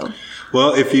made. So.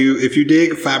 Well, if you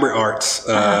dig fiber arts,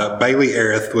 Bailey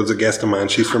Arith was a guest of mine.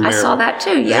 She's from Maryland. I saw that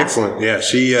too. Yeah, excellent. Yeah,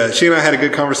 she and I had a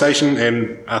good conversation,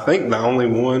 and I think the only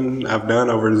one I've done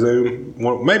over Zoom,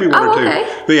 maybe one or two. Okay.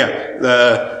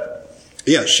 But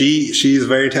yeah, she's a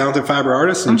very talented fiber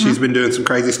artist, and she's been doing some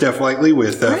crazy stuff lately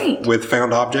with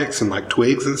found objects and like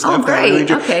twigs and stuff. Oh,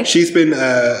 great. Okay. She's been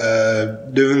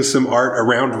doing some art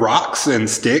around rocks and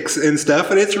sticks and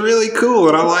stuff, and it's really cool,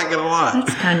 and I like it a lot.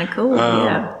 That's kind of cool.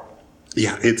 Yeah.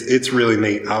 Yeah, it's really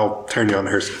neat. I'll turn you on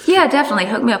to her. Yeah, definitely.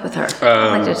 Hook me up with her.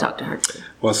 I'd like to talk to her too.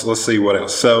 Let's see what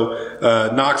else. So,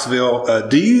 Knoxville,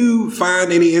 do you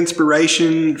find any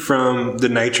inspiration from the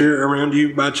nature around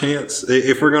you by chance?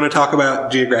 If we're going to talk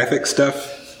about geographic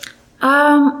stuff?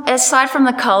 Aside from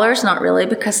the colors, not really,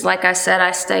 because like I said,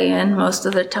 I stay in most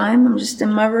of the time. I'm just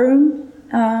in my room,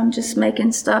 just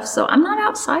making stuff. So I'm not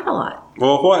outside a lot.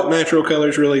 Well, what natural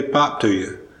colors really pop to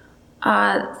you?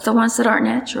 The ones that aren't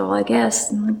natural, I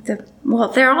guess. Well,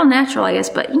 they're all natural, I guess,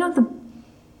 but the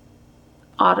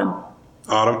autumn.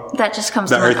 Autumn? That just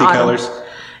comes the to earthy autumn. colors?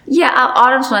 Yeah,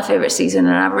 autumn's my favorite season,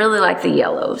 and I really like the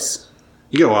yellows.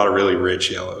 You get a lot of really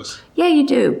rich yellows. Yeah, you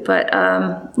do, but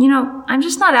I'm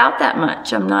just not out that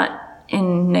much. I'm not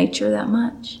in nature that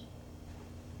much.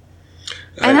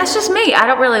 And that's just me. I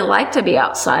don't really like to be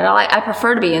outside. I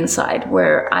prefer to be inside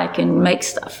where I can make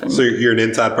stuff. So you're an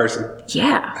inside person?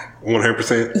 Yeah.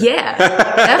 100%? Yeah,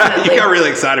 definitely. You got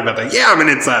really excited about that. Yeah, I'm an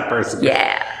inside person.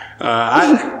 Yeah.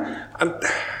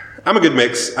 I'm a good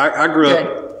mix. I grew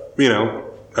up,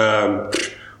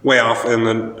 way off in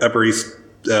the Upper East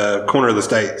corner of the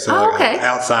state. So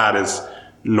outside is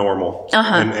normal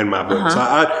in my book. So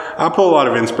I pull a lot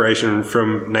of inspiration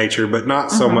from nature, but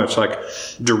not so much like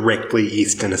directly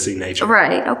East Tennessee nature.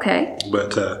 Right. Okay.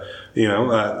 But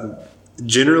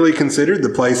generally considered, the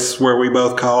place where we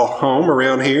both call home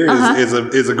around here is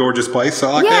a gorgeous place. So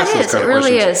I like to ask those kind of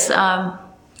questions.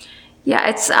 Yeah, it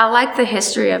really is. I like the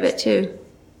history of it too.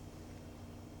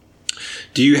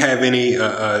 Do you have any?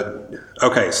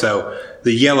 So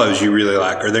the yellows you really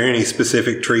like. Are there any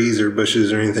specific trees or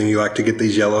bushes or anything you like to get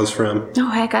these yellows from? Oh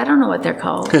heck, I don't know what they're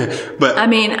called. But I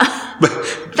mean,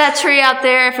 that tree out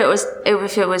there, if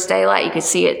it was daylight, you could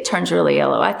see it turns really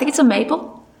yellow. I think it's a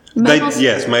maple.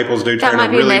 Yes, maples do turn. That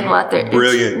might be really a maple out there.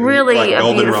 Brilliant, it's really like a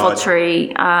beautiful goldenrod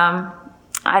tree. I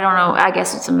don't know. I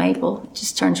guess it's a maple. It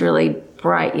just turns really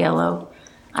bright yellow.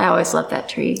 I always love that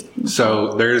tree.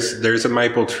 So there's a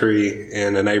maple tree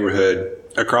in a neighborhood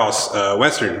across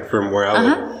Western from where I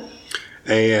live.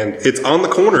 And it's on the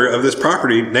corner of this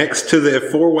property next to the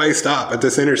 4-way stop at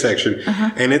this intersection.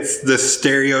 And it's the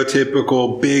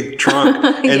stereotypical big trunk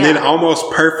and then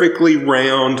almost perfectly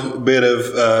round bit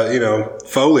of,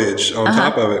 foliage on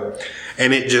top of it.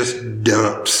 And it just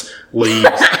dumps leaves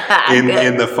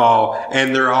in the fall.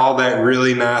 And they're all that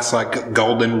really nice, like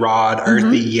goldenrod,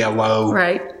 earthy yellow.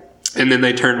 Right. And then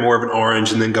they turn more of an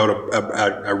orange and then go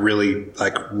to a really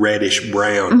like reddish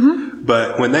brown.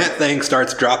 But when that thing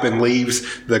starts dropping leaves,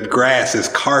 the grass is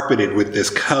carpeted with this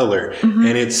color.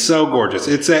 And it's so gorgeous.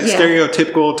 It's that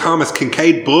stereotypical Thomas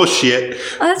Kincaid bullshit.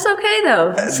 Oh, that's okay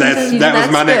though. That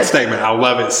was my next statement. I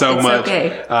love it so much.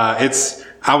 Okay.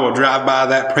 I will drive by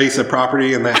that piece of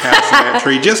property and that house and that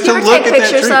tree just to look at that tree. Take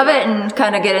pictures of it and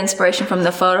kind of get inspiration from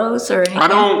the photos or anything? I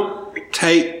don't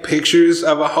take pictures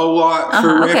of a whole lot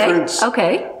for reference.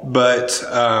 Okay. But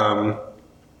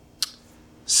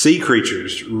sea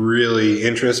creatures really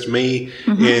interest me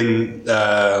in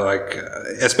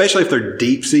especially if they're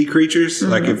deep sea creatures,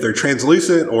 like if they're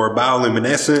translucent or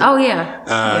bioluminescent. Oh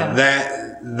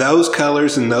yeah. Those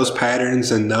colors and those patterns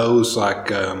and those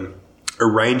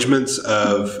arrangements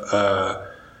of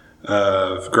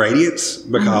gradients,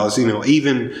 because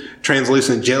even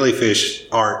translucent jellyfish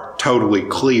aren't totally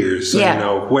clear.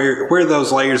 So where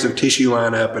those layers of tissue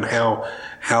line up and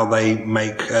how they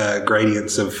make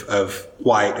gradients of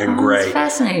white and gray. That's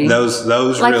fascinating. Those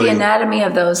like really, the anatomy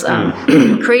of those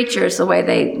creatures, the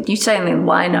way you say they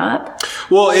line up.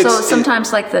 Well, so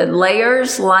sometimes like the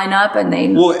layers line up and they.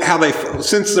 Well, how they,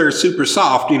 since they're super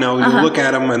soft, you look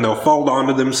at them and they'll fold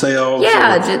onto themselves.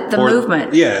 Yeah, the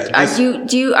movement. Yeah.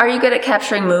 Are you good at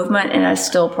capturing movement in a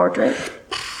still portrait?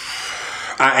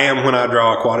 I am when I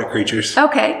draw aquatic creatures.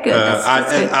 Okay, good.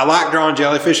 That's good. I like drawing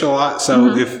jellyfish a lot.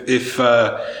 So if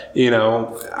I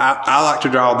like to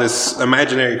draw this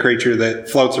imaginary creature that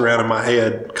floats around in my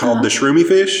head called the shroomy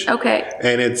fish. Okay.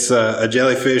 And it's a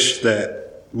jellyfish that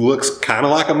looks kind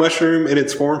of like a mushroom in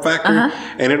its form factor,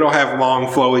 and it'll have long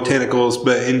flowy tentacles,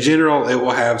 but in general it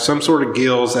will have some sort of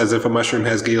gills, as if a mushroom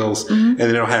has gills, and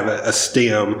then it'll have a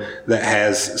stem that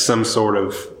has some sort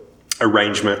of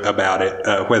arrangement about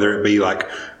it, whether it be like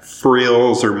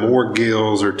frills or more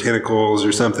gills or tentacles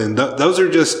or something. Those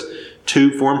are just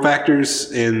two form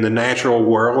factors in the natural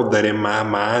world that in my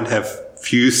mind have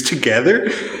fused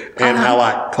together, and I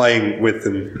like playing with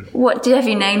them. Have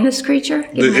you named this creature?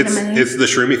 It's the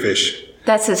shroomy fish.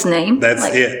 That's his name. That's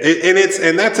it.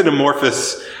 And that's an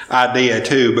amorphous idea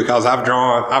too, because I've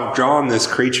drawn this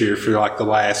creature for like the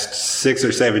last 6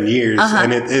 or 7 years,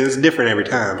 and it's different every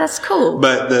time. That's cool.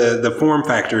 But the form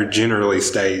factor generally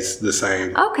stays the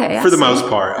same. Okay, for the most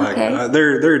part. Okay. Like,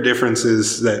 there are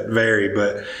differences that vary,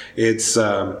 but it's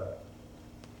a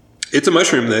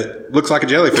mushroom that looks like a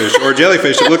jellyfish, or a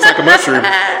jellyfish that looks like a mushroom.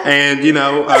 And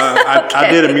I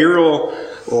did a mural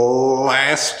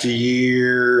last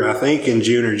year, I think in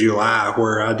June or July,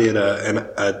 where I did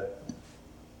a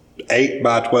 8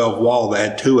 by 12 wall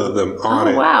that had 2 of them on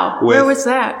it. Oh, wow. Where was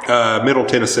that? Middle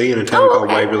Tennessee, in a town called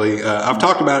Waverly. I've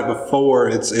talked about it before.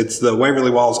 It's the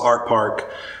Waverly Walls Art Park.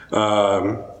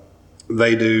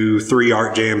 They do 3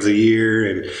 art jams a year,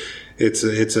 and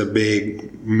it's a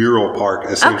big mural park,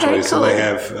 essentially. Okay, cool. So they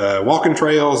have walking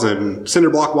trails and cinder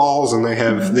block walls, and they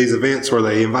have these events where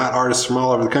they invite artists from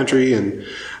all over the country, and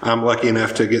I'm lucky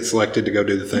enough to get selected to go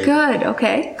do the thing. Good.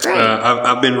 Okay. Great.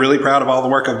 I've been really proud of all the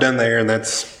work I've done there, and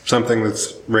that's something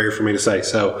that's rare for me to say.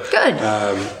 So good.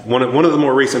 One of the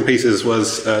more recent pieces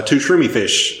was 2 shroomy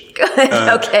fish. Good.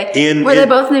 Okay. Were they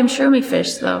both named shroomy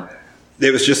fish, though?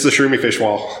 It was just the shroomy fish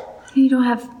wall. You don't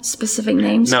have specific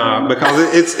names? No,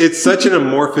 because it's such an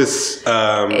amorphous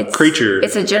creature.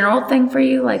 It's a general thing for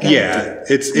you,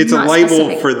 it's a label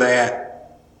specific for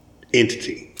that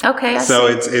entity. Okay, so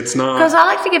it's not, because I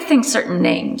like to give things certain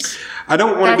names. I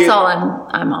don't want to. That's all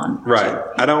I'm on. Right.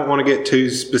 I don't want to get too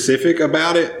specific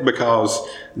about it, because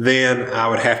then I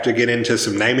would have to get into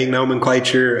some naming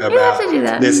nomenclature about have to do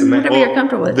that. this and that. Whatever you're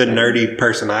comfortable with. The nerdy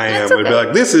person I am would be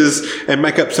like, this is, and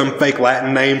make up some fake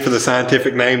Latin name for the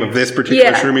scientific name of this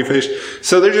particular shroomy fish.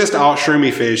 So they're just all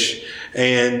shroomy fish,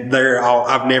 and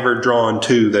I've never drawn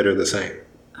 2 that are the same.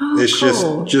 Oh, it's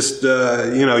cool. just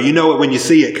you know it when you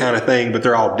see it kind of thing, but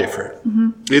they're all different.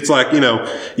 Mm-hmm. It's like,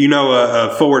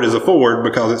 a Ford is a Ford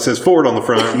because it says Ford on the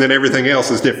front, and then everything else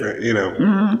is different,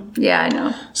 Mm-hmm. Yeah, I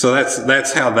know. So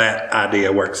that's how that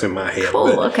idea works in my head.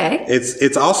 Cool. But okay.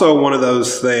 It's also one of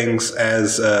those things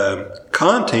as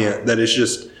content that is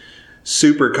just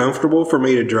super comfortable for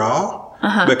me to draw,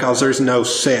 because there's no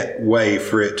set way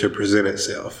for it to present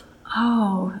itself.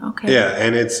 Oh, okay. Yeah,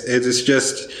 and it's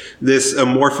just this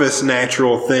amorphous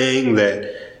natural thing that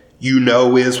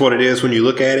is what it is when you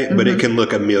look at it, but it can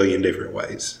look a million different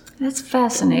ways. That's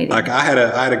fascinating. Like I had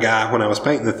a guy when I was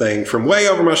painting the thing from way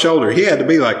over my shoulder. He had to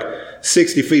be like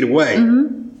 60 feet away.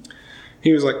 Mm-hmm.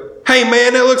 He was like, "Hey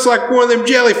man, that looks like one of them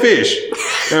jellyfish."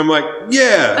 And I'm like,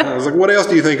 "Yeah." And I was like, "What else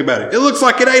do you think about it?" "It looks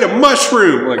like it ate a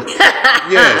mushroom." I'm like,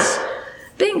 yes.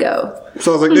 Bingo.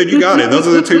 So I was like, dude, you got it. Those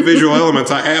are the 2 visual elements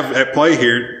I have at play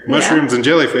here. Mushrooms and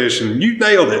jellyfish, and you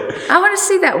nailed it. I want to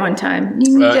see that one time.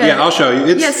 You need to, I'll show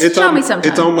you. Show me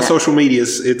sometime. It's on my social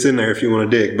medias. It's in there if you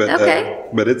want to dig. But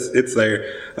but it's there.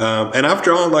 And I've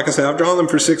drawn, like I said, I've drawn them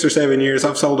for 6 or 7 years.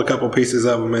 I've sold a couple pieces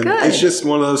of them, and it's just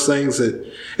one of those things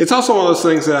it's also one of those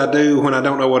things that I do when I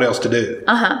don't know what else to do.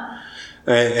 And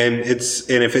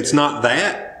if it's not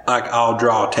that, like I'll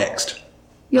draw text.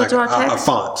 You'll draw text?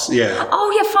 Fonts, yeah. Oh,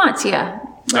 yeah, fonts, yeah.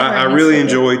 I really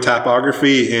enjoy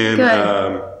typography in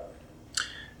a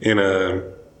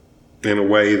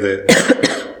way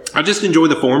that I just enjoy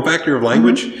the form factor of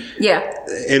language. Mm-hmm. Yeah.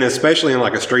 And especially in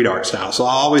like a street art style. So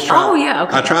I always try. Oh, yeah,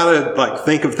 okay. I try to like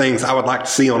think of things I would like to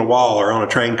see on a wall or on a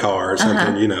train car or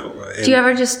something, Do you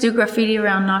ever just do graffiti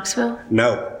around Knoxville?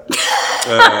 No.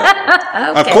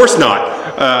 Of course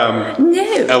not.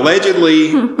 No.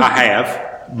 Allegedly, I have.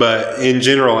 But in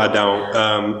general, I don't.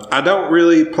 I don't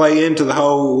really play into the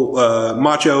whole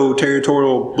macho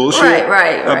territorial bullshit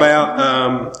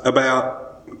about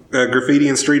graffiti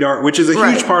and street art, which is a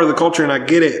huge part of the culture, and I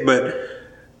get it. But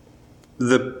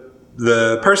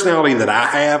the personality that I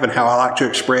have and how I like to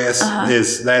express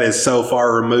is so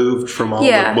far removed from all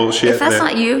the bullshit. If that's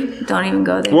not you, don't even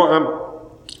go there. Well,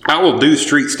 I will do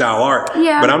street style art,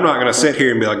 but I'm not going to sit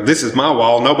here and be like, "This is my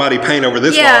wall. Nobody paint over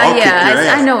this wall." I'll kick your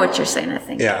ass. I know what you're saying. I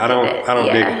think. Yeah, I don't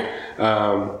dig it.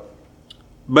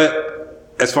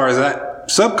 But as far as that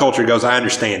subculture goes, I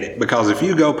understand it, because if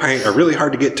you go paint a really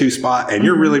hard to get to spot and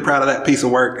you're really proud of that piece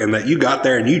of work and that you got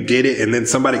there and you did it, and then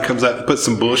somebody comes up and puts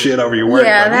some bullshit over your work,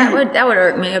 that would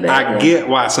irk me a bit. I get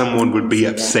why someone would be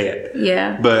upset.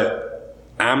 Yeah, but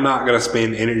I'm not going to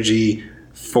spend energy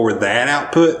for that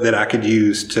output that I could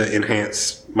use to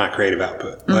enhance my creative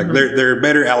output. Mm-hmm. Like there are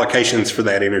better allocations for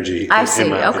that energy. I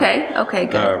see. Okay,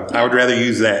 good. I would rather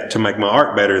use that to make my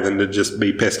art better than to just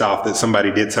be pissed off that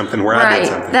somebody did something where I did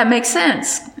something. That makes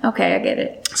sense. Okay, I get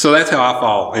it. So that's how I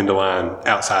fall into line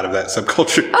outside of that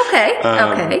subculture. Okay.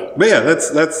 But yeah,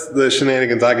 that's the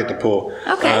shenanigans I get to pull.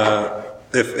 Okay.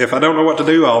 If I don't know what to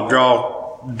do, I'll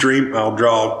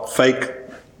draw fake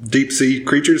deep sea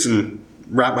creatures and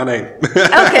write my name. Okay,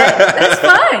 that's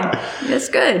fine. That's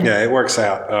good. Yeah, it works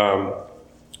out.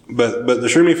 But the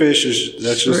shroomy fish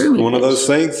that's just Shroomy one of those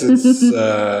things. It's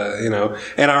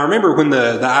and I remember when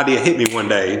the idea hit me one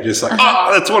day, just like,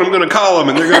 oh, that's what I'm going to call them,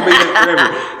 and they're going to be it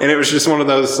forever. And it was just one of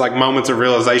those like moments of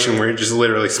realization where it just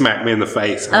literally smacked me in the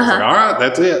face. And I was like, all right,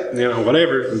 that's it.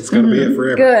 Whatever, it's going to be it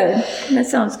forever. Good. That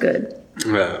sounds good.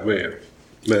 But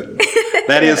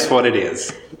that is what it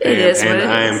is. And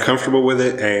I am comfortable with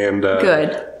it. And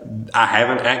good. I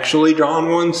haven't actually drawn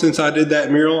one since I did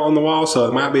that mural on the wall, so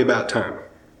it might be about time.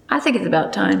 I think it's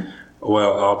about time.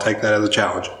 Well, I'll take that as a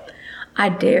challenge. I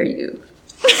dare you.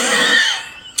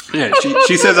 Yeah,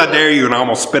 she says I dare you, and I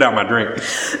almost spit out my drink.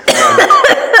 Sorry.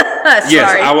 Yes,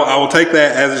 I will take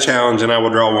that as a challenge, and I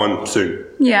will draw one soon.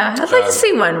 Yeah, I'd like to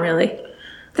see one really.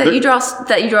 That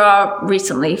you draw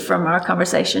recently from our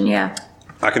conversation. Yeah,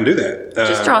 I can do that.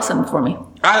 Just draw some for me.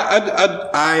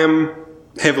 I am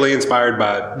heavily inspired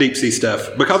by deep sea stuff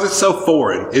because it's so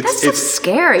foreign. It's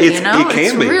scary. It can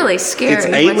it's be really scary. It's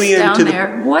alien what's to down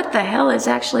there. What the hell is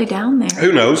actually down there?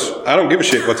 Who knows? I don't give a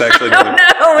shit what's actually down there.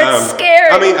 No, it's scary.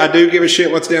 I mean, I do give a shit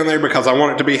what's down there because I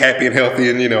want it to be happy and healthy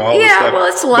and all this stuff. Yeah, well,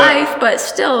 it's life, but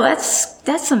still,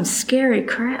 that's some scary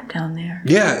crap down there.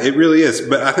 Yeah, it really is.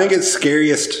 But I think it's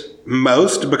scariest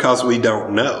most because we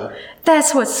don't know.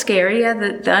 That's what's scary. Yeah,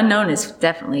 the unknown is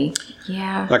definitely,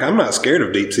 yeah. Like, I'm not scared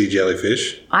of deep sea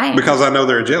jellyfish. I am. Because I know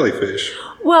they're a jellyfish.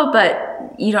 Well,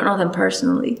 but you don't know them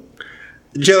personally.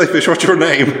 Jellyfish, what's your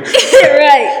name?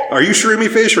 Right. Are you shroomy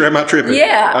fish or am I tripping?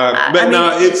 Yeah.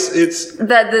 It's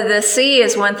the sea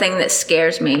is one thing that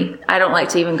scares me. I don't like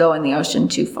to even go in the ocean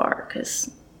too far because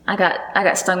I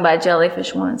got stung by a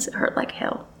jellyfish once. It hurt like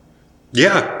hell.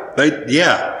 Yeah.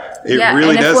 It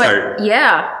really does hurt.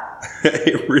 Yeah.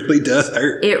 It really does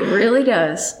hurt. It really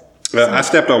does. I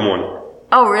stepped on one.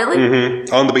 Oh, really?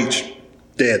 Mm-hmm. On the beach.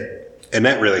 Dead. And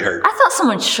that really hurt. I thought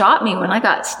someone shot me when I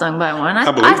got stung by one. I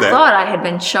thought I had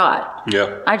been shot.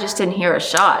 Yeah. I just didn't hear a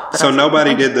shot. So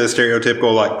nobody did the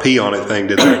stereotypical like pee on it thing,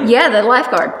 did they? Yeah, the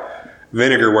lifeguard.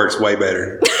 Vinegar works way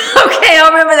better. Okay,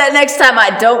 I'll remember that next time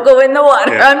I don't go in the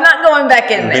water. Yeah. I'm not going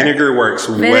back in there. Vinegar works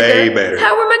way better.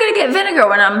 How am I going to get vinegar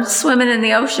when I'm swimming in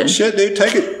the ocean? Shit, dude,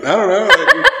 take it. I don't know.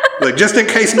 Like just in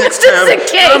case next time,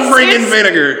 I'm bringing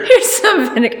vinegar. Here's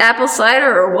some vinegar. Apple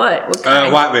cider or what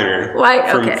kind? White vinegar. White,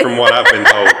 okay. From what I've been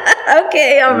told.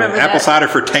 Okay, I'll remember that. Apple cider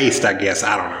for taste, I guess.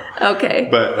 I don't know. Okay.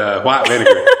 But white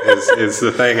vinegar is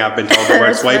the thing I've been told that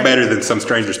works way better than some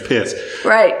stranger's piss.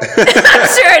 Right. I'm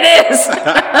sure it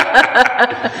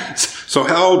is. So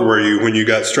how old were you when you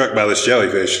got struck by this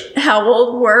jellyfish? How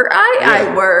old were I? Yeah.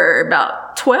 I were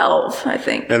about 12, I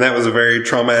think. And that was a very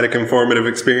traumatic and formative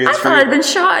experience for you? I thought I'd been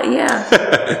shot,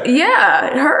 yeah. Yeah,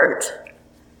 it hurt.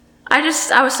 I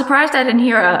was surprised I didn't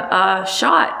hear a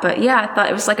shot, but yeah, I thought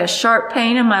it was like a sharp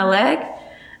pain in my leg.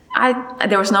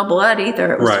 There was no blood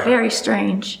either. It was very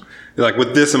strange. Like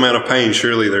with this amount of pain,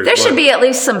 surely there should be at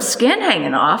least some skin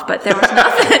hanging off, but there was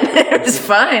nothing. It was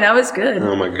fine. I was good.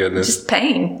 Oh my goodness. Just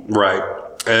pain. Right.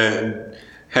 And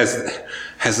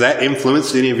has that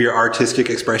influenced any of your artistic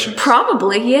expression?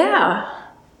 Probably, yeah.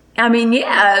 I mean,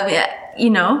 yeah.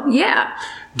 Yeah.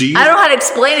 I don't know how to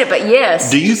explain it, but yes.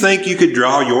 Do you think you could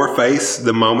draw your face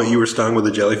the moment you were stung with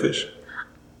a jellyfish?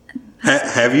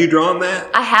 Have you drawn that?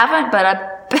 I haven't, but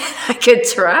I could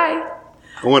try.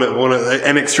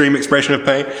 An extreme expression of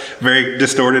pain, very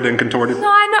distorted and contorted. No,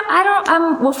 I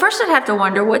don't. Well, first I'd have to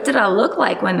wonder what did I look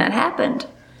like when that happened,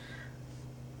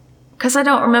 because I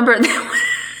don't remember.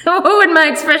 What would my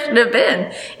expression have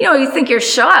been? You think you're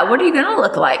shot. What are you going to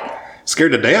look like?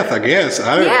 Scared to death, I guess.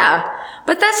 Yeah,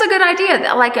 but that's a good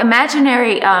idea. Like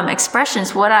imaginary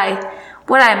expressions. What I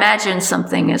imagine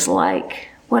something is like.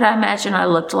 What I imagine I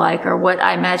looked like, or what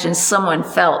I imagine someone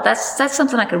felt. That's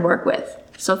something I could work with.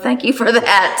 So thank you for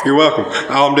that. You're welcome.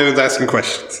 All I'm doing is asking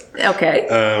questions. Okay.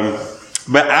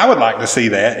 But I would like to see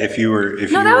that if you were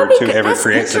to ever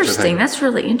create such a thing. That's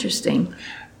really interesting.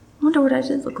 I wonder what I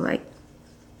did look like.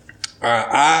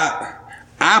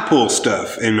 I pull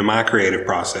stuff into my creative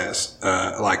process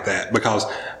like that because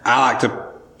I like to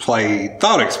play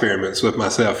thought experiments with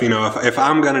myself. If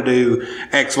I'm going to do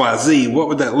X, Y, Z, what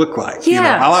would that look like?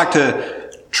 Yeah. I like to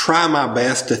try my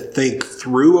best to think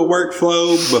through a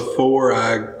workflow before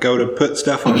I go to put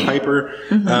stuff on paper.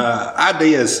 Mm-hmm.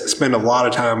 Ideas spend a lot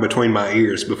of time between my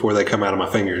ears before they come out of my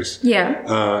fingers. Yeah.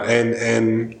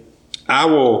 And I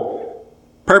will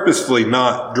purposefully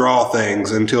not draw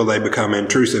things until they become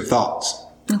intrusive thoughts.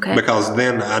 Okay. Because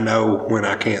then I know when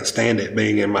I can't stand it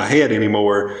being in my head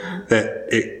anymore that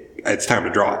it's time to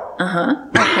draw it.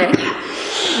 Okay.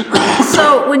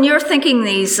 So when you're thinking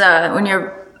these, when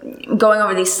you're going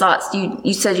over these thoughts,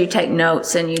 you said you take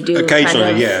notes and you do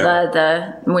occasionally,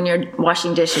 the when you're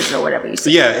washing dishes or whatever you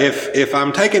said. Yeah, if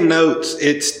I'm taking notes,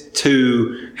 it's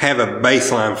to have a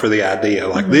baseline for the idea.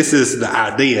 Like this is the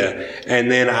idea, and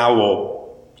then I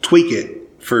will tweak it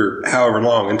for however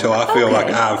long until I feel like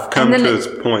I've come to this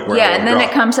point where and then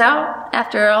it comes out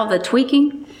after all the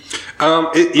tweaking.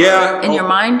 In your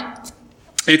mind.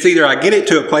 It's either I get it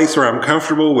to a place where I'm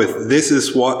comfortable with this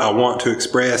is what I want to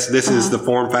express, this is the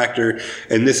form factor,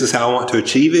 and this is how I want to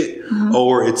achieve it,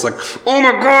 or it's like, oh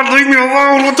my God, leave me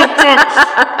alone, what the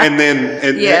fuck?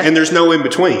 and there's no in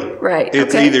between. Right.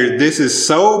 It's either this is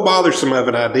so bothersome of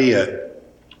an idea,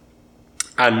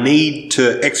 I need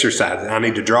to exercise it, I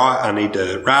need to draw it, I need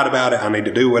to write about it, I need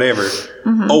to do whatever,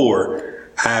 or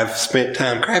I've spent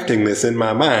time crafting this in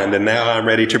my mind, and now I'm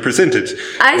ready to present it.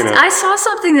 I saw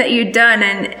something that you'd done,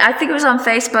 and I think it was on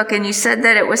Facebook, and you said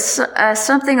that it was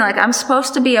something like, I'm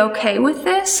supposed to be okay with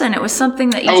this, and it was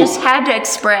something that you just had to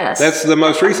express. That's the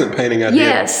most recent painting I did.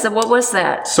 Yes. What was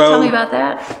that? So, tell me about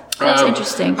that. That's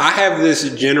interesting. I have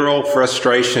this general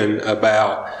frustration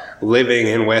about living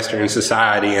in Western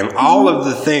society and all of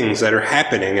the things that are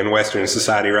happening in Western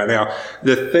society right now.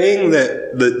 The thing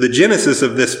that the genesis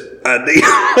of this idea,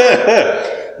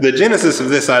 the genesis of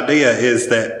this idea is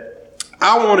that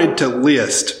I wanted to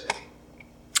list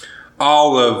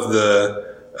all of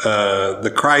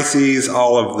the crises,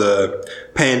 all of the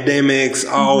pandemics,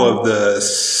 all of the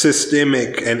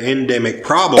systemic and endemic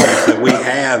problems that we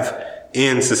have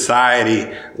in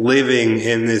society living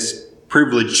in this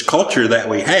privileged culture that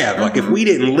we have. Like if we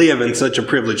didn't live in such a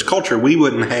privileged culture, we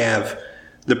wouldn't have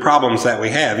the problems that we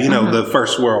have, the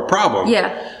first world problem.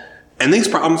 Yeah. And these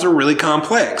problems are really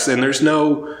complex and there's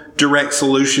no direct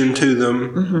solution to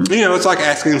them. It's like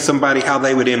asking somebody how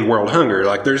they would end world hunger.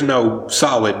 Like there's no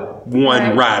solid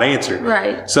one right answer.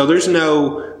 Right. So there's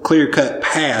no clear-cut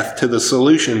path to the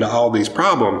solution to all these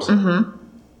problems.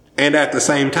 And at the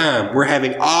same time, we're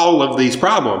having all of these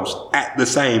problems at the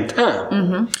same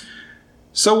time.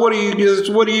 So what are you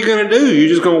going to do? You're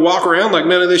just going to walk around like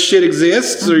none of this shit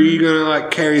exists? Or are you going to like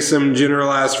carry some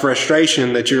generalized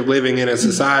frustration that you're living in a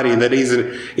society that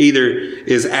either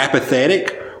is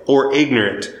apathetic or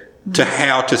ignorant to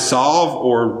how to solve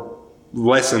or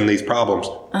lessen these problems?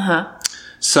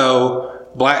 So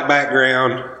black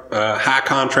background, high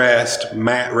contrast,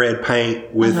 matte red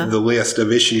paint with the list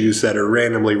of issues that are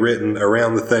randomly written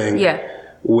around the thing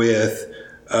with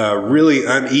really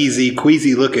uneasy,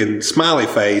 queasy looking smiley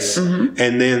face.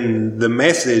 And then the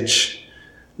message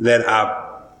that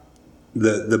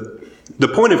the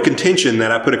point of contention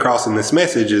that I put across in this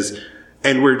message is,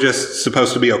 and we're just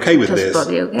supposed to be okay with this.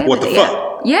 What the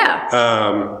fuck?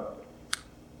 Yeah.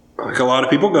 Like a lot of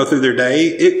people go through their day.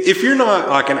 If you're not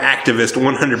like an activist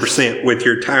 100% with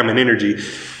your time and energy,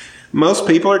 most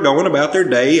people are going about their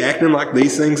day acting like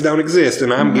these things don't exist.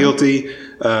 And I'm guilty.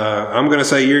 I'm going to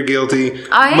say you're guilty.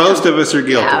 Most of us are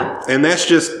guilty. Yeah. And that's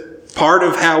just part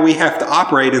of how we have to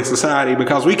operate in society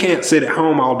because we can't sit at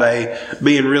home all day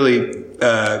being really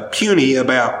puny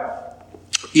about,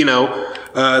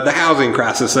 the housing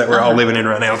crisis that we're all living in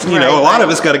right now. A lot of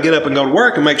us got to get up and go to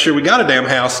work and make sure we got a damn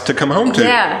house to come home to.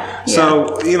 Yeah.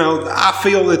 So, I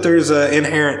feel that there's an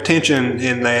inherent tension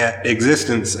in that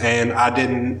existence and I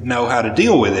didn't know how to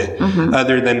deal with it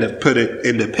other than to put it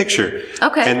into picture.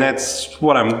 Okay. And that's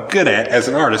what I'm good at as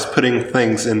an artist, putting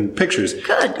things in pictures.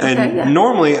 Good. And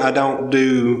normally I don't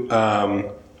do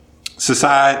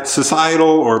societal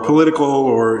or political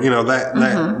or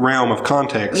that realm of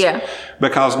context. Yeah.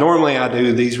 Because normally I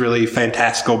do these really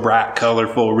fantastical, bright,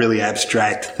 colorful, really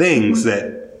abstract things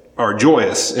that are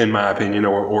joyous, in my opinion,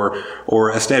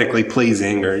 or aesthetically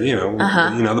pleasing, or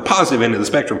the positive end of the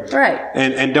spectrum, right?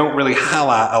 And don't really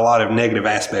highlight a lot of negative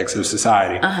aspects of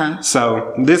society.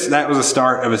 So that was a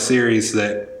start of a series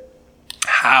that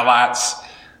highlights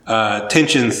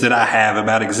tensions that I have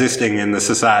about existing in the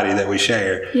society that we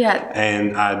share. Yeah,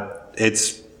 and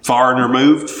it's far and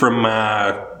removed from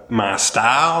my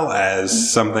style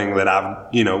as something that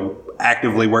I've,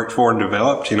 actively worked for and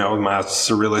developed, my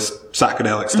surrealist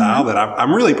psychedelic style that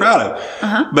I'm really proud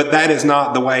of. But that is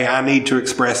not the way I need to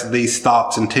express these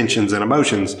thoughts and tensions and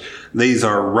emotions. These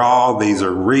are raw. These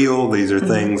are real. These are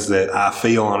things that I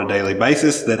feel on a daily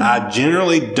basis that I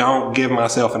generally don't give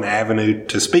myself an avenue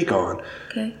to speak on.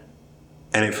 Okay.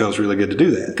 And it feels really good to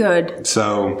do that. Good.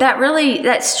 So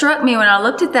that struck me when I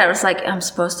looked at that. I was like, I'm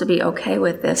supposed to be okay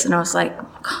with this. And I was like,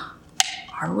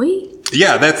 are we?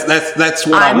 Yeah, that's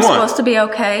what I want. I'm supposed to be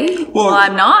okay? Well,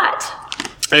 I'm not.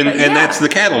 And that's the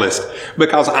catalyst.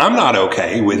 Because I'm not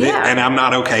okay with it. And I'm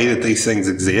not okay that these things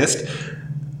exist.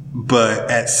 But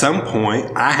at some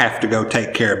point, I have to go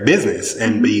take care of business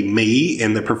and be me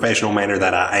in the professional manner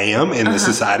that I am in the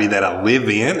society that I live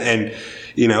in, and,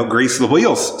 grease the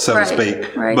wheels, so to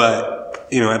speak. Right. But,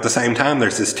 at the same time,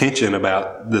 there's this tension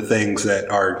about the things that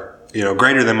are,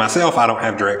 greater than myself. I don't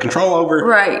have direct control over.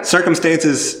 Right.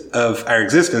 Circumstances of our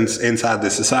existence inside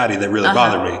this society that really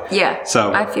bother me. Yeah.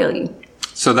 So I feel you.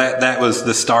 So that was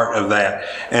the start of that.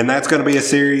 And that's going to be a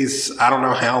series. I don't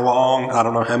know how long. I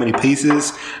don't know how many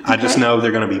pieces. I just know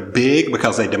they're going to be big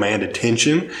because they demand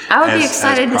attention. I would be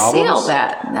excited to see all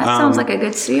that. That sounds like a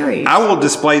good series. I will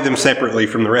display them separately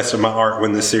from the rest of my art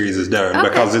when this series is done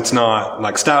because it's not,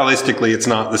 like, stylistically, it's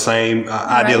not the same.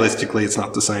 Idealistically, it's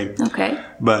not the same. Okay.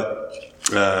 But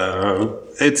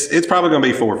it's probably going to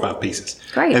be 4 or 5 pieces.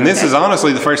 Great. And this is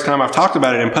honestly the first time I've talked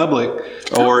about it in public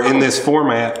or in this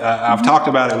format. I've talked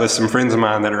about it with some friends of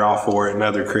mine that are all for it and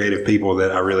other creative people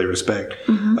that I really respect.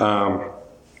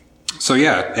 So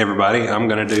yeah, everybody, I'm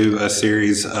going to do a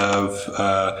series of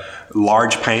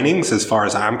large paintings as far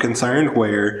as I'm concerned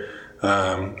where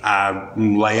I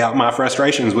lay out my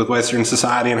frustrations with Western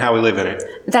society and how we live in it.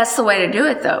 That's the way to do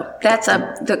it, though. That's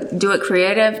do it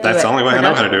creative. That's the only way I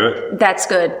know how to do it. That's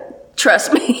good.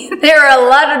 Trust me. There are a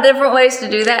lot of different ways to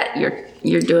do that.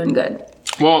 You're doing good.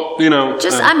 Well, I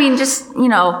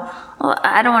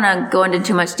don't want to go into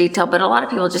too much detail, but a lot of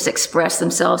people just express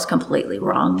themselves completely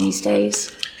wrong these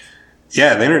days.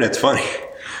 Yeah, the internet's funny.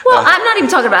 Well, I'm not even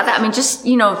talking about that. I mean, just,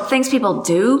 things people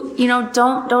do,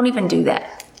 don't even do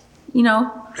that. Yeah.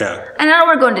 And I don't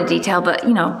want to go into detail, but,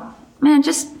 man,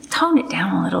 just tone it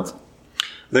down a little.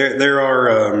 There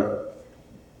are...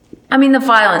 the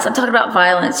violence. I'm talking about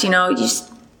violence, you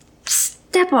just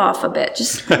step off a bit.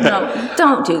 Just,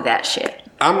 don't do that shit.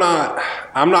 I'm not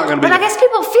going to be... But I guess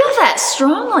people feel that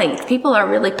strongly. People are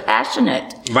really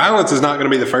passionate. Violence is not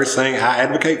going to be the first thing I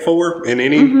advocate for in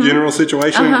any general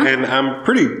situation. And I'm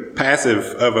pretty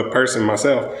passive of a person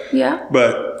myself. Yeah.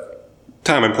 But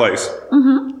time and place.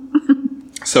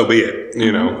 So be it.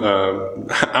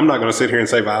 I'm not going to sit here and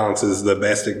say violence is the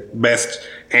best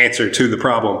answer to the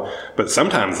problem, but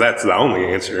sometimes that's the only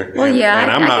answer. Well,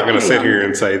 and I'm not going to sit here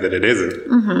and say that it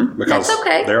isn't because that's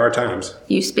okay. There are times.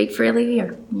 You speak freely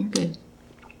here. You're good.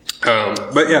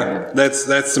 But yeah,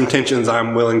 that's some tensions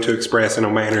I'm willing to express in a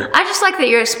manner. I just like that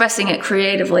you're expressing it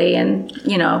creatively, and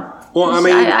Well,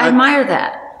 I admire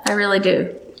that. I really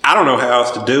do. I don't know how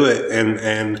else to do it,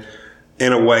 and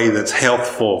in a way that's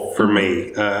healthful for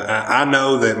me. I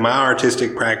know that my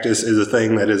artistic practice is a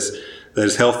thing that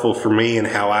is healthful for me and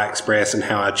how I express and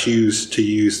how I choose to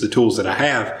use the tools that I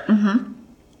have.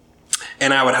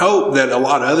 And I would hope that a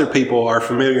lot of other people are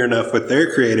familiar enough with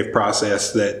their creative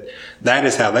process that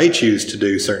is how they choose to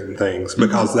do certain things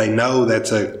because they know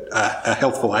that's a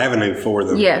healthful avenue for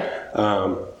them. Yeah.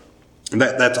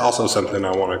 That's also something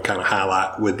I want to kind of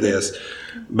highlight with this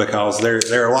because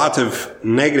there are lots of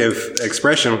negative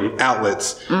expression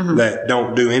outlets that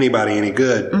don't do anybody any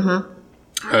good,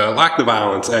 like the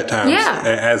violence at times,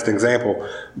 as an example.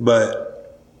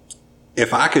 But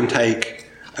if I can take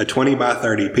a 20 by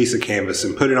 30 piece of canvas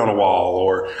and put it on a wall,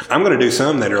 or I'm going to do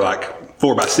some that are like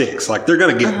 4 by 6, like they're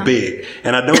going to get big,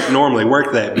 and I don't normally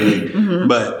work that big,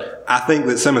 but I think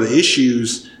that some of the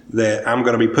issues that I'm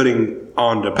going to be putting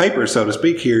onto paper, so to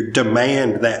speak here,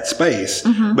 demand that space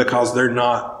because they're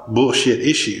not bullshit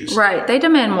issues. Right. They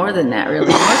demand more than that, really.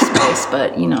 More space,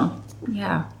 but,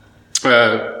 yeah.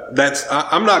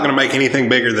 I'm not going to make anything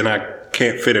bigger than I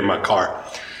can't fit in my car.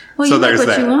 Well, so you make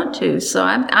what you want to. So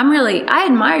I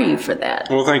admire you for that.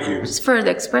 Well, thank you. Just for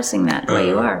expressing that the way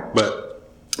you are. But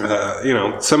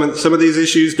some of these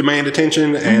issues demand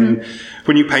attention, and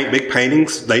when you paint big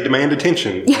paintings, they demand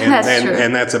attention. Yeah, and, that's true.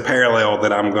 And that's a parallel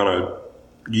that I'm going to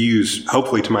use,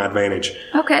 hopefully, to my advantage.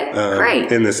 Okay,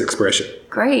 great. In this expression.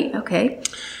 Great. Okay.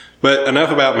 But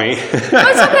enough about me. No,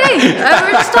 it's okay.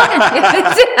 We're just talking.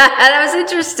 That was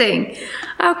interesting.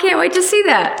 I can't wait to see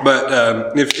that.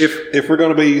 But if we're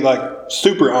going to be like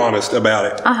super honest about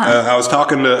it, I was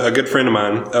talking to a good friend of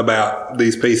mine about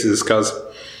these pieces because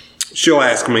she'll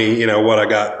ask me, what I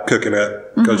got cooking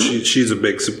up because she's a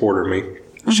big supporter of me.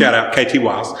 Shout out KT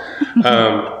Wiles.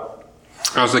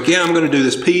 I was like, yeah, I'm going to do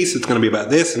this piece. It's going to be about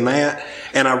this and that.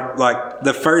 And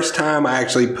the first time I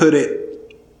actually put it,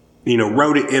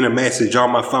 wrote it in a message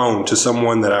on my phone to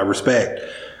someone that I respect,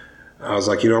 I was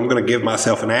like, I'm going to give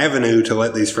myself an avenue to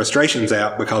let these frustrations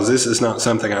out because this is not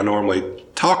something I normally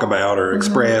talk about or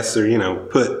express or,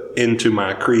 put into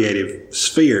my creative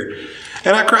sphere.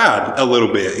 And I cried a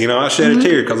little bit, I shed a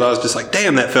tear because I was just like,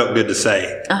 damn, that felt good to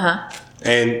say.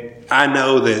 And I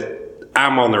know that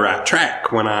I'm on the right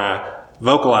track when I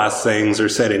vocalize things or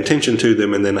set intention to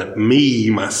them, and then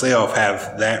myself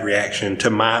have that reaction to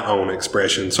my own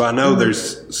expression. So I know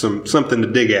there's something to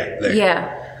dig at there.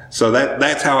 Yeah. So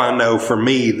that's how I know, for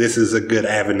me, this is a good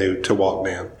avenue to walk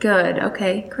down. Good.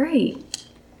 Okay, great.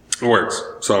 It works.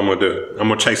 So I'm going to do it. I'm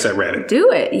going to chase that rabbit.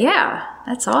 Do it. Yeah.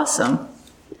 That's awesome.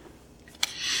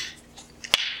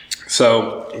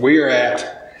 So we are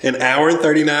at an hour and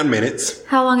 39 minutes.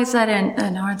 How long is that in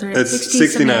an hour and 30? It's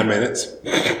 69 minutes.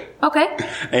 Okay.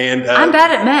 And I'm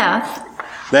bad at math.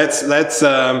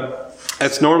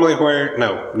 That's normally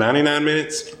 99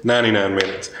 minutes? 99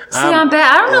 minutes. See, I'm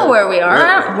bad. I don't know where we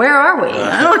are. Where are we?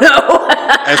 I don't know.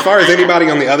 As far as anybody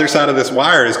on the other side of this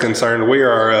wire is concerned, we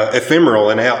are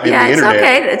ephemeral and out in the internet.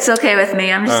 Yeah, it's okay with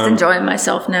me. I'm just enjoying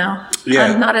myself now. Yeah.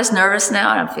 I'm not as nervous now.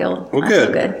 I feel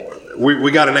good.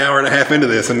 We got an hour and a half into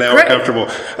this, and now we're comfortable.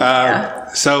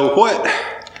 So what...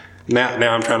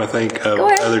 Now I'm trying to think of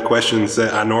other questions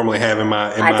that I normally have in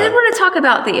my... I did want to talk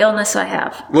about the illness I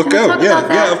have.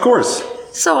 Yeah, of course.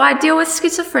 So I deal with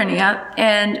schizophrenia,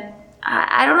 and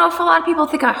I don't know if a lot of people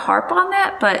think I harp on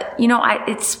that, but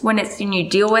it's when you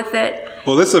deal with it.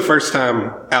 Well, this is the first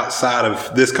time outside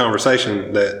of this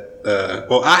conversation that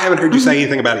I haven't heard you say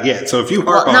anything about it yet. So if you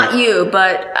harp on not you,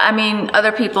 but I mean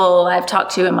other people I've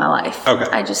talked to in my life.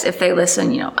 Okay. If they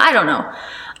listen, I don't know.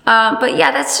 But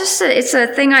yeah, that's just it's a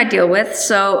thing I deal with.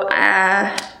 So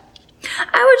I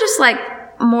would just like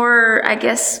more, I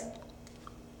guess,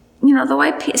 the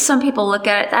way some people look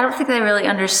at it. I don't think they really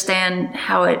understand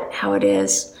how it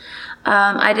is.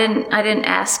 I didn't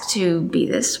ask to be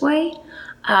this way.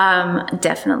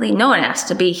 Definitely, no one asked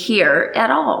to be here at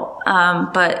all.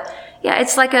 But yeah,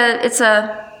 it's like it's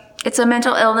a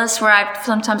mental illness where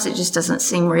sometimes it just doesn't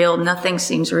seem real. Nothing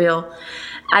seems real.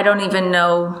 I don't even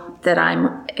know that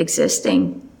I'm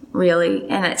existing, really.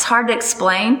 And it's hard to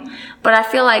explain. But I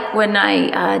feel like when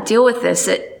I deal with this,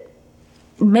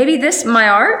 maybe my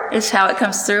art is how it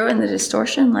comes through in the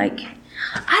distortion. Like,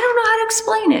 I don't know how to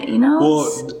explain it,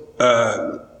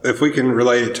 Well, if we can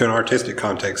relate it to an artistic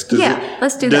context,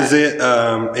 let's do that. Does it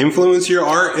influence your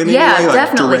art in any way? Like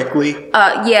Definitely. Directly?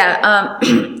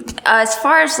 As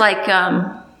far as like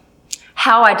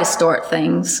how I distort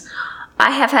things, I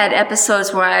have had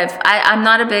episodes where I'm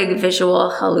not a big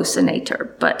visual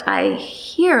hallucinator, but I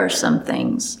hear some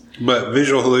things. But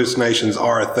visual hallucinations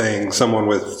are a thing someone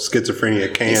with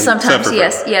schizophrenia can sometimes suffer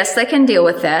yes, they can deal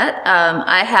with that.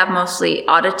 I have mostly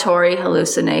auditory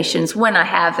hallucinations when I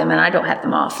have them, and I don't have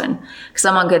them often because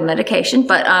I'm on good medication.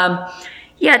 But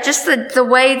just the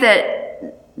way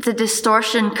that the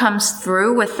distortion comes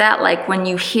through with that, like when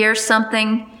you hear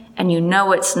something and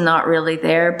it's not really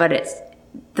there, but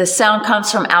the sound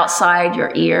comes from outside your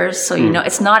ears, so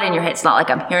it's not in your head. It's not like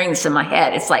I'm hearing this in my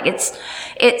head. It's like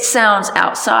it sounds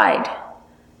outside,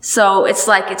 so it's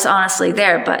like it's honestly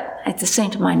there, but at the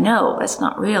same time I know it's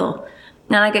not real,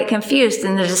 and I get confused.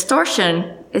 And the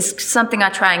distortion is something I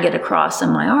try and get across in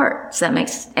my art. Does that make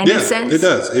any sense? It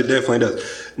does. It definitely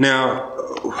does. Now,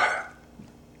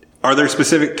 are there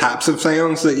specific types of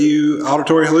sounds that you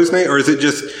auditory hallucinate, or is it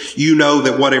just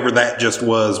that whatever that just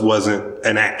wasn't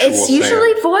an actual sound? It's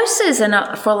usually voices, and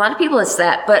for a lot of people it's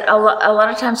that, but a lot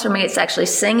of times for me it's actually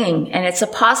singing, and it's a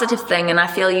positive thing, and I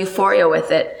feel euphoria with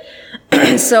it.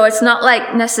 So it's not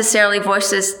like necessarily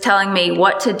voices telling me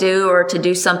what to do or to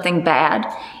do something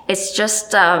bad. It's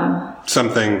just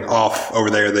something off over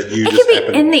there that you. It could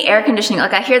be in the air conditioning.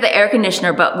 Like I hear the air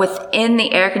conditioner, but within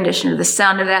the air conditioner, the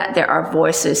sound of that, there are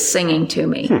voices singing to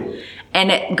me, and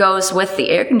it goes with the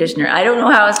air conditioner. I don't know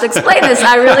how else to explain this.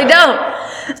 I really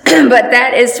don't. But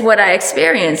that is what I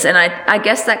experience, and I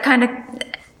guess that kind of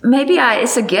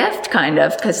it's a gift, kind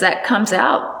of, because that comes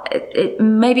out.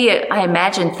 Maybe I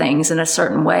imagine things in a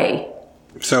certain way.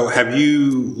 So, have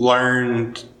you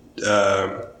learned?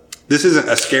 This isn't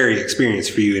a scary experience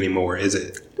for you anymore, is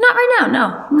it? Not right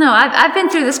now, no. I've been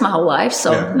through this my whole life,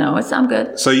 so no, I'm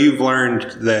good. So you've learned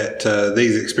that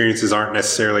these experiences aren't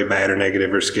necessarily bad or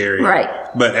negative or scary. Right.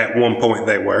 But at one point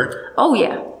they were? Oh,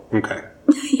 yeah. Okay.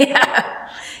 Yeah.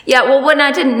 Yeah, well, when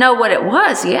I didn't know what it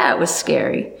was, it was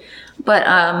scary. But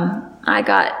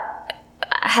I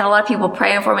had a lot of people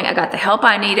praying for me. I got the help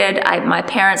I needed. My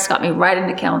parents got me right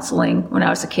into counseling when I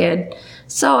was a kid.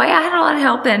 So I had a lot of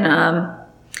help, and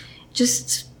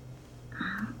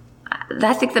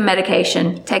I think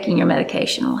taking your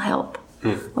medication will help.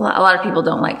 A lot of people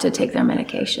don't like to take their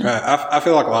medication. I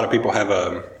feel like a lot of people have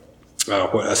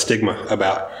a stigma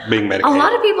about being medicated. A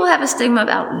lot of people have a stigma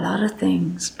about a lot of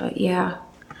things, but yeah.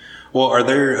 Well,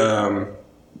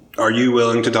 are you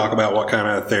willing to talk about what kind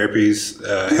of therapies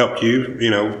helped you,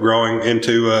 growing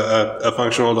into a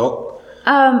functional adult?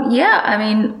 Yeah, I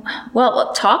mean,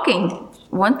 talking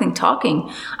one thing,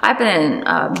 talking. I've been in,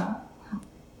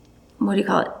 what do you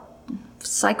call it?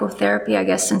 Psychotherapy, I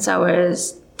guess, since I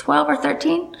was 12 or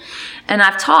 13. And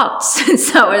I've talked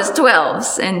since I was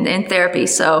 12 in therapy.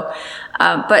 So,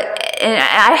 and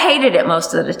I hated it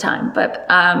most of the time. But,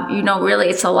 really,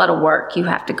 it's a lot of work you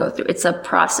have to go through. It's a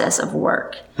process of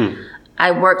work. I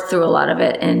worked through a lot of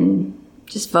it, and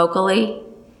just vocally.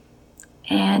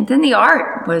 And then the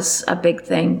art was a big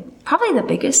thing. Probably the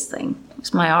biggest thing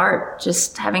was my art.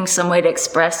 Just having some way to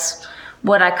express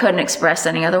what I couldn't express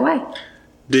any other way.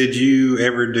 Did you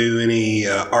ever do any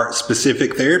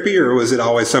art-specific therapy, or was it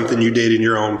always something you did in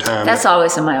your own time? That's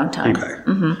always in my own time. Okay.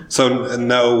 Mm-hmm. So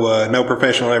no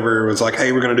professional ever was like,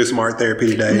 hey, we're going to do some art therapy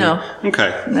today? No.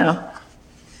 Okay. No.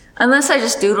 Unless I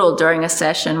just doodled during a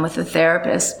session with a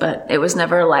therapist, but it was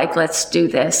never like, let's do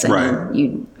this and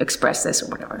you express this or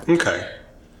whatever. Okay.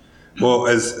 Well,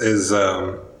 is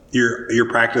your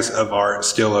practice of art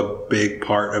still a big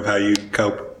part of how you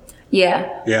cope?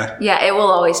 Yeah. Yeah? Yeah, it will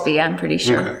always be, I'm pretty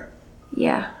sure. Okay.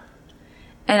 Yeah.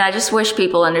 And I just wish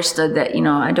people understood that,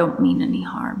 I don't mean any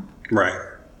harm. Right.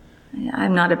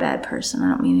 I'm not a bad person. I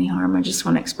don't mean any harm. I just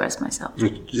want to express myself.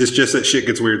 It's just that shit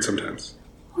gets weird sometimes.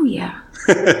 Oh, yeah.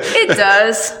 It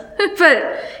does.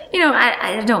 But,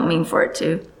 I don't mean for it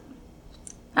to.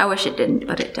 I wish it didn't,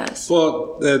 but it does.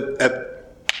 Well,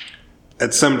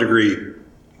 at some degree,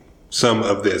 some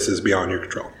of this is beyond your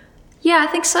control. Yeah,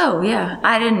 I think so. Yeah.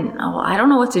 I don't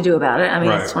know what to do about it. I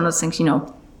mean, It's one of those things,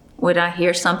 when I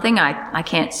hear something, I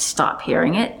can't stop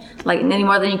hearing it. Like, any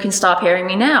more than you can stop hearing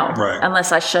me now. Right.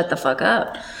 Unless I shut the fuck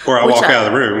up. Or I walk out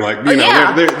of the room. Like,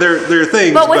 there are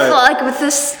things. But with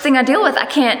this thing I deal with, I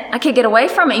can't get away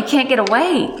from it. You can't get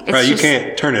away. You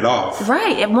can't turn it off.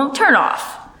 Right. It won't turn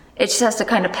off. It just has to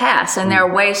kind of pass. And there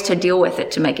are ways to deal with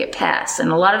it to make it pass. And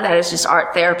a lot of that is just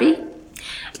art therapy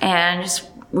and just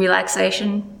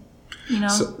relaxation.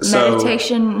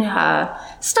 Meditation,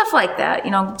 stuff like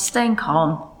that, staying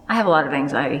calm. I have a lot of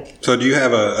anxiety. So do you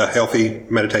have a healthy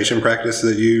meditation practice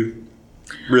that you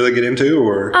really get into,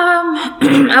 or?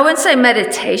 I wouldn't say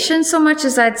meditation so much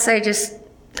as I'd say just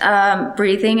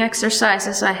breathing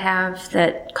exercises I have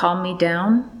that calm me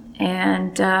down,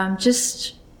 and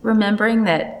just remembering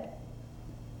that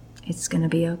it's going to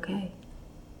be okay.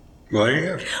 Well, there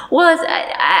you go. Well,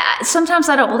 sometimes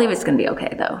I don't believe it's going to be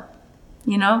okay, though,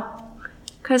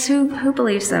 Because who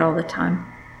believes that all the time?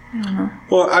 I don't know.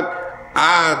 Well,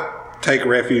 I take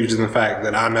refuge in the fact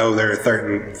that I know there are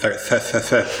certain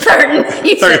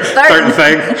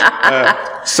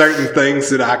things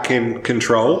that I can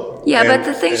control. Yeah, but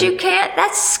the things you can't,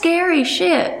 that's scary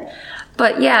shit.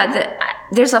 But yeah,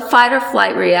 there's a fight or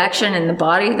flight reaction in the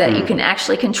body that you can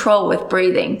actually control with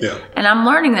breathing. Yeah. And I'm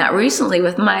learning that recently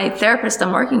with my therapist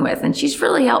I'm working with, and she's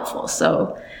really helpful.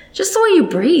 So just the way you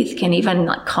breathe can even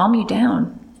calm you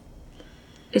down.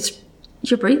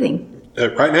 You're breathing.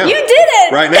 Right now. You did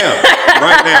it! Right now.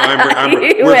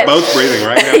 We're both breathing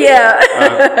right now. Yeah.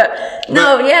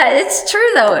 It's true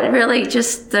though. It really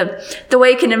just the way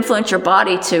it can influence your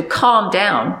body to calm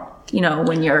down,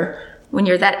 when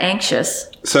you're that anxious.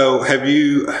 So have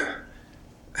you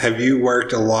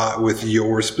worked a lot with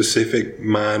your specific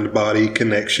mind-body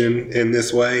connection in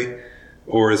this way?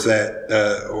 Or is that,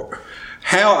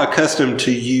 how accustomed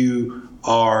to you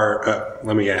are,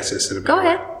 let me ask this in a better way. Go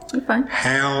ahead. You're fine.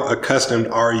 How accustomed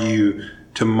are you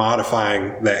to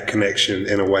modifying that connection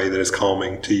in a way that is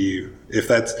calming to you? If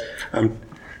that's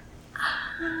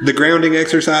the grounding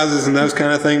exercises and those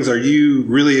kind of things, are you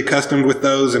really accustomed with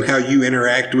those and how you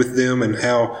interact with them and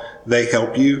how they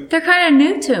help you? They're kind of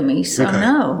new to me, so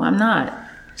no, I'm not.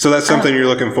 So that's something you're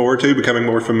looking forward to, becoming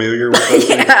more familiar with those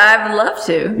things? I would love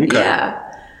to. Okay. Yeah.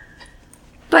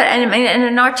 But in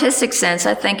an artistic sense,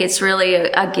 I think it's really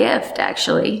a gift,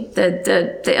 actually.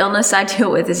 The illness I deal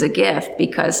with is a gift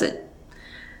because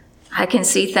I can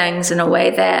see things in a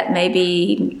way that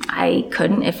maybe I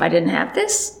couldn't if I didn't have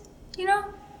this,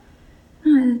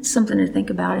 It's something to think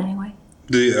about anyway.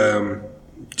 Do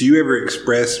you ever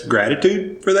express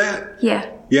gratitude for that? Yeah.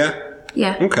 Yeah?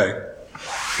 Yeah. Okay.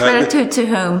 Gratitude to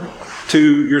whom?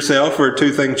 To yourself or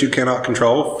to things you cannot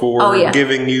control for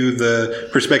giving you the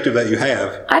perspective that you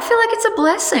have? I feel like it's a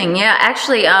blessing. Yeah,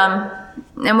 actually,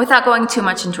 and without going too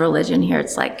much into religion here,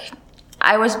 it's like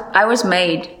I was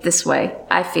made this way,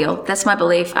 I feel. That's my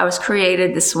belief. I was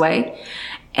created this way,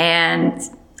 and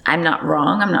I'm not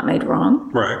wrong. I'm not made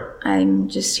wrong. Right. I'm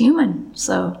just human.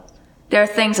 So there are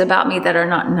things about me that are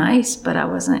not nice, but I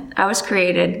wasn't. I was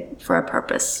created for a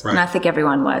purpose, and I think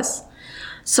everyone was.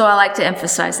 So I like to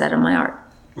emphasize that in my art.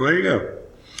 Well, there you go.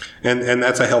 And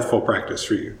that's a healthful practice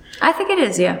for you. I think it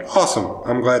is, yeah. Awesome.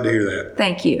 I'm glad to hear that.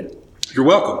 Thank you. You're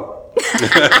welcome.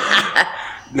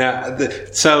 Now,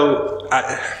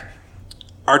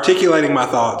 articulating my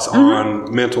thoughts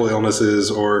on mental illnesses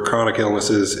or chronic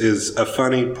illnesses is a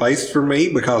funny place for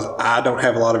me because I don't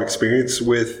have a lot of experience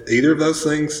with either of those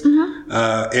things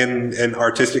in an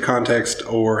artistic context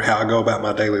or how I go about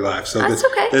my daily life. So that's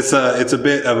okay. It's a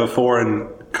bit of a foreign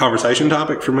conversation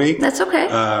topic for me. That's okay.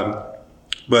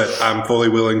 But I'm fully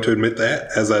willing to admit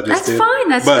that, as I just did. That's fine.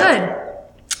 That's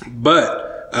good. But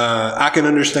I can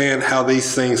understand how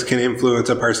these things can influence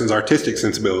a person's artistic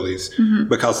sensibilities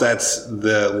because that's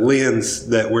the lens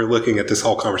that we're looking at this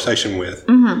whole conversation with.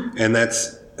 And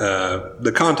that's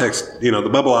the context, the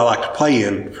bubble I like to play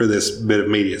in for this bit of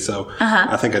media. So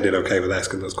I think I did okay with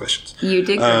asking those questions. You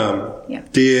did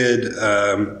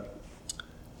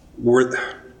great.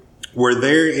 Were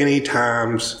there any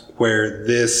times where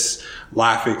this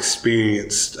life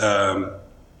experience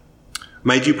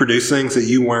made you produce things that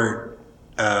you weren't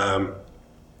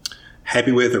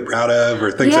happy with or proud of, or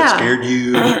things that scared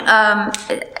you?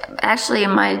 Actually,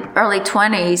 in my early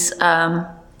 20s,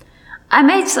 I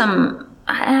made some,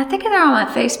 I think they're on my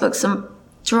Facebook, some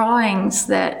drawings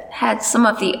that had some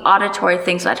of the auditory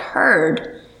things I'd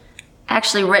heard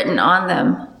actually written on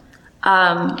them.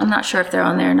 I'm not sure if they're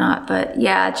on there or not, but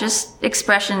yeah, just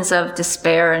expressions of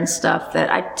despair and stuff that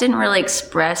I didn't really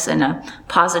express in a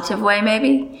positive way,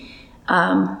 maybe.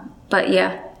 But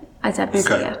yeah, I'd have to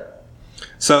say, yeah.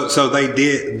 So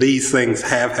these things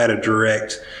have had a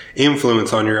direct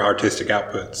influence on your artistic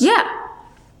outputs. Yeah.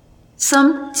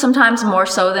 Sometimes more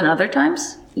so than other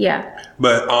times. Yeah.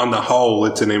 But on the whole,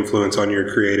 it's an influence on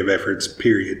your creative efforts,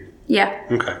 period. Yeah.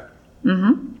 Okay.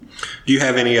 Do you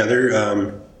have any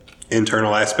other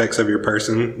internal aspects of your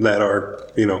person that are,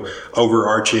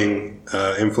 overarching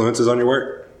influences on your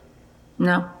work?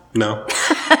 No. No?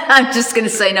 I'm just going to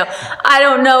say no. I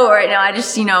don't know right now. I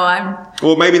just, I'm...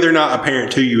 Well, maybe they're not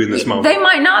apparent to you in this moment. They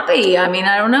might not be. I mean,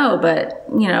 I don't know. But,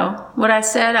 what I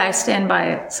said, I stand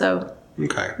by it. So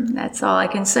okay, that's all I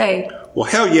can say.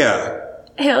 Well, hell yeah.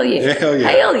 Hell yeah. Yeah, hell yeah.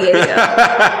 Hell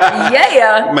yeah.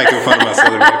 Yeah. Making fun of my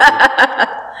southern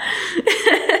accent.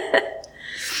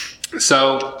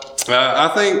 So... I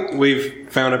think we've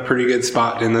found a pretty good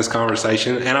spot in this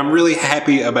conversation, and I'm really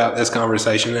happy about this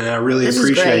conversation, and I really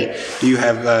appreciate you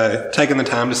have taken the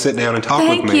time to sit down and talk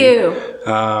with me.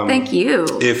 Thank you.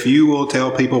 If you will tell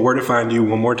people where to find you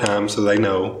one more time so they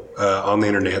know on the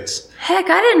internets. Heck,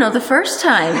 I didn't know the first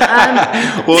time.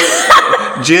 Well,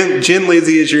 Gin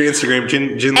Lizzy is your Instagram. Gin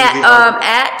Lizzy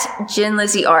at Gin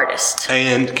Lizzy Artist.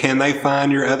 And can they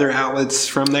find your other outlets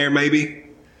from there, maybe?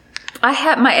 I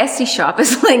have my Etsy shop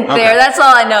is linked there. That's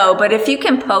all I know. But if you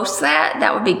can post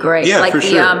that would be great. Yeah, like for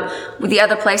sure. With the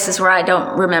other places where I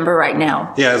don't remember right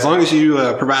now. Yeah, as long as you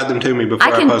provide them to me before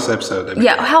I post the episode.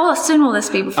 Yeah, how soon will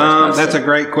this be before it's posted? That's a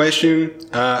great question.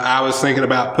 I was thinking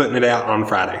about putting it out on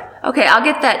Friday. Okay, I'll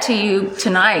get that to you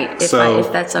tonight if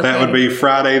that's okay. That would be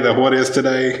Friday. What is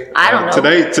today? I don't know.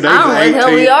 Today's the 18th. I don't know where the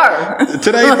hell we are.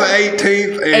 Today's the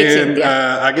 18th, and 18th,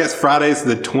 yeah. I guess Friday's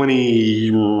the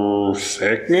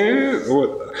 22nd.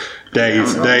 What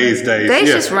days? Days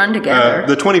just run together.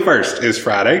 The 21st is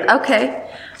Friday. Okay,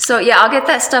 so yeah, I'll get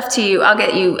that stuff to you. I'll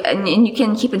get you, and you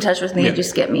can keep in touch with me. Yeah.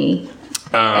 Just get me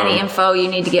any info you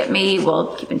need to get me.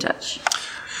 We'll keep in touch.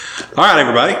 All right,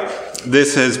 everybody.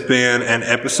 This has been an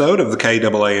episode of the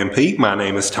KAAMP. My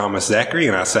name is Thomas Zachary,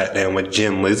 and I sat down with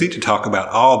Gin Lizzy to talk about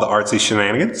all the artsy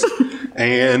shenanigans.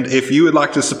 And if you would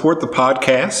like to support the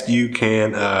podcast, you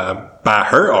can buy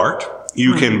her art.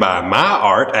 You can buy my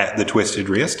art at The Twisted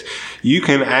Wrist. You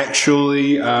can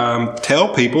actually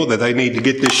tell people that they need to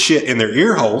get this shit in their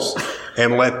ear holes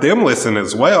and let them listen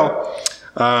as well.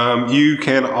 You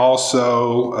can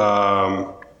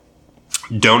also...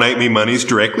 donate me monies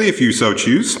directly if you so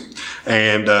choose.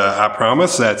 And I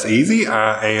promise that's easy.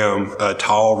 I am a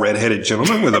tall, redheaded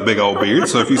gentleman with a big old beard.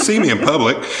 So if you see me in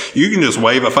public, you can just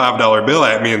wave a $5 bill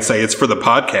at me and say it's for the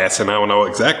podcast, and I will know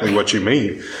exactly what you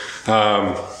mean.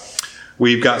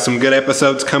 We've got some good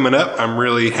episodes coming up. I'm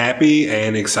really happy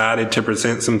and excited to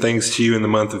present some things to you in the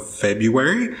month of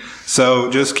February.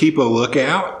 So just keep a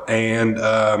lookout. And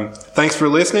thanks for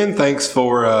listening. Thanks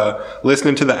for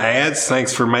listening to the ads.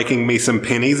 Thanks for making me some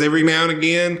pennies every now and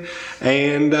again.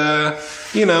 And,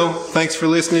 thanks for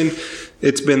listening.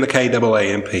 It's been the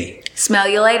KAAMP. Smell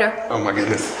you later. Oh, my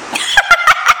goodness.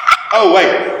 Oh,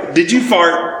 wait. Did you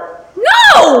fart?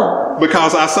 No!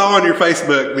 Because I saw on your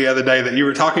Facebook the other day that you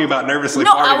were talking about nervously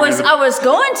farting. No, I was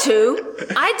going to.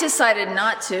 I decided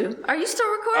not to. Are you still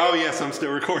recording? Oh, yes, I'm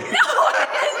still recording. No, I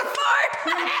didn't fart.